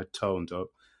realising. I toned up,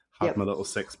 had my little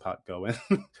six-pack going.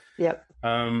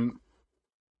 And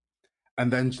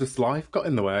then just life got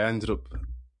in the way. I ended up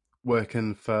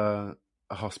working for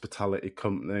a hospitality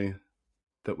company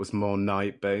that was more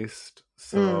night-based.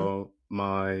 So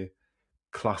my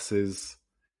classes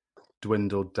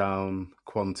dwindled down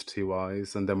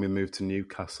quantity-wise, and then we moved to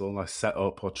Newcastle. I set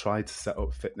up, or tried to set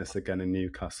up, fitness again in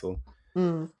Newcastle.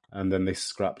 And then they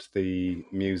scrapped the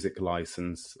music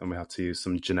license, and we had to use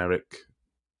some generic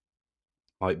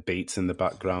like beats in the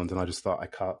background. And I just thought, I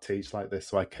can't teach like this.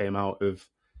 So I came out of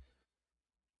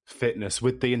fitness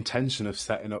with the intention of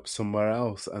setting up somewhere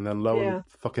else, and then lo and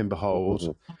fucking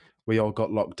behold, we all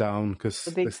got locked down because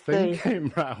this thing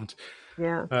came round.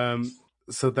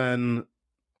 So then,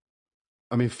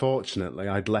 I mean, fortunately,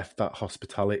 I'd left that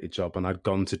hospitality job and I'd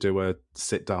gone to do a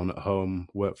sit down at home,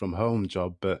 work from home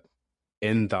job. But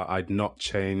in that, I'd not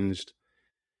changed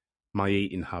my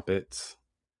eating habits.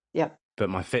 But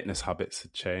my fitness habits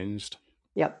had changed.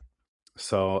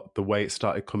 So the weight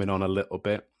started coming on a little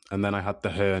bit. And then I had the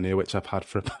hernia, which I've had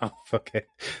for about fucking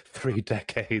 3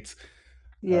 decades.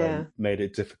 Made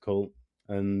it difficult.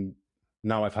 And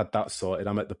now I've had that sorted.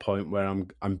 I'm at the point where I'm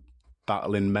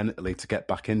battling mentally to get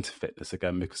back into fitness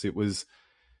again, because it was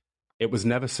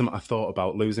never something I thought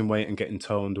about. Losing weight and getting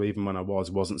toned, even when I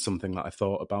wasn't something that I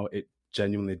thought about. It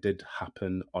genuinely did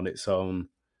happen on its own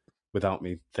without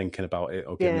me thinking about it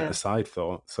or giving it a side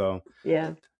thought. So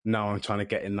now I'm trying to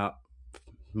get in that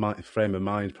frame of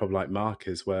mind, probably like Mark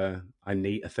is, where I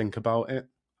need to think about it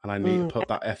and I need to put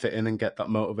that effort in and get that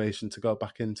motivation to go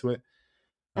back into it.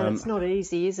 And it's not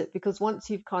easy, is it? Because once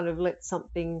you've kind of let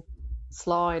something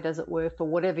slide, as it were, for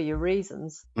whatever your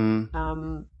reasons,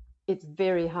 it's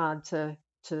very hard to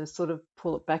sort of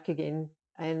pull it back again.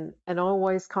 And I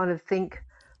always kind of think,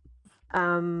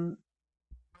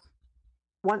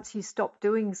 once you stop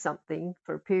doing something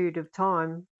for a period of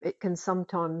time, it can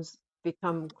sometimes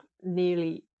become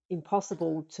nearly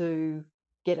impossible to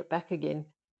get it back again.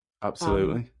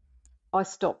 Absolutely. I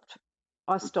stopped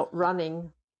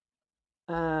running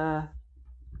for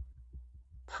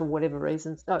whatever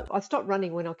reasons. No, I stopped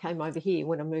running when I came over here,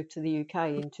 when I moved to the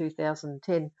UK in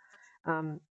 2010.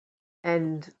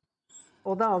 And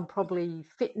although I'm probably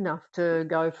fit enough to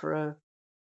go for a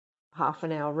half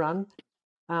an hour run,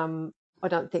 I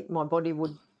don't think my body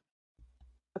would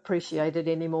appreciate it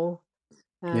anymore.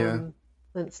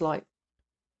 It's like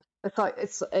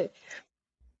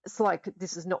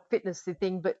this is not fitness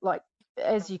thing, but like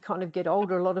as you kind of get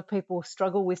older, a lot of people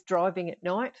struggle with driving at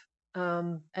night,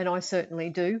 and I certainly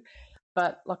do.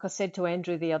 But like I said to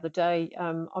Andrew the other day,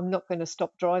 I'm not going to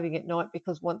stop driving at night,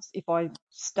 because if I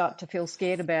start to feel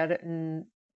scared about it and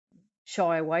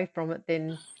shy away from it,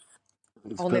 then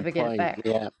I'll never get it back.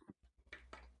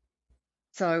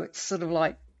 So it's sort of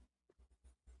like,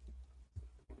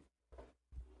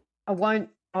 I'm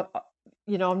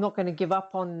not going to give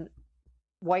up on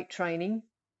weight training,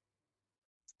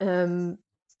 because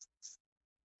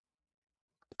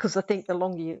I think the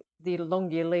longer you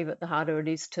leave it, the harder it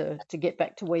is to get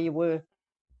back to where you were.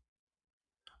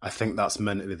 I think that's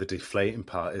mentally the deflating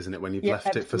part, isn't it? When you've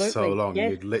left it for so long,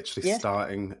 you're literally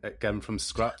starting again from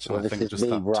scratch. And I think just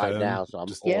that right term now, so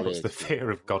just puts the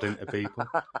fear of God into people.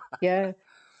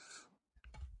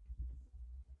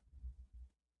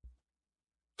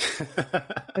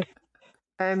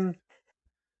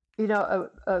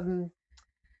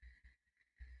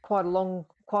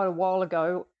 Quite a while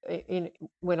ago,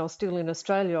 when I was still in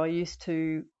Australia, I used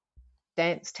to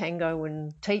dance tango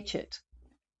and teach it,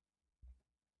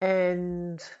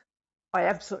 and I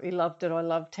absolutely loved it. I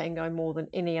loved tango more than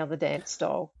any other dance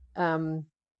style.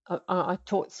 I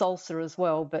taught salsa as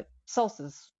well, but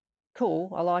salsa's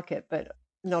cool. I like it, but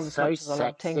not as much as I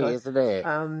love tango. Isn't it?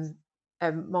 And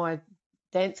my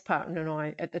dance partner and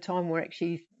I at the time were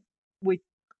actually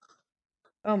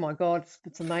oh my God,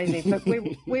 it's amazing. But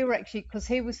we were actually, because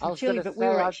he was from Chile, but we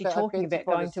were actually talking about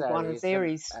going to Buenos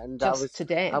Aires just to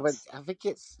dance. I think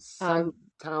it's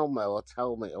Telmo or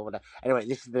Telmi or whatever. Anyway,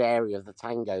 this is the area of the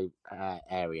tango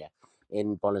area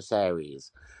in Buenos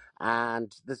Aires.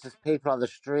 And there's just people on the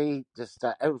street, just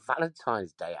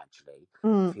Valentine's Day, actually,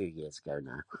 a few years ago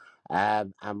now.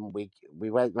 And we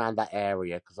went around that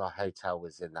area because our hotel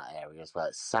was in that area as well.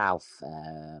 It's south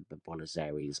Buenos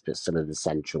Aires, but still in the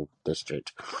central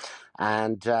district.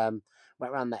 And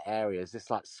went around that area. It's this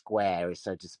like square,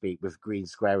 so to speak, with green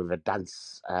square with a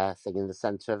dance thing in the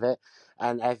centre of it.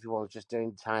 And everyone was just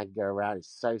doing tango around. It's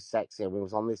so sexy. And we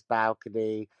was on this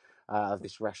balcony of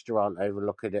this restaurant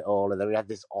overlooking it all. And then we had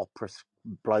this opera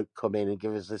bloke come in and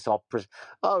give us this opera.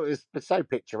 Oh, it was so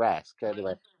picturesque.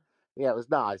 Anyway. Yeah, it was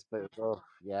nice, but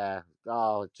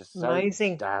just so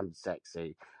Amazing. damn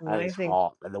sexy. Amazing. And it's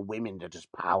hot, and the women are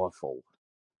just powerful.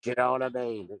 Do you know what I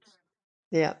mean?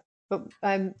 Yeah, but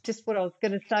just what I was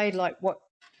going to say, like what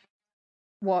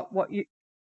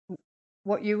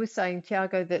you were saying,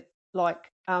 Tiago, that like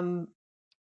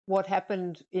what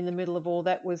happened in the middle of all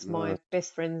that was my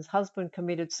best friend's husband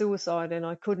committed suicide, and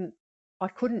I couldn't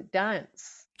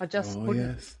dance. I just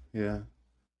couldn't. Yes, yeah.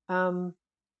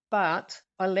 But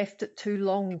I left it too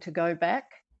long to go back.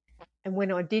 And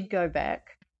when I did go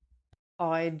back,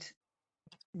 I'd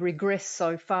regressed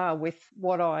so far with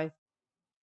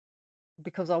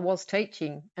because I was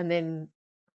teaching, and then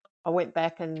I went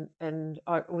back and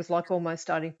it was like almost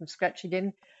starting from scratch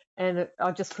again, and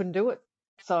I just couldn't do it.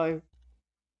 So,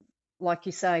 like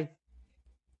you say,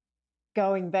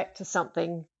 going back to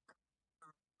something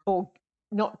or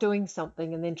not doing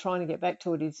something and then trying to get back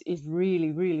to it is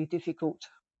really, really difficult.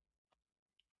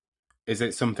 Is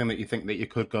it something that you think that you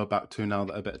could go back to now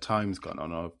that a bit of time's gone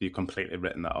on, or have you completely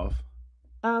written that off?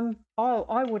 I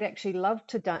would actually love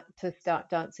to start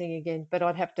dancing again, but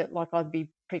I'd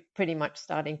be pretty much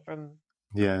starting from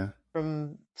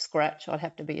scratch. I'd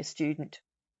have to be a student.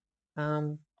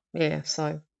 But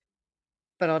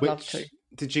I'd love to.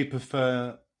 Did you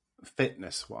prefer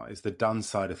fitness-wise, the dance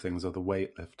side of things or the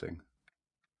weightlifting?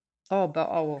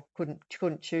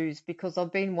 Couldn't choose, because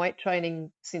I've been weight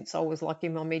training since I was like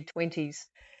in my mid-20s,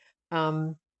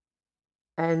 and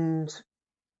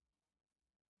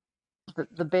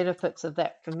the benefits of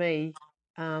that for me,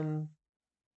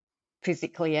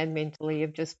 physically and mentally,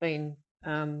 have just been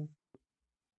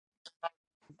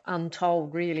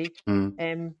untold, really. I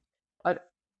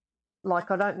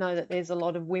don't know that there's a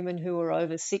lot of women who are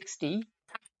over 60,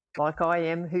 like I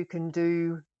am, who can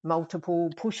do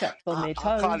multiple push-ups on their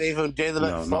toes. I can't even do them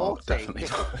at 40. No, definitely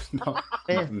not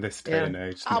in this day and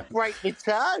age. I'll break my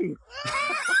toe.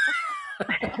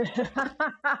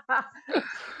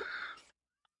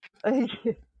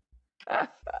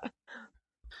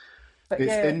 But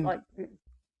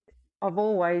I've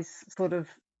always sort of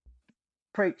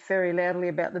preached very loudly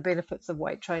about the benefits of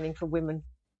weight training for women,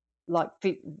 like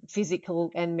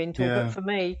physical and mental. Yeah. But for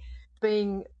me,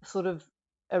 being sort of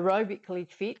aerobically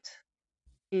fit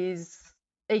is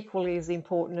equally as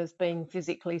important as being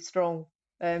physically strong.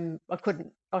 I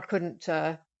couldn't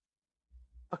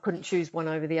choose one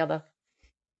over the other.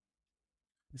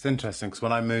 It's interesting because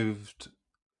when I moved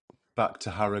back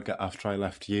to Harrogate after I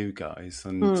left you guys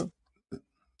and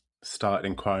started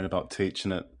inquiring about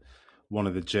teaching at one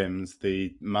of the gyms,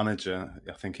 the manager,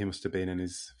 I think he must have been in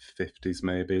his 50s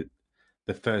maybe,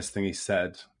 the first thing he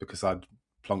said, because I'd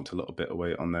plonked a little bit of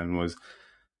weight on then, was,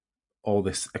 all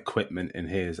this equipment in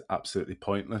here is absolutely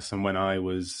pointless. And when I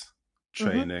was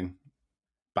training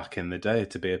back in the day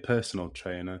to be a personal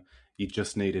trainer, you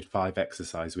just needed 5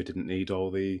 exercises. We didn't need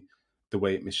all the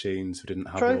weight machines. We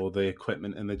didn't have all the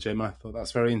equipment in the gym. I thought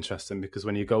that's very interesting, because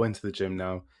when you go into the gym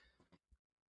now,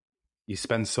 you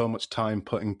spend so much time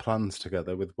putting plans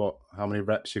together with how many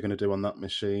reps you're going to do on that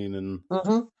machine, and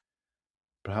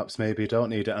perhaps maybe you don't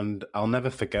need it. And I'll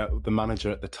never forget the manager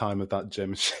at the time of that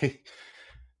gym.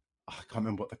 I can't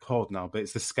remember what they're called now, but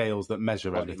it's the scales that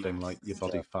measure everything, like your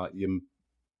body fat,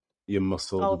 your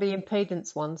muscle. Oh, the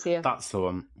impedance ones, yeah. That's the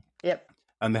one. Yep.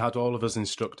 And they had all of us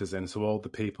instructors in, so all the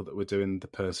people that were doing the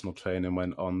personal training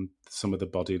went on, some of the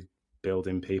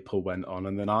bodybuilding people went on,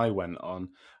 and then I went on,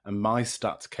 and my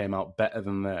stats came out better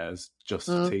than theirs just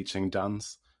teaching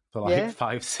dance for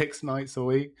 5-6 nights a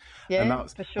week. Yeah, and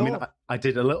that's, for sure. I mean, I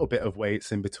did a little bit of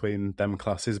weights in between them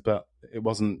classes, but it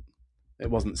wasn't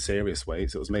serious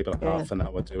weights. It was maybe like half an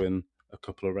hour doing a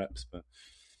couple of reps. But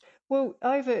well,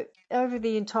 over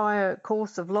the entire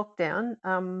course of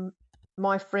lockdown,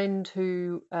 my friend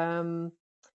who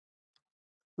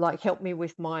helped me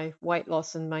with my weight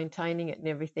loss and maintaining it and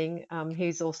everything,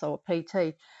 he's also a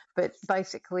PT. But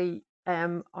basically,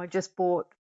 I just bought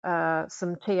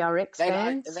some TRX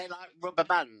bands. Are they like rubber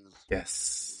bands?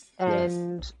 Yes.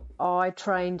 And I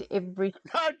trained every.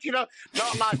 No, you know,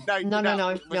 not like no.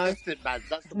 Resistant bands.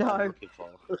 That's the one I'm looking for.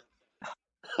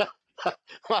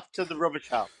 After the rubber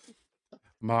shop.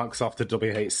 Mark's off to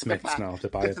WH Smith's now to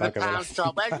buy a bag of pound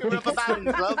shop. Where's your rubber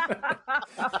bands, love?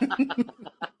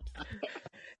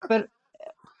 But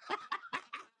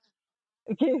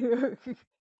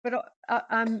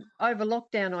over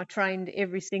lockdown, I trained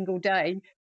every single day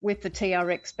with the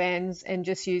TRX bands and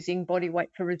just using body weight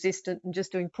for resistant and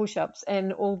just doing push-ups.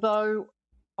 And although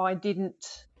I didn't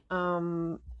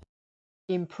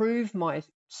improve my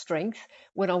strength,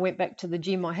 when I went back to the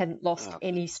gym, I hadn't lost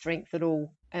any strength at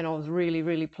all. And I was really,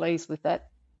 really pleased with that.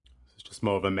 It's just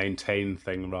more of a maintain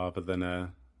thing rather than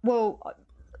a... Well,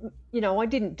 you know, I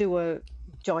didn't do a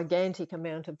gigantic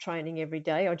amount of training every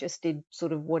day. I just did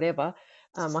sort of whatever.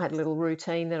 I had a little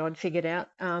routine that I'd figured out,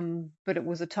 but it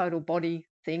was a total body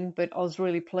thing. But I was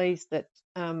really pleased that,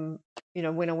 you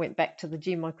know, when I went back to the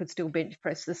gym, I could still bench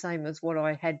press the same as what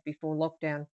I had before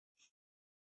lockdown.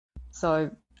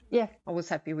 So, yeah, I was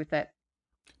happy with that.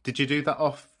 Did you do that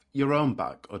off your own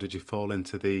back, or did you fall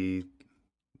into the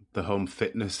home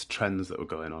fitness trends that were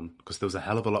going on? Because there was a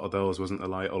hell of a lot of those, wasn't there?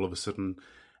 Like all of a sudden,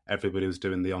 everybody was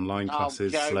doing the online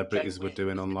classes. Celebrities were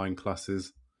doing online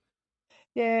classes.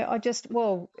 Yeah,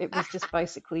 it was just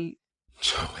basically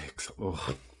Joe Wicks.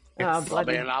 Oh,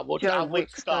 bloody Joe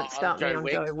Wicks. Don't start me on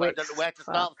Joe Wicks. I don't know where to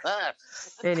start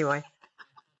first. Anyway.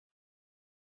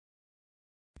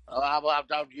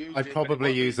 I'd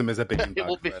probably use him as a beanbag. It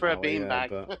would be for a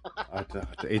beanbag.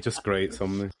 He just grates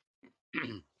on me.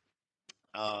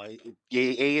 Oh,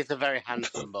 he is a very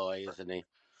handsome boy, isn't he?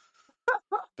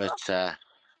 But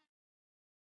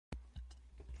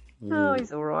no,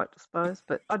 he's all right, I suppose.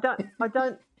 But I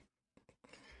don't.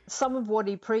 Some of what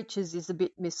he preaches is a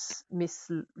bit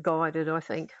misguided, I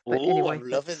think. But anyway, I'm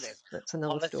loving this. That's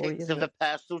another story. Of a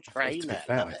personal trainer. To be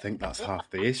fair, I think that's half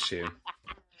the issue.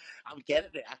 I'm getting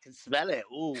it. I can smell it.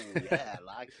 Oh, yeah, I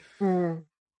like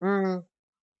it.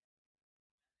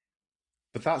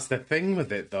 But that's the thing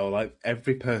with it, though. Like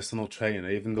every personal trainer,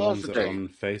 even the ones that are on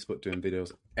Facebook doing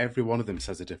videos, every one of them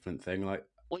says a different thing. Like,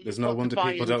 there's no wonder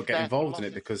people don't get involved in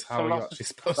it, because how are you actually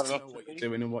supposed to know what you're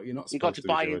doing and what you're not supposed to be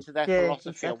doing? You've got to buy into their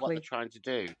philosophy of what they're trying to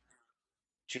do.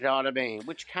 Do you know what I mean?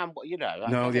 Which can, you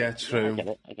know. True.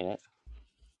 I get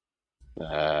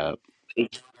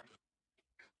it.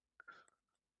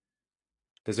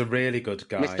 There's a really good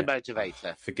guy, Mr.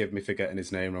 Motivator. Forgive me for getting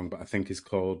his name wrong, but I think he's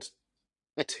called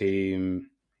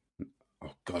Team...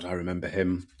 Oh, God, I remember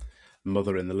him.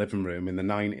 Mother in the living room in the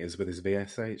 90s with his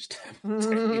VSH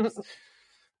tapes.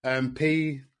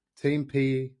 Team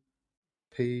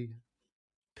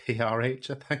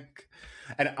PRH, I think.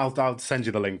 And I'll send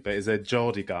you the link, but he's a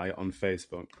Geordie guy on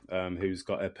Facebook who's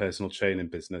got a personal training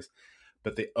business.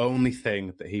 But the only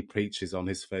thing that he preaches on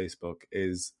his Facebook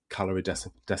is calorie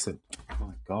deficit. Oh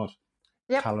my God.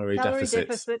 Yep, calorie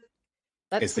deficits.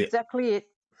 That's exactly it.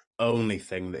 Only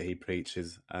thing that he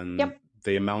preaches. And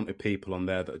the amount of people on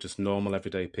there that are just normal,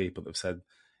 everyday people that have said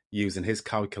using his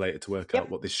calculator to work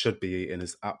out what they should be eating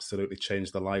has absolutely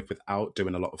changed their life without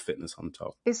doing a lot of fitness on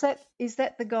top. Is that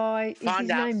the guy? Is his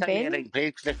name Ben?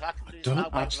 I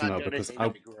don't actually know, because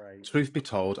truth be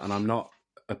told, and I'm not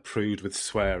a prude with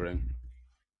swearing,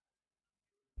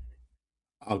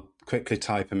 I'll quickly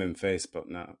type him in Facebook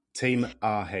now. Team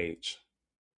RH.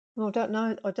 Well, I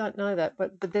don't know that,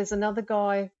 but there's another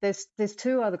guy. There's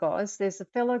two other guys. There's a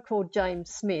fellow called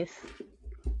James Smith.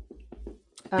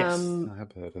 Yes, I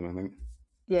have heard him, I think.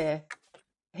 Yeah,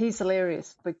 he's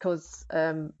hilarious because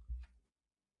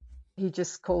he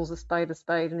just calls a spade,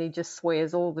 and he just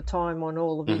swears all the time on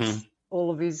all of his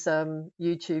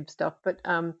YouTube stuff. But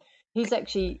he's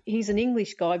an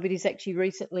English guy, but he's actually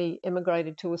recently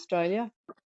emigrated to Australia.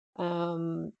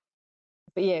 But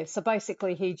yeah, so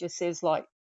basically he just says, like,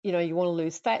 you know, you want to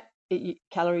lose fat,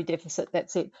 calorie deficit,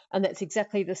 that's it. And that's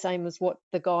exactly the same as what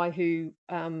the guy who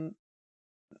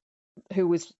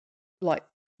was like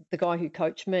the guy who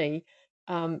coached me,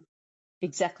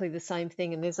 exactly the same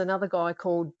thing. And there's another guy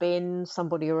called Ben,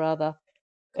 somebody or other,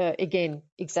 again,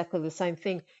 exactly the same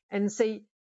thing. And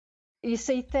you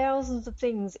see thousands of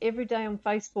things every day on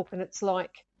Facebook, and it's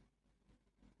like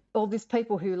all these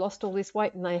people who lost all this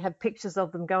weight and they have pictures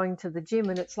of them going to the gym,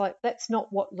 and it's like, that's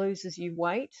not what loses you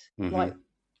weight. Like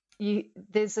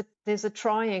there's a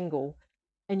triangle,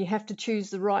 and you have to choose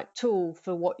the right tool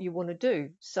for what you want to do.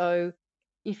 So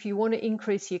if you want to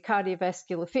increase your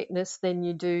cardiovascular fitness, then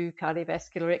you do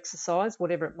cardiovascular exercise,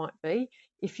 whatever it might be.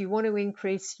 If you want to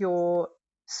increase your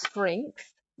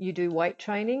strength, you do weight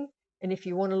training. And if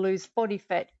you want to lose body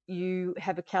fat, you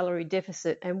have a calorie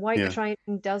deficit. And weight training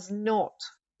does not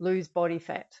lose body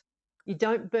fat. You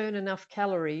don't burn enough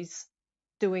calories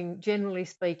generally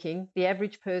speaking, the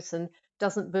average person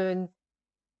doesn't burn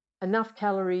enough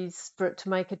calories for it to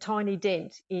make a tiny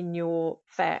dent in your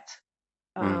fat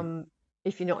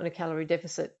if you're not in a calorie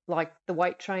deficit. Like, the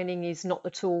weight training is not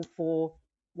the tool for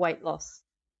weight loss.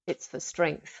 it's for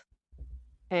strength.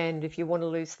 And if you want to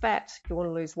lose fat, if you want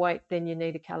to lose weight, then you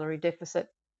need a calorie deficit.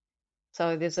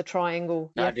 So there's a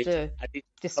triangle. You have to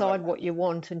decide what you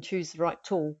want and choose the right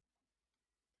tool.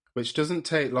 Which doesn't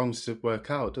take long to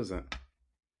work out, does it?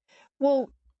 Well,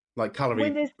 like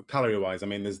calorie-wise, I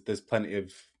mean, there's plenty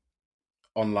of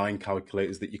online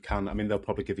calculators that you can. I mean, they'll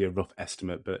probably give you a rough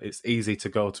estimate, but it's easy to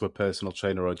go to a personal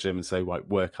trainer or a gym and say, right,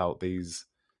 work out these,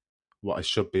 what I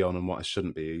should be on and what I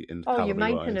shouldn't be in calorie-wise. Your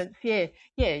maintenance, yeah.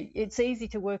 It's easy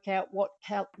to work out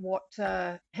how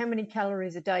many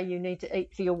calories a day you need to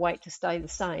eat for your weight to stay the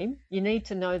same. You need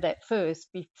to know that first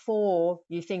before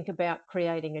you think about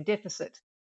creating a deficit.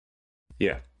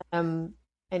 Yeah. And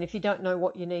if you don't know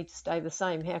what you need to stay the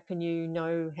same, how can you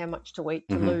know how much to eat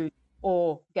to lose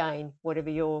or gain, whatever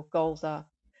your goals are?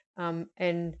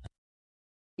 And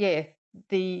yeah,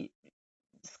 the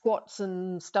squats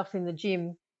and stuff in the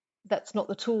gym, that's not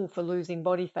the tool for losing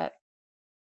body fat.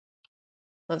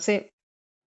 That's it.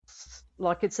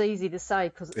 Like, it's easy to say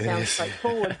because it sounds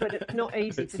straightforward, but it's not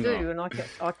easy to do, and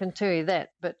I can tell you that.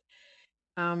 But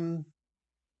and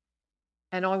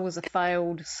I was a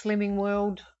failed Slimming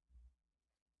World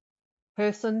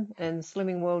person, and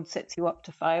Slimming World sets you up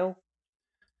to fail.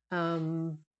 I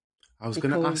was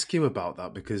going to ask you about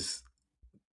that because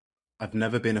I've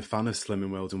never been a fan of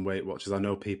Slimming World and Weight Watchers. I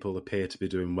know people appear to be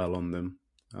doing well on them,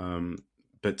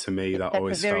 but to me, that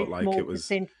always felt like it was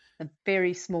a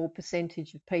very small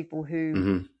percentage of people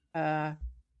who get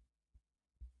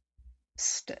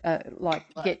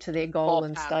to their goal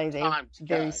and stay there.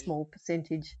 Very small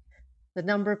percentage. The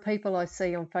number of people I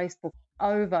see on Facebook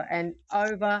over and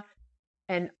over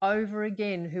and over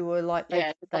again who are like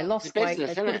they lost weight,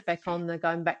 they put it back on, they're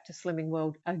going back to Slimming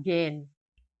World again.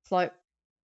 It's like,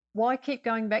 why keep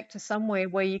going back to somewhere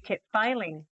where you kept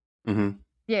failing?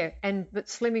 Yeah, but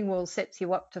Slimming World sets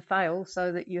you up to fail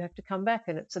so that you have to come back,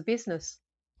 and it's a business.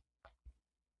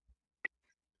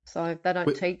 So they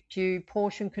don't teach you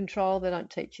portion control, they don't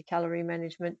teach you calorie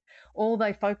management. All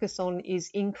they focus on is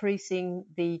increasing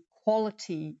the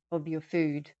quality of your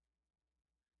food.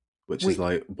 Which is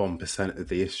like 1% of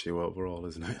the issue overall,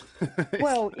 isn't it?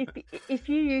 Well, if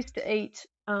you used to eat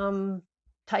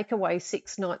takeaway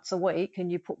 6 nights a week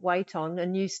and you put weight on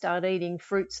and you start eating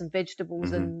fruits and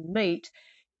vegetables and meat,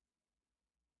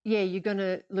 yeah, you're going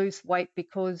to lose weight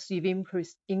because you've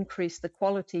improved the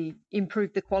quality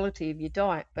of your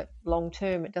diet. But long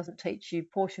term, it doesn't teach you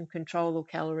portion control or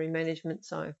calorie management.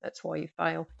 So that's why you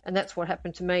fail. And that's what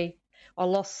happened to me. I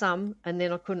lost some and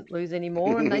then I couldn't lose any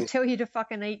more. And they tell you to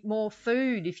fucking eat more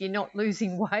food if you're not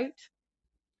losing weight.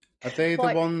 Are they the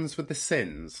ones with the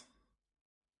sins?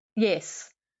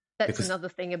 Yes. That's another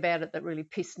thing about it that really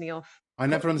pissed me off. I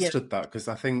never understood that because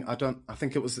I think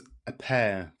it was a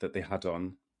pair that they had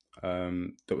on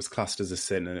that was classed as a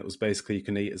sin, and it was basically you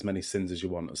can eat as many sins as you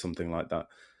want or something like that.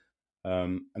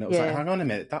 And it was like, hang on a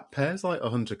minute, that pear's like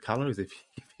 100 calories. If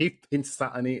you've been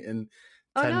sat and eating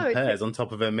 10 pears on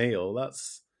top of a meal,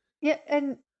 that's... Yeah,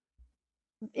 and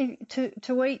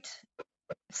to eat...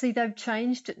 See, they've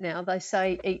changed it now. They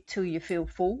say eat till you feel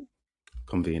full.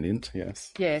 Convenient,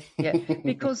 yes. Yeah.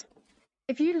 Because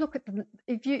if you look at them,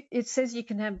 it says you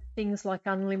can have things like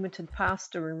unlimited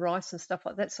pasta and rice and stuff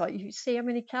like that. So you see how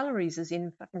many calories is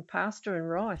in fucking pasta and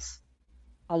rice.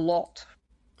 A lot.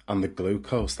 And the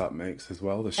glucose that makes as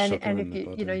well, the sugar in the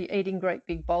body. You're eating great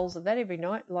big bowls of that every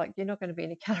night, like you're not going to be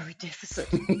in a calorie deficit.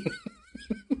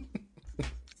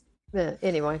 Yeah,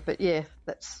 anyway, but yeah,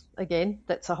 that's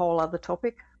a whole other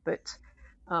topic. But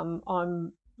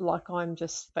I'm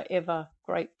just forever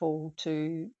grateful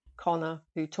to Connor,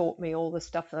 who taught me all the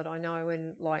stuff that I know,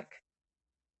 and like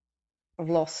I've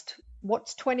lost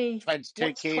what's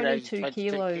 22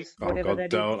 kilos, oh whatever God, that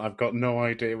don't. is. I've got no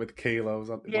idea with kilos.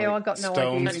 Yeah, I've got no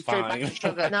idea. Stone's fine.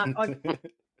 No,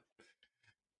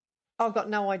 I've got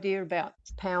no idea about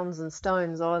pounds and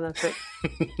stones either. But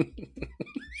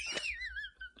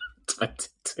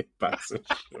 22 bags of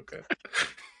sugar.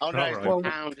 Oh no, it's a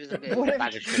pound, isn't it? A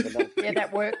bag of sugar. Yeah,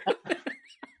 that works.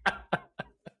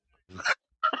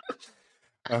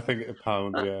 I think a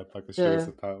pound, yeah, bag of sugar is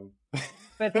a pound.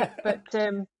 But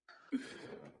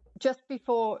just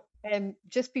before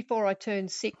I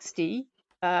turned 60,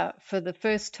 for the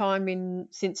first time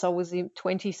since I was in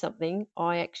 20-something,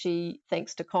 I actually,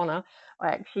 thanks to Connor, I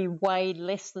actually weighed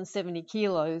less than 70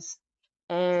 kilos,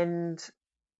 and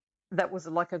that was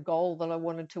like a goal that I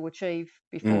wanted to achieve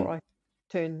before I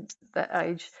turned that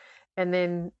age. And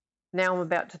then now I'm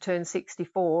about to turn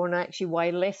 64, and I actually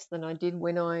weigh less than I did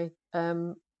when I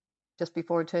just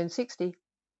before I turned 60.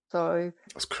 So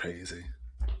that's crazy.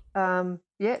 Yeah,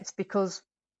 it's because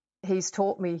he's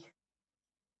taught me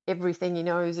everything he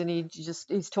knows, and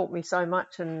he's taught me so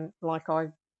much. And like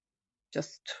I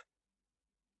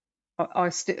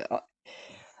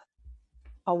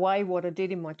weigh what I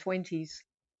did in my 20s,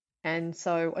 and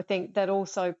so I think that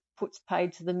also puts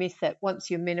paid to the myth that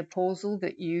once you're menopausal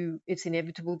that it's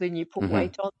inevitable then you put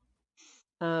weight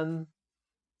on.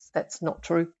 That's not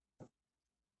true.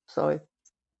 So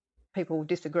people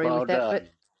disagree with that, but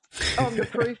I'm the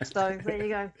proof. So there you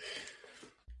go.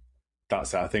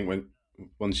 That's it. I think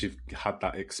once you've had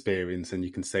that experience and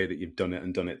you can say that you've done it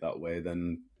and done it that way,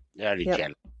 then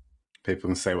people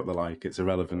can say what they like. It's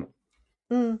irrelevant.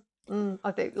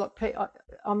 I think, like,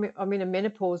 I'm in a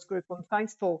menopause group on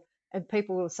Facebook, and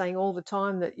people are saying all the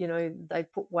time that, you know, they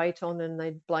put weight on and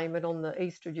they blame it on the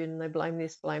estrogen, they blame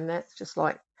this, blame that. It's just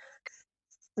like,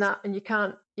 nah, and you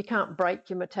can't break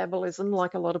your metabolism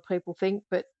like a lot of people think,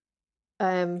 but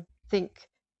think,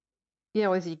 you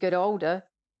know, as you get older,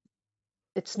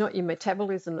 it's not your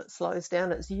metabolism that slows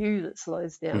down, it's you that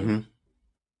slows down.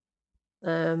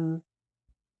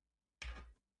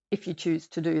 If you choose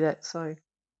to do that. So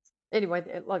anyway,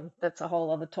 like, that's a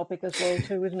whole other topic as well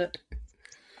too, isn't it?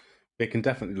 We can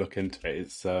definitely look into it.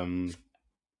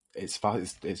 It's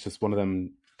just one of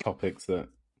them topics that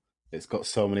it's got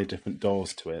so many different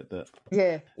doors to it that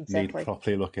need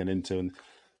properly looking into. And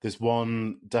there's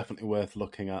one definitely worth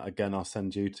looking at. Again, I'll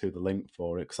send you the link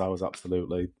for it, because I was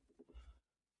absolutely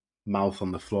mouth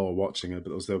on the floor watching it. But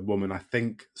there was a woman, I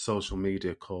think social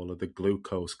media call her the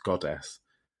glucose goddess.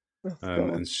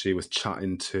 And she was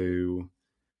chatting to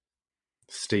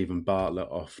Stephen Bartlett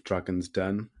off Dragon's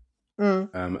Den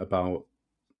about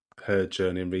her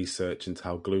journey and research into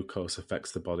how glucose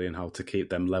affects the body and how to keep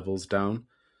them levels down.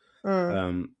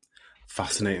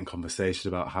 Fascinating conversation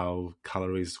about how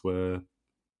calories were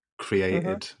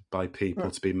created by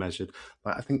people to be measured.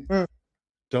 Like, I think,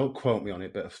 don't quote me on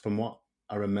it, but from what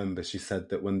I remember, she said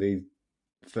that when they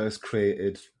first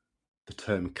created the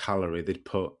term calorie, they'd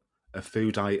put a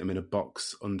food item in a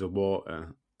box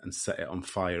underwater and set it on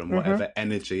fire, and whatever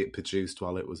energy it produced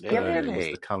while it was burning was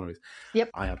the calories.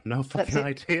 I had no fucking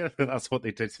idea that that's what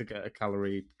they did to get a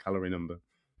calorie number.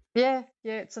 Yeah,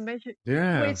 it's a measure.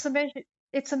 Yeah, well,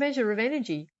 it's a measure of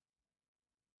energy,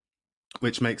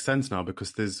 which makes sense now,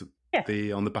 because there's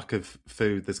on the back of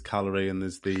food there's calorie and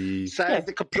there's the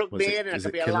they could plug me in. Is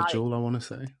it kilojoule? I want to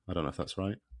say. I don't know if that's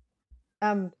right.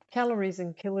 Calories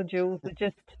and kilojoules are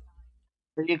just.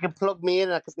 You can plug me in.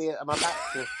 I could be at my back.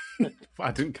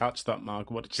 I didn't catch that,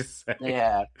 Mark. What did you say?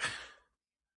 Yeah.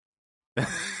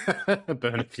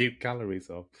 Burn a few calories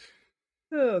off.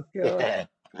 Oh god!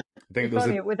 I think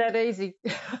it was that easy.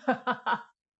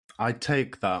 I'd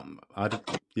take that. I'd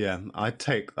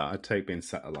take that. I'd take being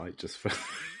satellite just for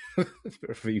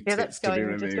a few tits to be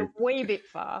removed. Just a wee bit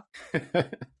far.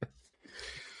 But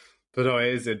no,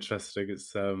 it is interesting.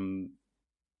 It's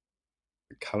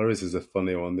calories is a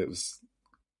funny one. It was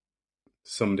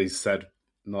somebody said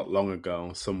not long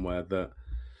ago somewhere that,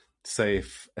 say,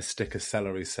 if a stick of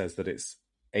celery says that it's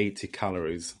 80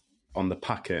 calories on the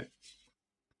packet,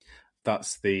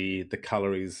 that's the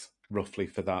calories roughly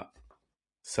for that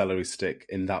celery stick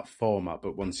in that format.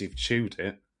 But once you've chewed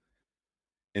it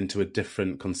into a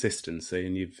different consistency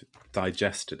and you've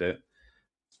digested it,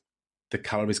 the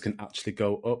calories can actually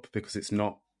go up, because it's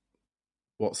not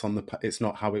what's on it's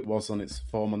not how it was on its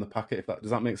form on the packet. Does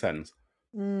that make sense?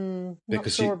 Not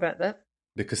sure about that.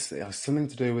 Because it has something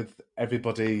to do with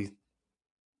everybody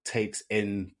takes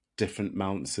in different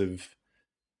amounts of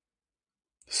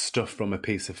stuff from a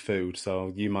piece of food.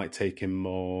 So you might take in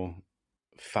more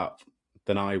fat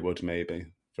than I would, maybe,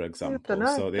 for example.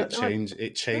 So it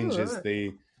changes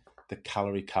the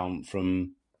calorie count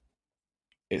from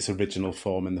its original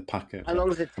form in the packet. How long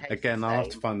does it take? Again, I'll have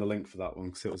to find the link for that one,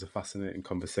 because it was a fascinating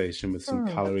conversation with some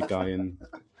calorie guy in.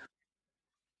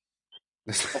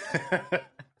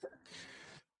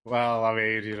 Well, I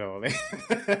mean, you know,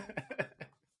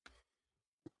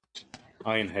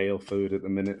 I inhale food at the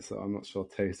minute, so I'm not sure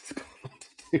taste is going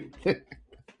to do it.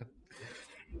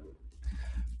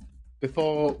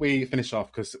 Before we finish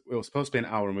off, because it was supposed to be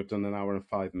an hour and we've done an hour and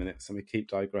 5 minutes, and we keep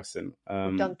digressing.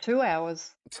 We've done 2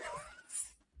 hours.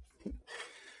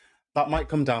 That might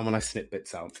come down when I snip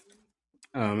bits out.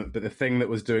 But the thing that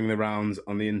was doing the rounds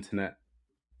on the internet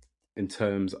in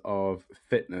terms of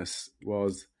fitness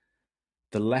was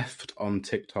the left on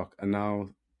TikTok are now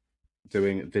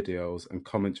doing videos and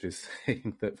commentaries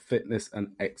saying that fitness and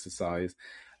exercise,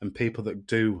 and people that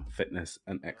do fitness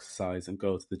and exercise and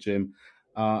go to the gym,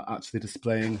 are actually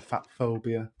displaying fat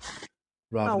phobia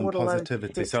rather than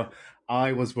positivity. So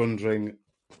I was wondering,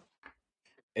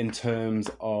 in terms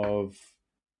of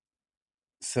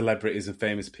celebrities and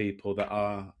famous people that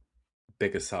are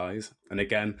bigger size. And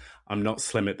again, I'm not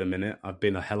slim at the minute. I've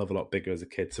been a hell of a lot bigger as a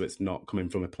kid, so it's not coming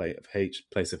from a place of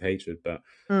hatred. But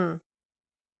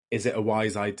is it a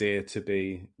wise idea to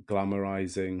be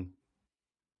glamorizing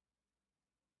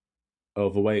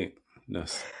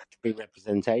overweightness? Big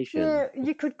representation. Yeah,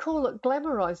 you could call it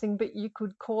glamorizing, but you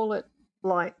could call it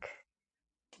like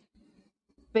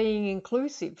being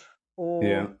inclusive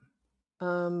or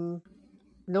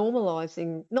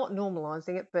normalizing, not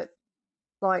normalizing it, but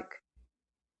like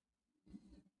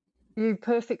you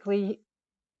perfectly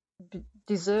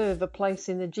deserve a place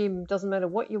in the gym. Doesn't matter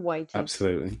what your weight is.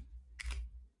 Absolutely.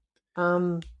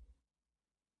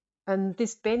 And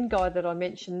this Ben guy that I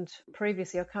mentioned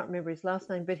previously, I can't remember his last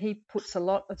name, but he puts a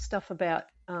lot of stuff about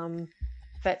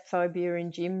fat phobia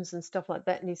in gyms and stuff like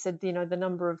that. And he said, you know, the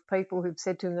number of people who've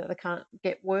said to him that they can't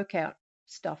get workout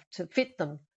stuff to fit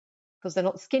them because they're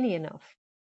not skinny enough.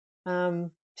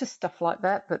 Just stuff like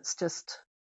that. That's just...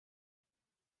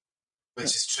 Which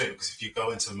is true, because if you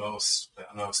go into most,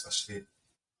 I know especially,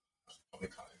 I probably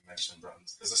can't even mention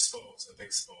brands, there's a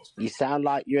big sports brand. You sound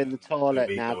like you're in the toilet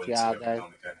now, Tiago. Every now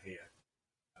and again here.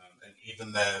 And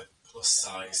even their plus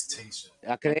size t-shirt.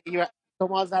 I can hear you.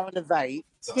 Someone's having a vape.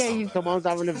 Yeah, someone's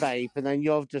having a vape, and then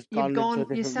you've just gone into a different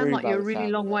room. You sound like you're a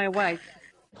really long way away.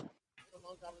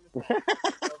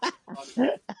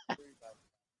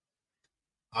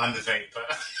 I'm the vapor.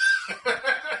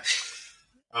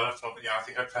 I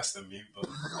think I pressed the mute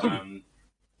button.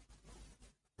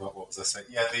 What was I saying?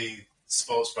 Yeah, the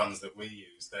sports brands that we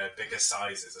use, their bigger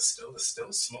sizes they're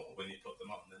still small when you put them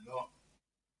on. They're not.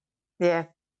 Yeah.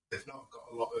 They've not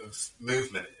got a lot of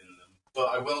movement in them. But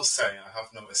I will say I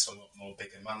have noticed a lot more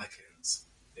bigger mannequins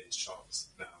in shops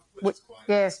now, which is quite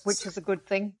nice, which is a good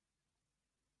thing.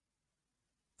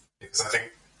 Because I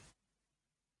think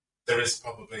there is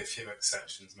probably a few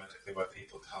exceptions medically where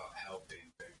people can't help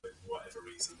being big, for whatever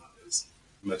reason that is,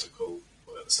 medical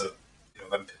work. So, you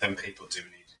know, then people do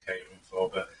need catering for.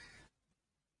 But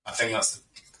I think that's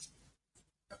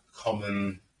a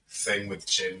common thing with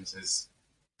gyms is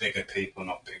bigger people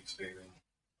not being feeling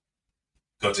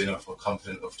good enough or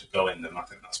confident enough to go in them. I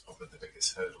think that's probably the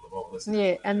biggest hurdle of all, isn't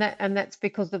it? Yeah, and that's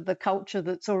because of the culture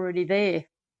that's already there.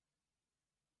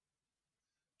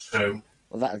 True.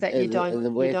 Well, the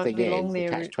weird thing is, the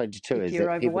catch-22 is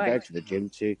that people go to the gym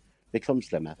to become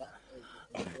slimmer,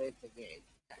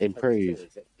 improve.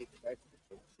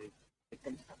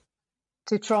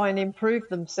 To try and improve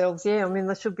themselves, yeah. I mean,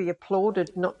 they should be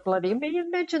applauded, not bloody. I mean, you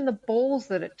imagine the balls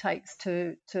that it takes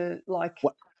to like,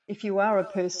 if you are a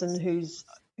person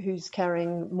who's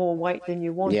carrying more weight than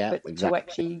you want, but exactly. To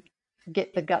actually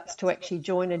get the guts to actually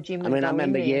join a gym. I mean, I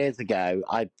remember in there. Years ago,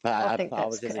 I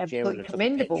was in a gym and I took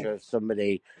a picture of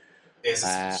somebody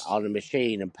on a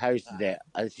machine and posted it.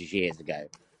 This is years ago.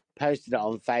 Posted it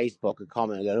on Facebook, a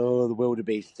comment going, "Oh, the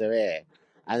wildebeests are here."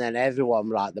 And then everyone,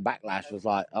 like, the backlash was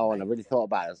like, "Oh," and I really thought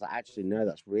about it. I was like, "Actually, no,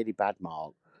 that's really bad,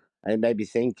 Mark." And it made me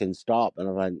think and stop. And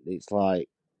I went, it's like,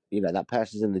 you know, that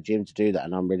person's in the gym to do that,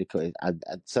 and I'm really cool.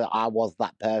 So I was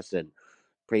that person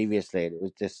previously, and it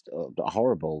was just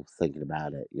horrible thinking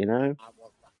about it, you know?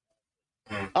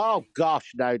 Oh,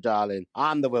 gosh, no, darling.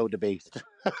 I'm the wildebeest.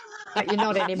 But you're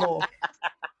not anymore.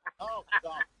 Oh,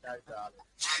 gosh, no,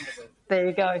 darling. There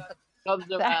you go. Comes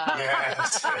around. Yeah,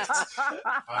 that's it.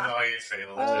 I know how you feel.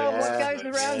 Oh, what goes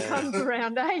around comes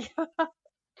around, eh?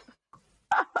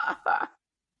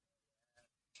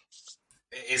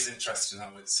 It is interesting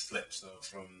how it's flipped, though,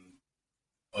 from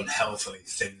unhealthily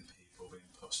thin people being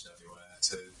pushed everywhere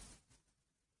to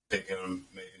bigger and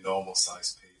maybe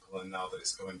normal-sized people, and now that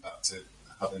it's going back to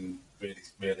having really,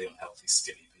 really unhealthy,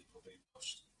 skinny people being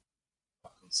pushed.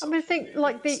 I mean, I think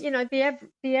like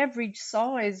the average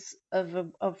size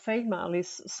of a female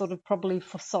is sort of probably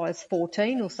for size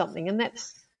 14 or something, and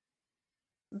that's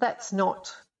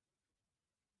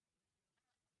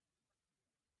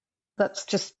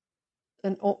just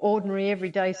an ordinary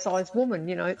everyday size woman,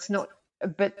 you know. It's not,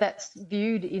 but that's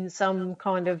viewed in some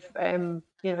kind of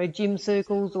gym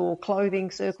circles or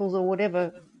clothing circles or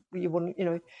whatever you want, you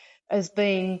know, as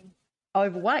being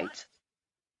overweight.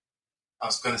 I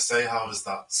was going to say, how does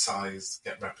that size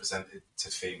get represented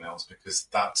to females? Because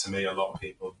that, to me, a lot of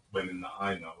people, women that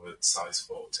I know, are size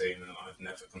 14, and I've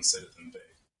never considered them big.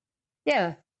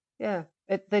 Yeah.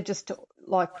 They're just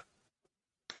like,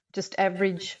 just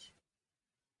average,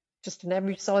 just an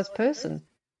average size person.